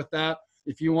fine with that.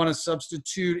 If you want to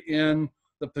substitute in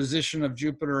the position of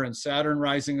Jupiter and Saturn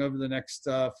rising over the next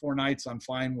 4 nights, I'm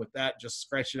fine with that. Just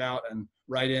scratch it out and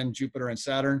write in Jupiter and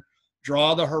Saturn.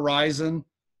 Draw the horizon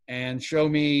and show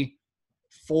me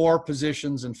 4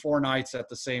 positions and 4 nights at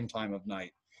the same time of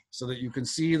night so that you can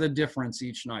see the difference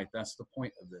each night. That's the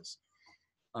point of this.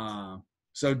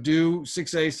 So do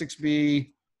 6A,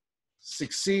 6B,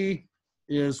 6C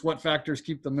is what factors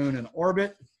keep the moon in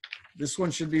orbit. This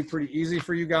one should be pretty easy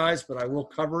for you guys, but I will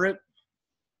cover it.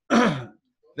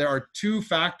 There are 2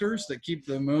 factors that keep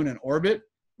the moon in orbit.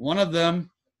 One of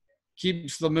them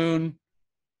keeps the moon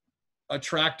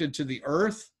attracted to the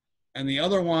Earth, and the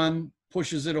other one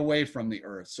pushes it away from the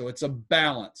Earth. So it's a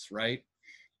balance, right?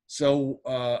 So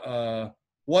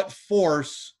what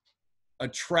force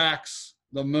attracts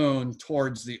the moon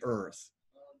towards the Earth?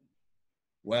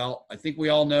 Well, I think we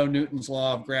all know Newton's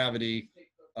law of gravity.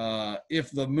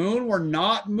 If the moon were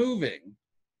not moving,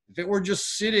 if it were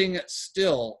just sitting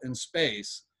still in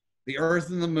space, the Earth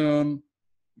and the moon,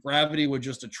 gravity would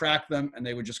just attract them and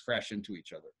they would just crash into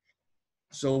each other.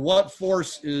 So what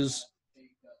force is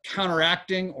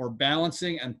counteracting or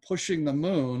balancing and pushing the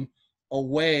moon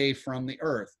away from the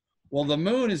Earth? Well, the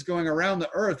moon is going around the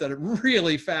Earth at a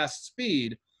really fast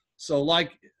speed. So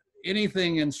like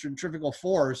anything in centrifugal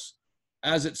force,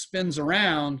 as it spins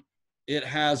around, it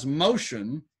has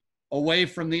motion away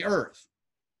from the Earth.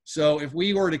 So if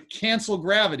we were to cancel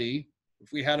gravity,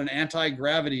 if we had an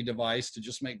anti-gravity device to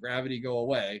just make gravity go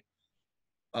away,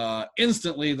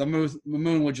 instantly the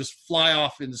moon would just fly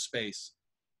off into space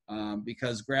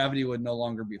because gravity would no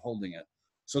longer be holding it.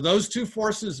 So those 2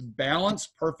 forces balance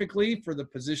perfectly for the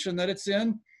position that it's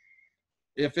in.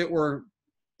 If it were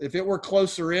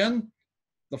closer in,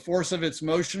 the force of its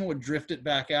motion would drift it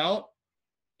back out.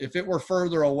 If it were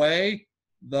further away,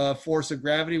 the force of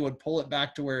gravity would pull it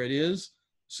back to where it is.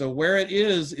 So where it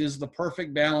is the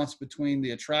perfect balance between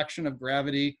the attraction of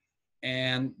gravity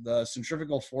and the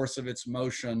centrifugal force of its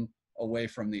motion away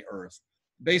from the Earth.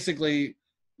 Basically,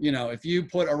 you know, if you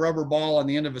put a rubber ball on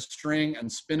the end of a string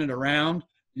and spin it around,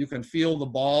 you can feel the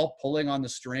ball pulling on the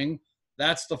string.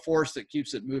 That's the force that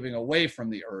keeps it moving away from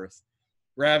the Earth.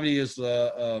 Gravity is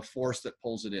the force that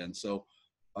pulls it in. So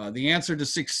the answer to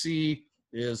 6C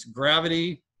is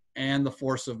gravity and the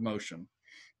force of motion.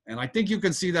 And I think you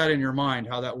can see that in your mind,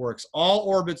 how that works. All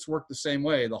orbits work the same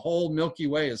way. The whole Milky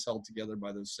Way is held together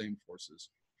by those same forces.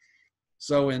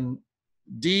 So in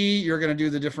D, you're going to do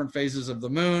the different phases of the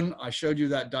moon. I showed you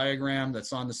that diagram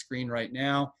that's on the screen right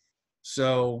now.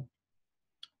 So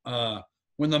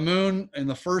when the moon, in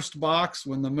the first box,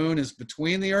 when the moon is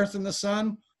between the Earth and the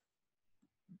sun,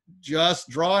 just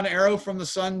draw an arrow from the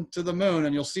sun to the moon,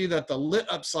 and you'll see that the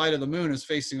lit up side of the moon is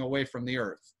facing away from the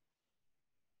Earth.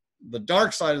 The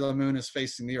dark side of the moon is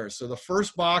facing the Earth. So the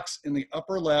first box in the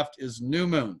upper left is new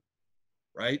moon,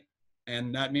 right?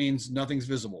 And that means nothing's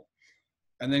visible.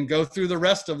 And then go through the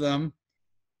rest of them.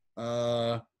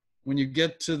 When you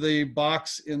get to the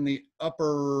box in the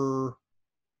upper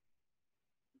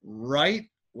right,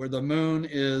 where the moon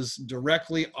is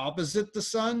directly opposite the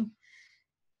sun,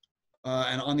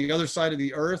 and on the other side of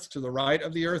the Earth, to the right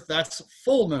of the Earth, that's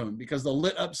full moon, because the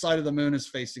lit up side of the moon is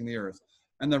facing the Earth.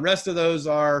 And the rest of those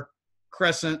are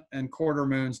crescent and quarter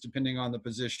moons, depending on the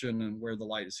position and where the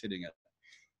light is hitting it.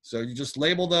 So you just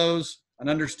label those and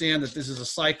understand that this is a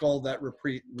cycle that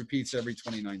repeats every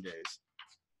 29 days.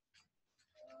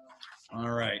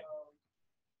 All right.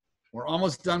 We're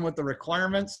almost done with the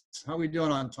requirements. How are we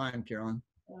doing on time, Carolyn?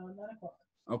 9 o'clock.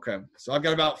 Okay, so I've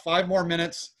got about 5 more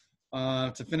minutes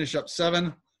to finish up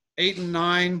 7. 8 and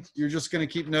 9, you're just going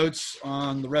to keep notes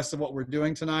on the rest of what we're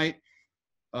doing tonight,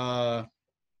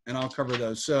 and I'll cover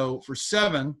those. So for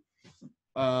 7,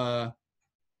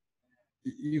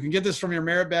 you can get this from your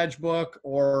merit badge book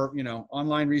or, you know,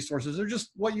 online resources, or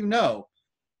just what you know.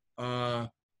 The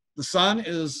sun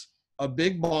is a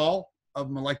big ball of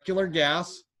molecular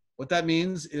gas. What that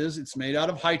means is it's made out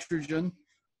of hydrogen.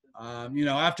 You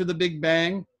know, after the Big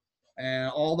Bang and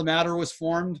all the matter was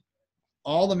formed,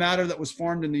 all the matter that was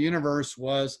formed in the universe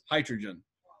was hydrogen.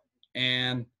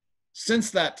 And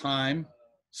since that time,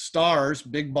 stars,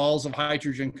 big balls of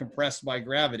hydrogen compressed by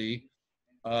gravity,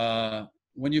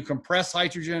 when you compress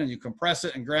hydrogen and you compress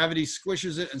it and gravity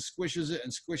squishes it and squishes it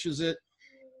and squishes it,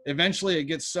 eventually it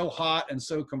gets so hot and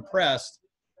so compressed,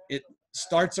 it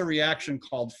starts a reaction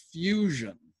called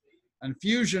fusion. And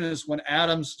fusion is when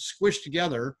atoms squish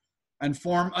together and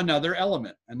form another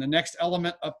element. And the next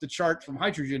element up the chart from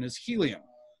hydrogen is helium.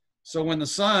 So when the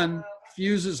sun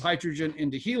fuses hydrogen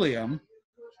into helium,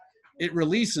 it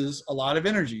releases a lot of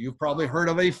energy. You've probably heard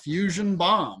of a fusion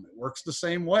bomb. It works the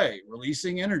same way,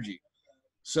 releasing energy.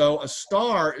 So a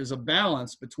star is a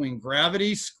balance between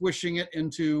gravity squishing it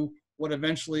into what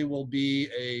eventually will be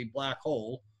a black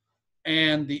hole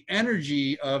and the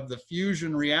energy of the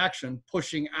fusion reaction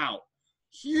pushing out.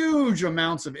 Huge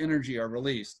amounts of energy are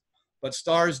released, but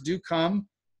stars do come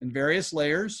in various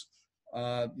layers.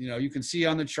 You know, you can see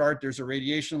on the chart, there's a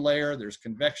radiation layer, there's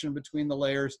convection between the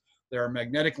layers, there are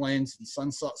magnetic lanes and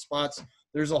sunspots.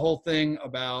 There's a whole thing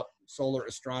about solar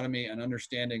astronomy and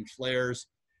understanding flares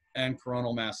and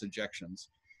coronal mass ejections.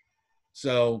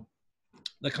 So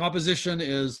the composition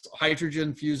is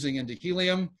hydrogen fusing into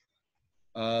helium.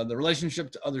 The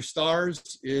relationship to other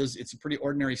stars is it's a pretty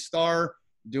ordinary star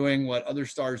doing what other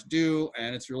stars do,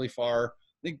 and it's really far.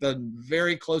 I think the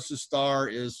very closest star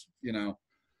is, you know,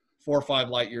 4 or 5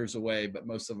 light years away, but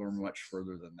most of them are much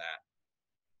further than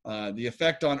that. The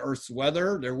effect on Earth's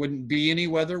weather, there wouldn't be any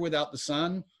weather without the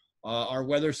sun. Our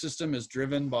weather system is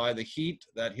driven by the heat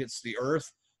that hits the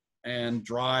Earth and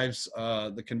drives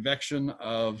the convection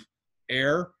of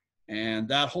air, and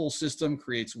that whole system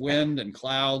creates wind and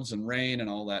clouds and rain and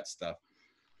all that stuff.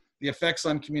 The effects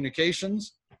on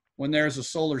communications, when there's a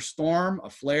solar storm, a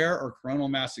flare, or coronal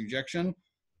mass ejection,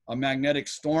 a magnetic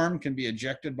storm can be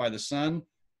ejected by the sun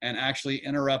and actually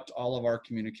interrupt all of our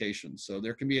communications. So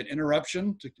there can be an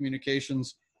interruption to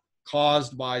communications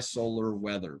caused by solar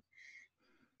weather.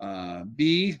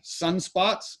 B,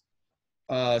 sunspots.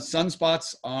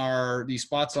 Sunspots are these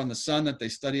spots on the sun that they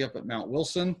study up at Mount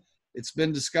Wilson. It's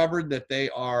been discovered that they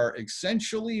are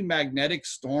essentially magnetic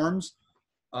storms.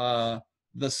 The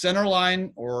center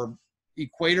line or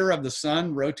equator of the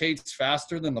sun rotates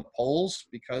faster than the poles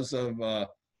because of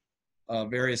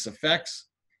various effects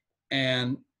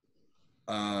and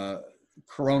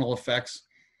coronal effects.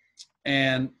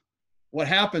 And what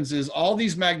happens is all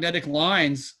these magnetic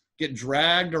lines get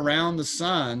dragged around the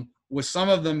sun, with some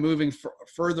of them moving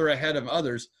further ahead of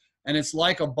others. And it's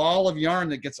like a ball of yarn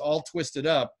that gets all twisted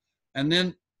up. And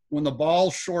then when the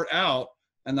balls short out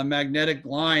and the magnetic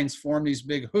lines form these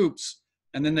big hoops,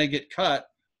 and then they get cut,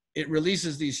 it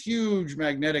releases these huge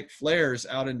magnetic flares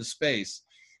out into space.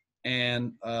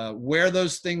 And where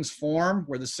those things form,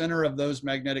 where the center of those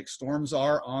magnetic storms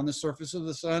are on the surface of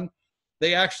the sun,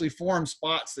 they actually form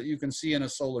spots that you can see in a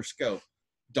solar scope.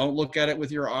 Don't look at it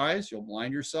with your eyes, you'll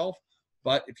blind yourself.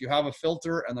 But if you have a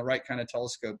filter and the right kind of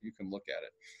telescope, you can look at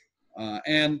it.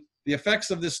 And the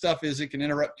effects of this stuff is it can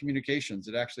interrupt communications.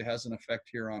 It actually has an effect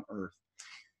here on Earth.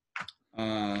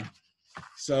 I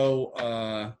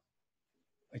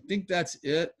think that's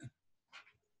it.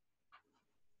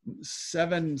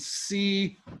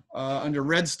 7C, under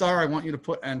red star, I want you to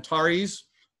put Antares.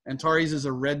 Antares is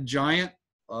a red giant,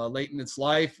 late in its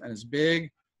life, and it's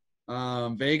big.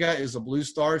 Vega is a blue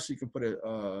star, so you can put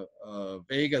a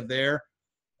Vega there.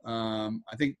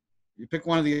 I think you pick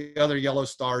one of the other yellow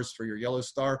stars for your yellow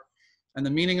star. And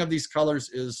the meaning of these colors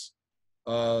is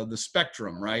the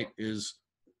spectrum, right? Is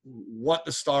what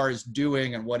the star is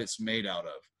doing and what it's made out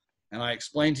of. And I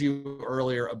explained to you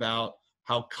earlier about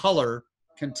how color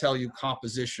can tell you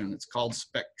composition. It's called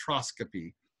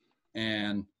spectroscopy.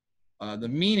 And the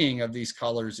meaning of these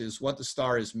colors is what the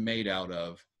star is made out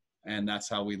of. And that's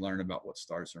how we learn about what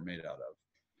stars are made out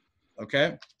of.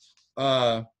 Okay?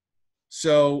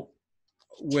 So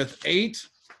with 8,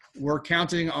 we're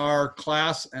counting our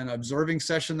class and observing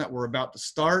session that we're about to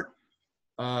start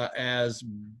as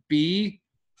B,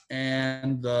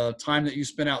 and the time that you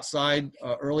spent outside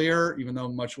earlier, even though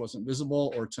much wasn't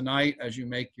visible, or tonight as you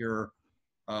make your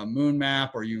moon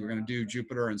map, or you were going to do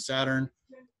Jupiter and Saturn.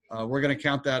 We're going to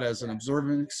count that as an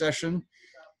observing session,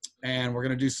 and we're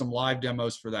going to do some live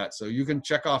demos for that. So you can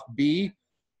check off B,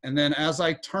 and then as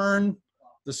I turn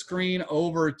the screen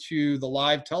over to the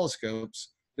live telescopes,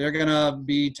 they're going to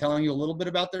be telling you a little bit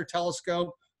about their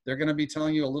telescope, They're going to be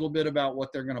telling you a little bit about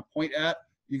what they're going to point at.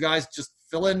 You guys just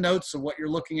fill in notes of what you're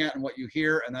looking at and what you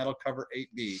hear, and that'll cover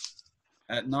 8B.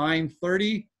 At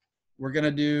 9:30, we're going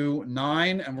to do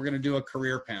 9, and we're going to do a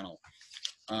career panel.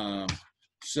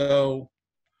 So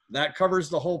that covers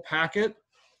the whole packet.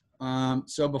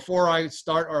 So before I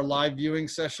start our live viewing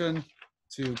session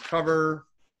to cover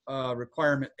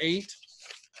requirement 8,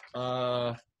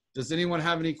 does anyone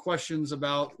have any questions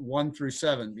about 1 through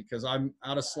 7? Because I'm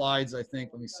out of slides, I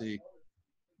think. Let me see.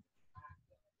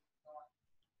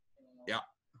 Yeah.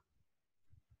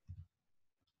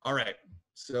 All right.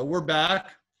 So we're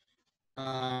back.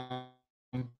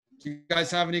 Do you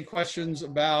guys have any questions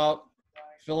about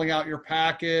filling out your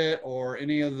packet or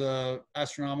any of the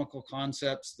astronomical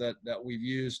concepts that we've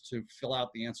used to fill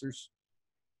out the answers?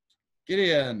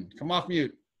 Gideon, come off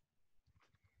mute.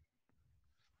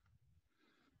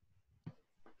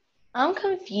 I'm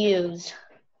confused.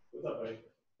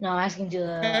 No, I'm asking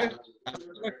to Okay.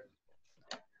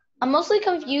 I'm mostly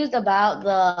confused about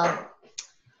the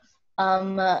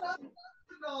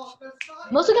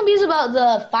mostly confused about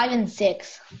the 5 and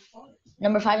 6.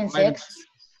 Number 5 and 6.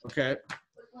 Okay.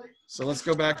 So let's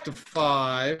go back to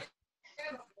 5.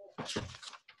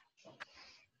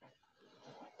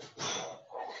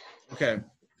 Okay.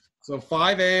 So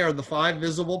 5A are the 5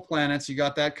 visible planets. You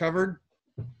got that covered?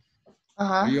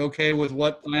 Are you okay with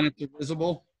what planets are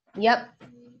visible? Yep.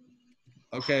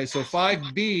 Okay, so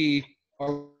 5B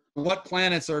are what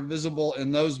planets are visible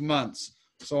in those months.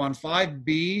 So on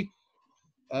 5B,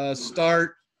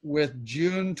 start with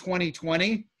June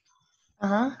 2020.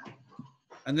 And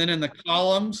then in the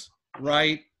columns,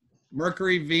 write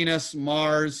Mercury, Venus,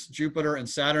 Mars, Jupiter, and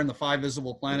Saturn, the 5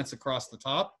 visible planets across the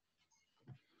top.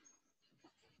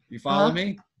 You follow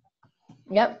me?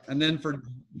 Yep. And then for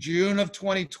June of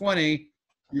 2020,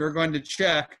 you're going to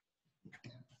check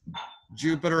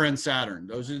Jupiter and Saturn.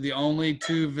 Those are the only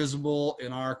 2 visible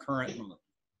in our current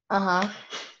month.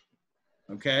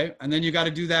 Okay, and then you got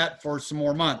to do that for some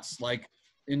more months. Like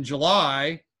in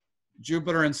July,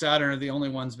 Jupiter and Saturn are the only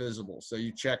ones visible. So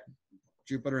you check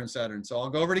Jupiter and Saturn. So I'll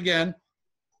go over it again.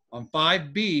 On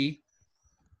 5B,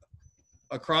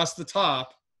 across the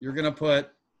top, you're going to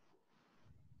put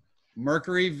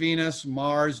Mercury, Venus,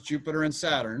 Mars, Jupiter, and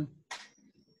Saturn.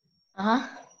 And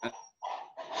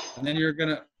then you're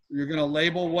gonna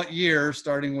label what year,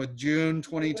 starting with June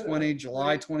 2020,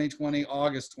 July 2020,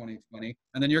 August 2020,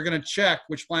 and then you're gonna check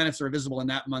which planets are visible in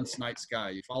that month's night sky.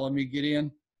 You follow me,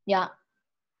 Gideon? Yeah.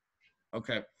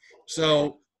 Okay.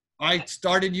 So I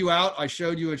started you out. I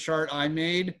showed you a chart I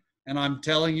made, and I'm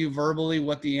telling you verbally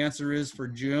what the answer is for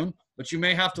June. But you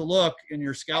may have to look in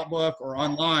your scout book or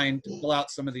online to fill out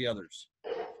some of the others.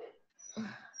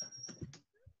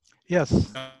 Yes.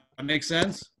 That makes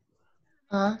sense?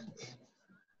 Uh-huh.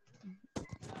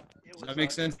 Does that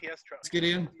make sense,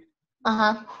 Gideon?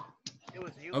 Uh-huh. It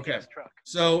was a UPS Okay. truck.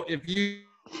 So if you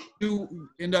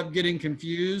end up getting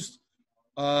confused,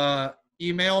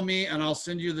 email me and I'll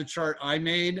send you the chart I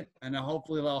made, and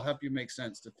hopefully that'll help you make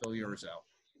sense to fill yours out.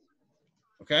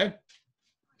 Okay?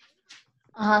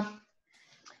 Uh-huh.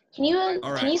 Can you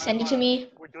All can you right. send it to me?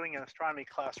 We're doing an astronomy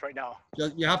class right now.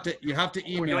 You have to We're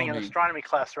email doing an me. astronomy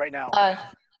class right now.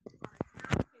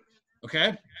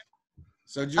 Okay?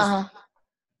 So just Uh-huh.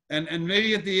 and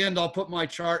maybe at the end I'll put my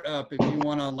chart up if you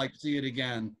want to like see it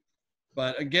again.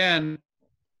 But again,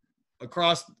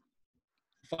 across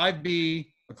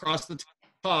 5B, across the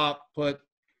top, put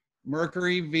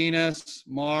Mercury, Venus,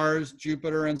 Mars,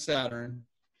 Jupiter, and Saturn.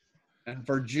 And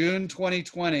for June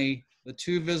 2020, the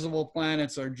 2 visible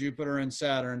planets are Jupiter and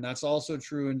Saturn. That's also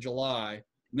true in July.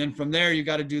 And then from there, you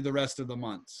got to do the rest of the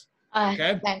months.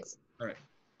 Okay? Thanks. All right.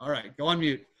 All right. Go on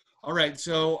mute. All right.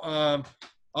 So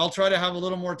I'll try to have a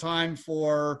little more time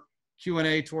for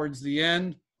Q&A towards the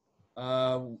end.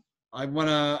 I want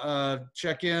to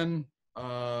check in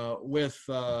with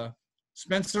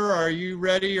Spencer. Are you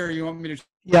ready, or you want me to?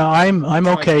 Yeah, I'm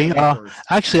okay.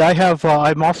 Actually, I have.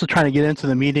 I'm also trying to get into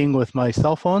the meeting with my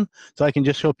cell phone, so I can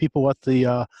just show people what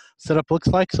the setup looks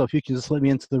like. So if you can just let me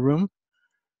into the room.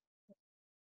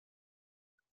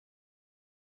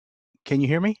 Can you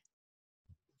hear me?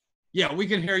 Yeah, we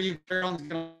can hear you. Carolyn's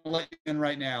going to let you in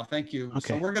right now. Thank you.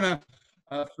 Okay. So we're going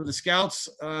to, for the Scouts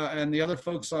and the other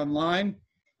folks online,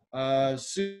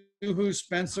 Suhu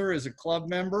Spencer is a club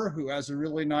member who has a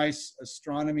really nice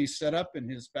astronomy setup in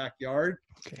his backyard.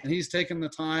 Okay. And he's taken the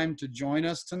time to join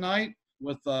us tonight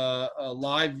with a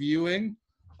live viewing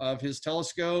of his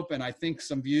telescope, and I think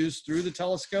some views through the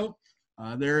telescope.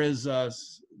 There is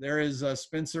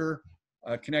Spencer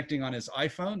connecting on his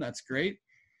iPhone. That's great.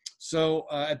 So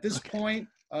at this point,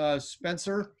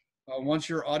 Spencer, once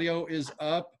your audio is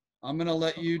up, I'm going to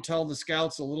let you tell the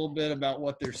scouts a little bit about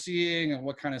what they're seeing and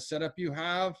what kind of setup you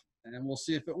have, and we'll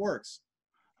see if it works.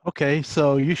 Okay,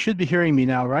 so you should be hearing me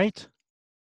now, right?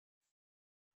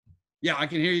 Yeah, I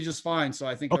can hear you just fine, so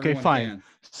I think Okay, everyone fine. can.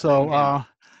 So Everyone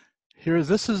can.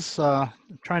 this is I'm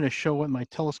trying to show what my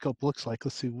telescope looks like.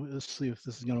 Let's see if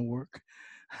this is going to work.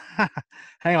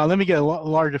 Hang on, let me get a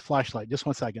larger flashlight. Just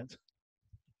one second.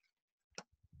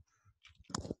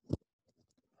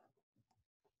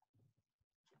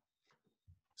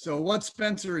 So what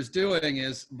Spencer is doing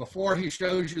is, before he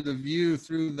shows you the view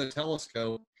through the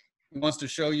telescope, he wants to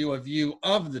show you a view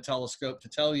of the telescope to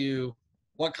tell you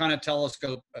what kind of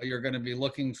telescope you're going to be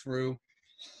looking through.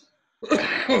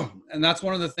 And that's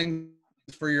one of the things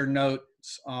for your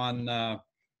notes on,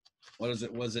 what is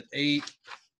it? Was it 8?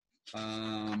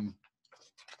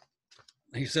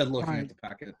 He said looking at the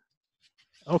packet.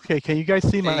 Okay, can you guys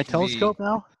see my 8B. telescope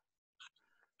now?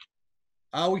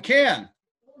 We can.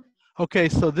 Okay,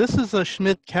 so this is a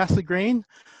Schmidt-Cassegrain.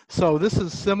 So this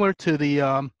is similar to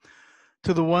the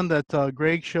one that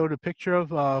Greg showed a picture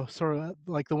of, sort of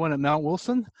like the one at Mount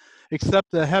Wilson,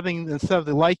 except that instead of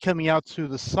the light coming out through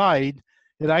the side,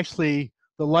 the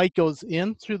light goes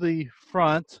in through the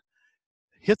front,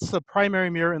 hits the primary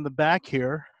mirror in the back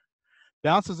here,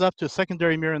 bounces up to a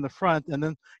secondary mirror in the front, and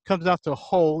then comes out to a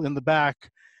hole in the back.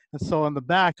 And so on the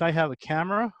back, I have a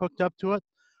camera hooked up to it.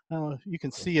 You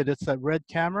can see it, it's that red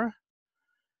camera.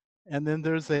 And then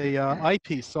there's a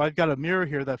eyepiece. So I've got a mirror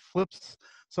here that flips,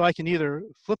 so I can either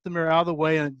flip the mirror out of the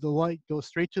way and the light goes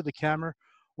straight to the camera,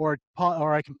 or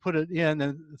I can put it in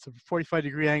and it's a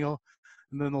 45-degree angle,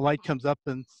 and then the light comes up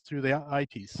and through the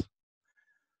eyepiece.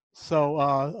 So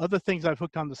other things I've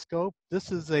hooked on the scope,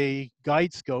 this is a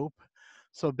guide scope.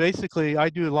 So basically I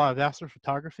do a lot of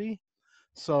astrophotography.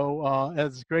 So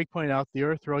as Greg pointed out, the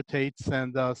Earth rotates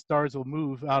and stars will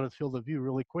move out of field of view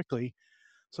really quickly.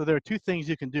 So there are two things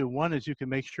you can do. One is you can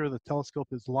make sure the telescope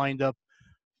is lined up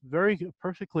very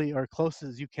perfectly or close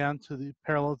as you can to the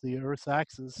parallel to the Earth's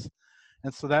axis.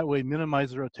 And so that way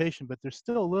minimize the rotation, but there's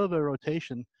still a little bit of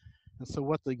rotation. And so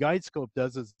what the guide scope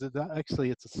does is actually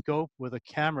it's a scope with a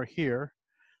camera here,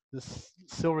 this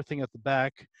silver thing at the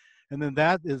back. And then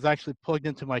that is actually plugged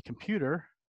into my computer.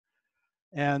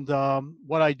 And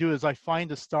what I do is I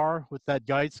find a star with that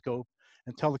guide scope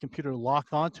and tell the computer to lock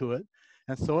onto it.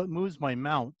 And so it moves my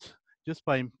mount just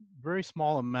by very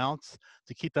small amounts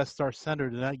to keep that star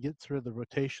centered, and that gets rid of the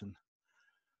rotation.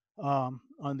 On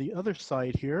the other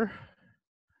side here,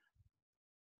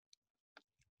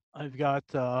 I've got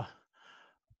a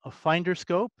finder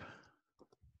scope.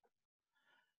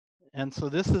 And so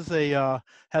this is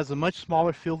has a much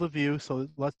smaller field of view, so it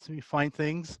lets me find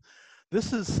things.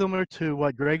 This is similar to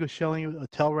what Greg was showing you, a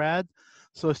TELRAD.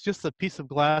 So it's just a piece of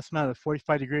glass mounted at a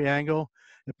 45-degree angle.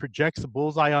 It projects a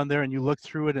bullseye on there and you look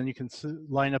through it and you can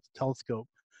line up the telescope.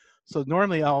 So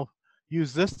normally I'll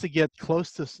use this to get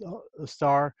close to a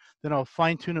star, then I'll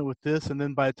fine tune it with this, and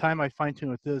then by the time I fine tune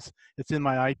with this, it's in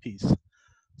my eyepiece.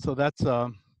 So that's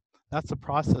a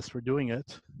process for doing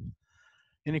it.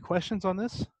 Any questions on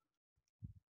this?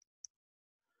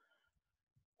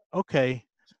 Okay,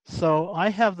 so I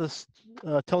have this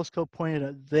telescope pointed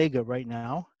at Vega right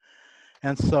now.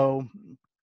 And so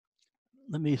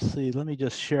let me see, let me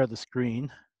just share the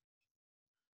screen.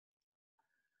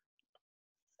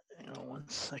 Hang on one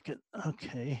second,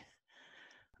 okay.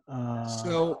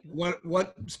 So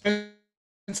what Spencer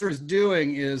is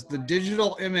doing is the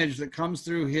digital image that comes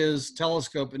through his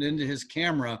telescope and into his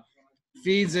camera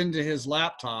feeds into his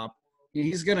laptop.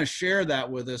 He's going to share that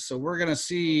with us. So we're going to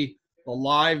see the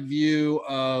live view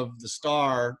of the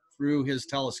star through his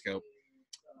telescope.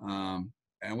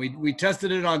 And we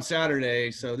tested it on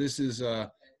Saturday. So this is,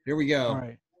 here we go. All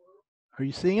right. Are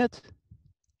you seeing it?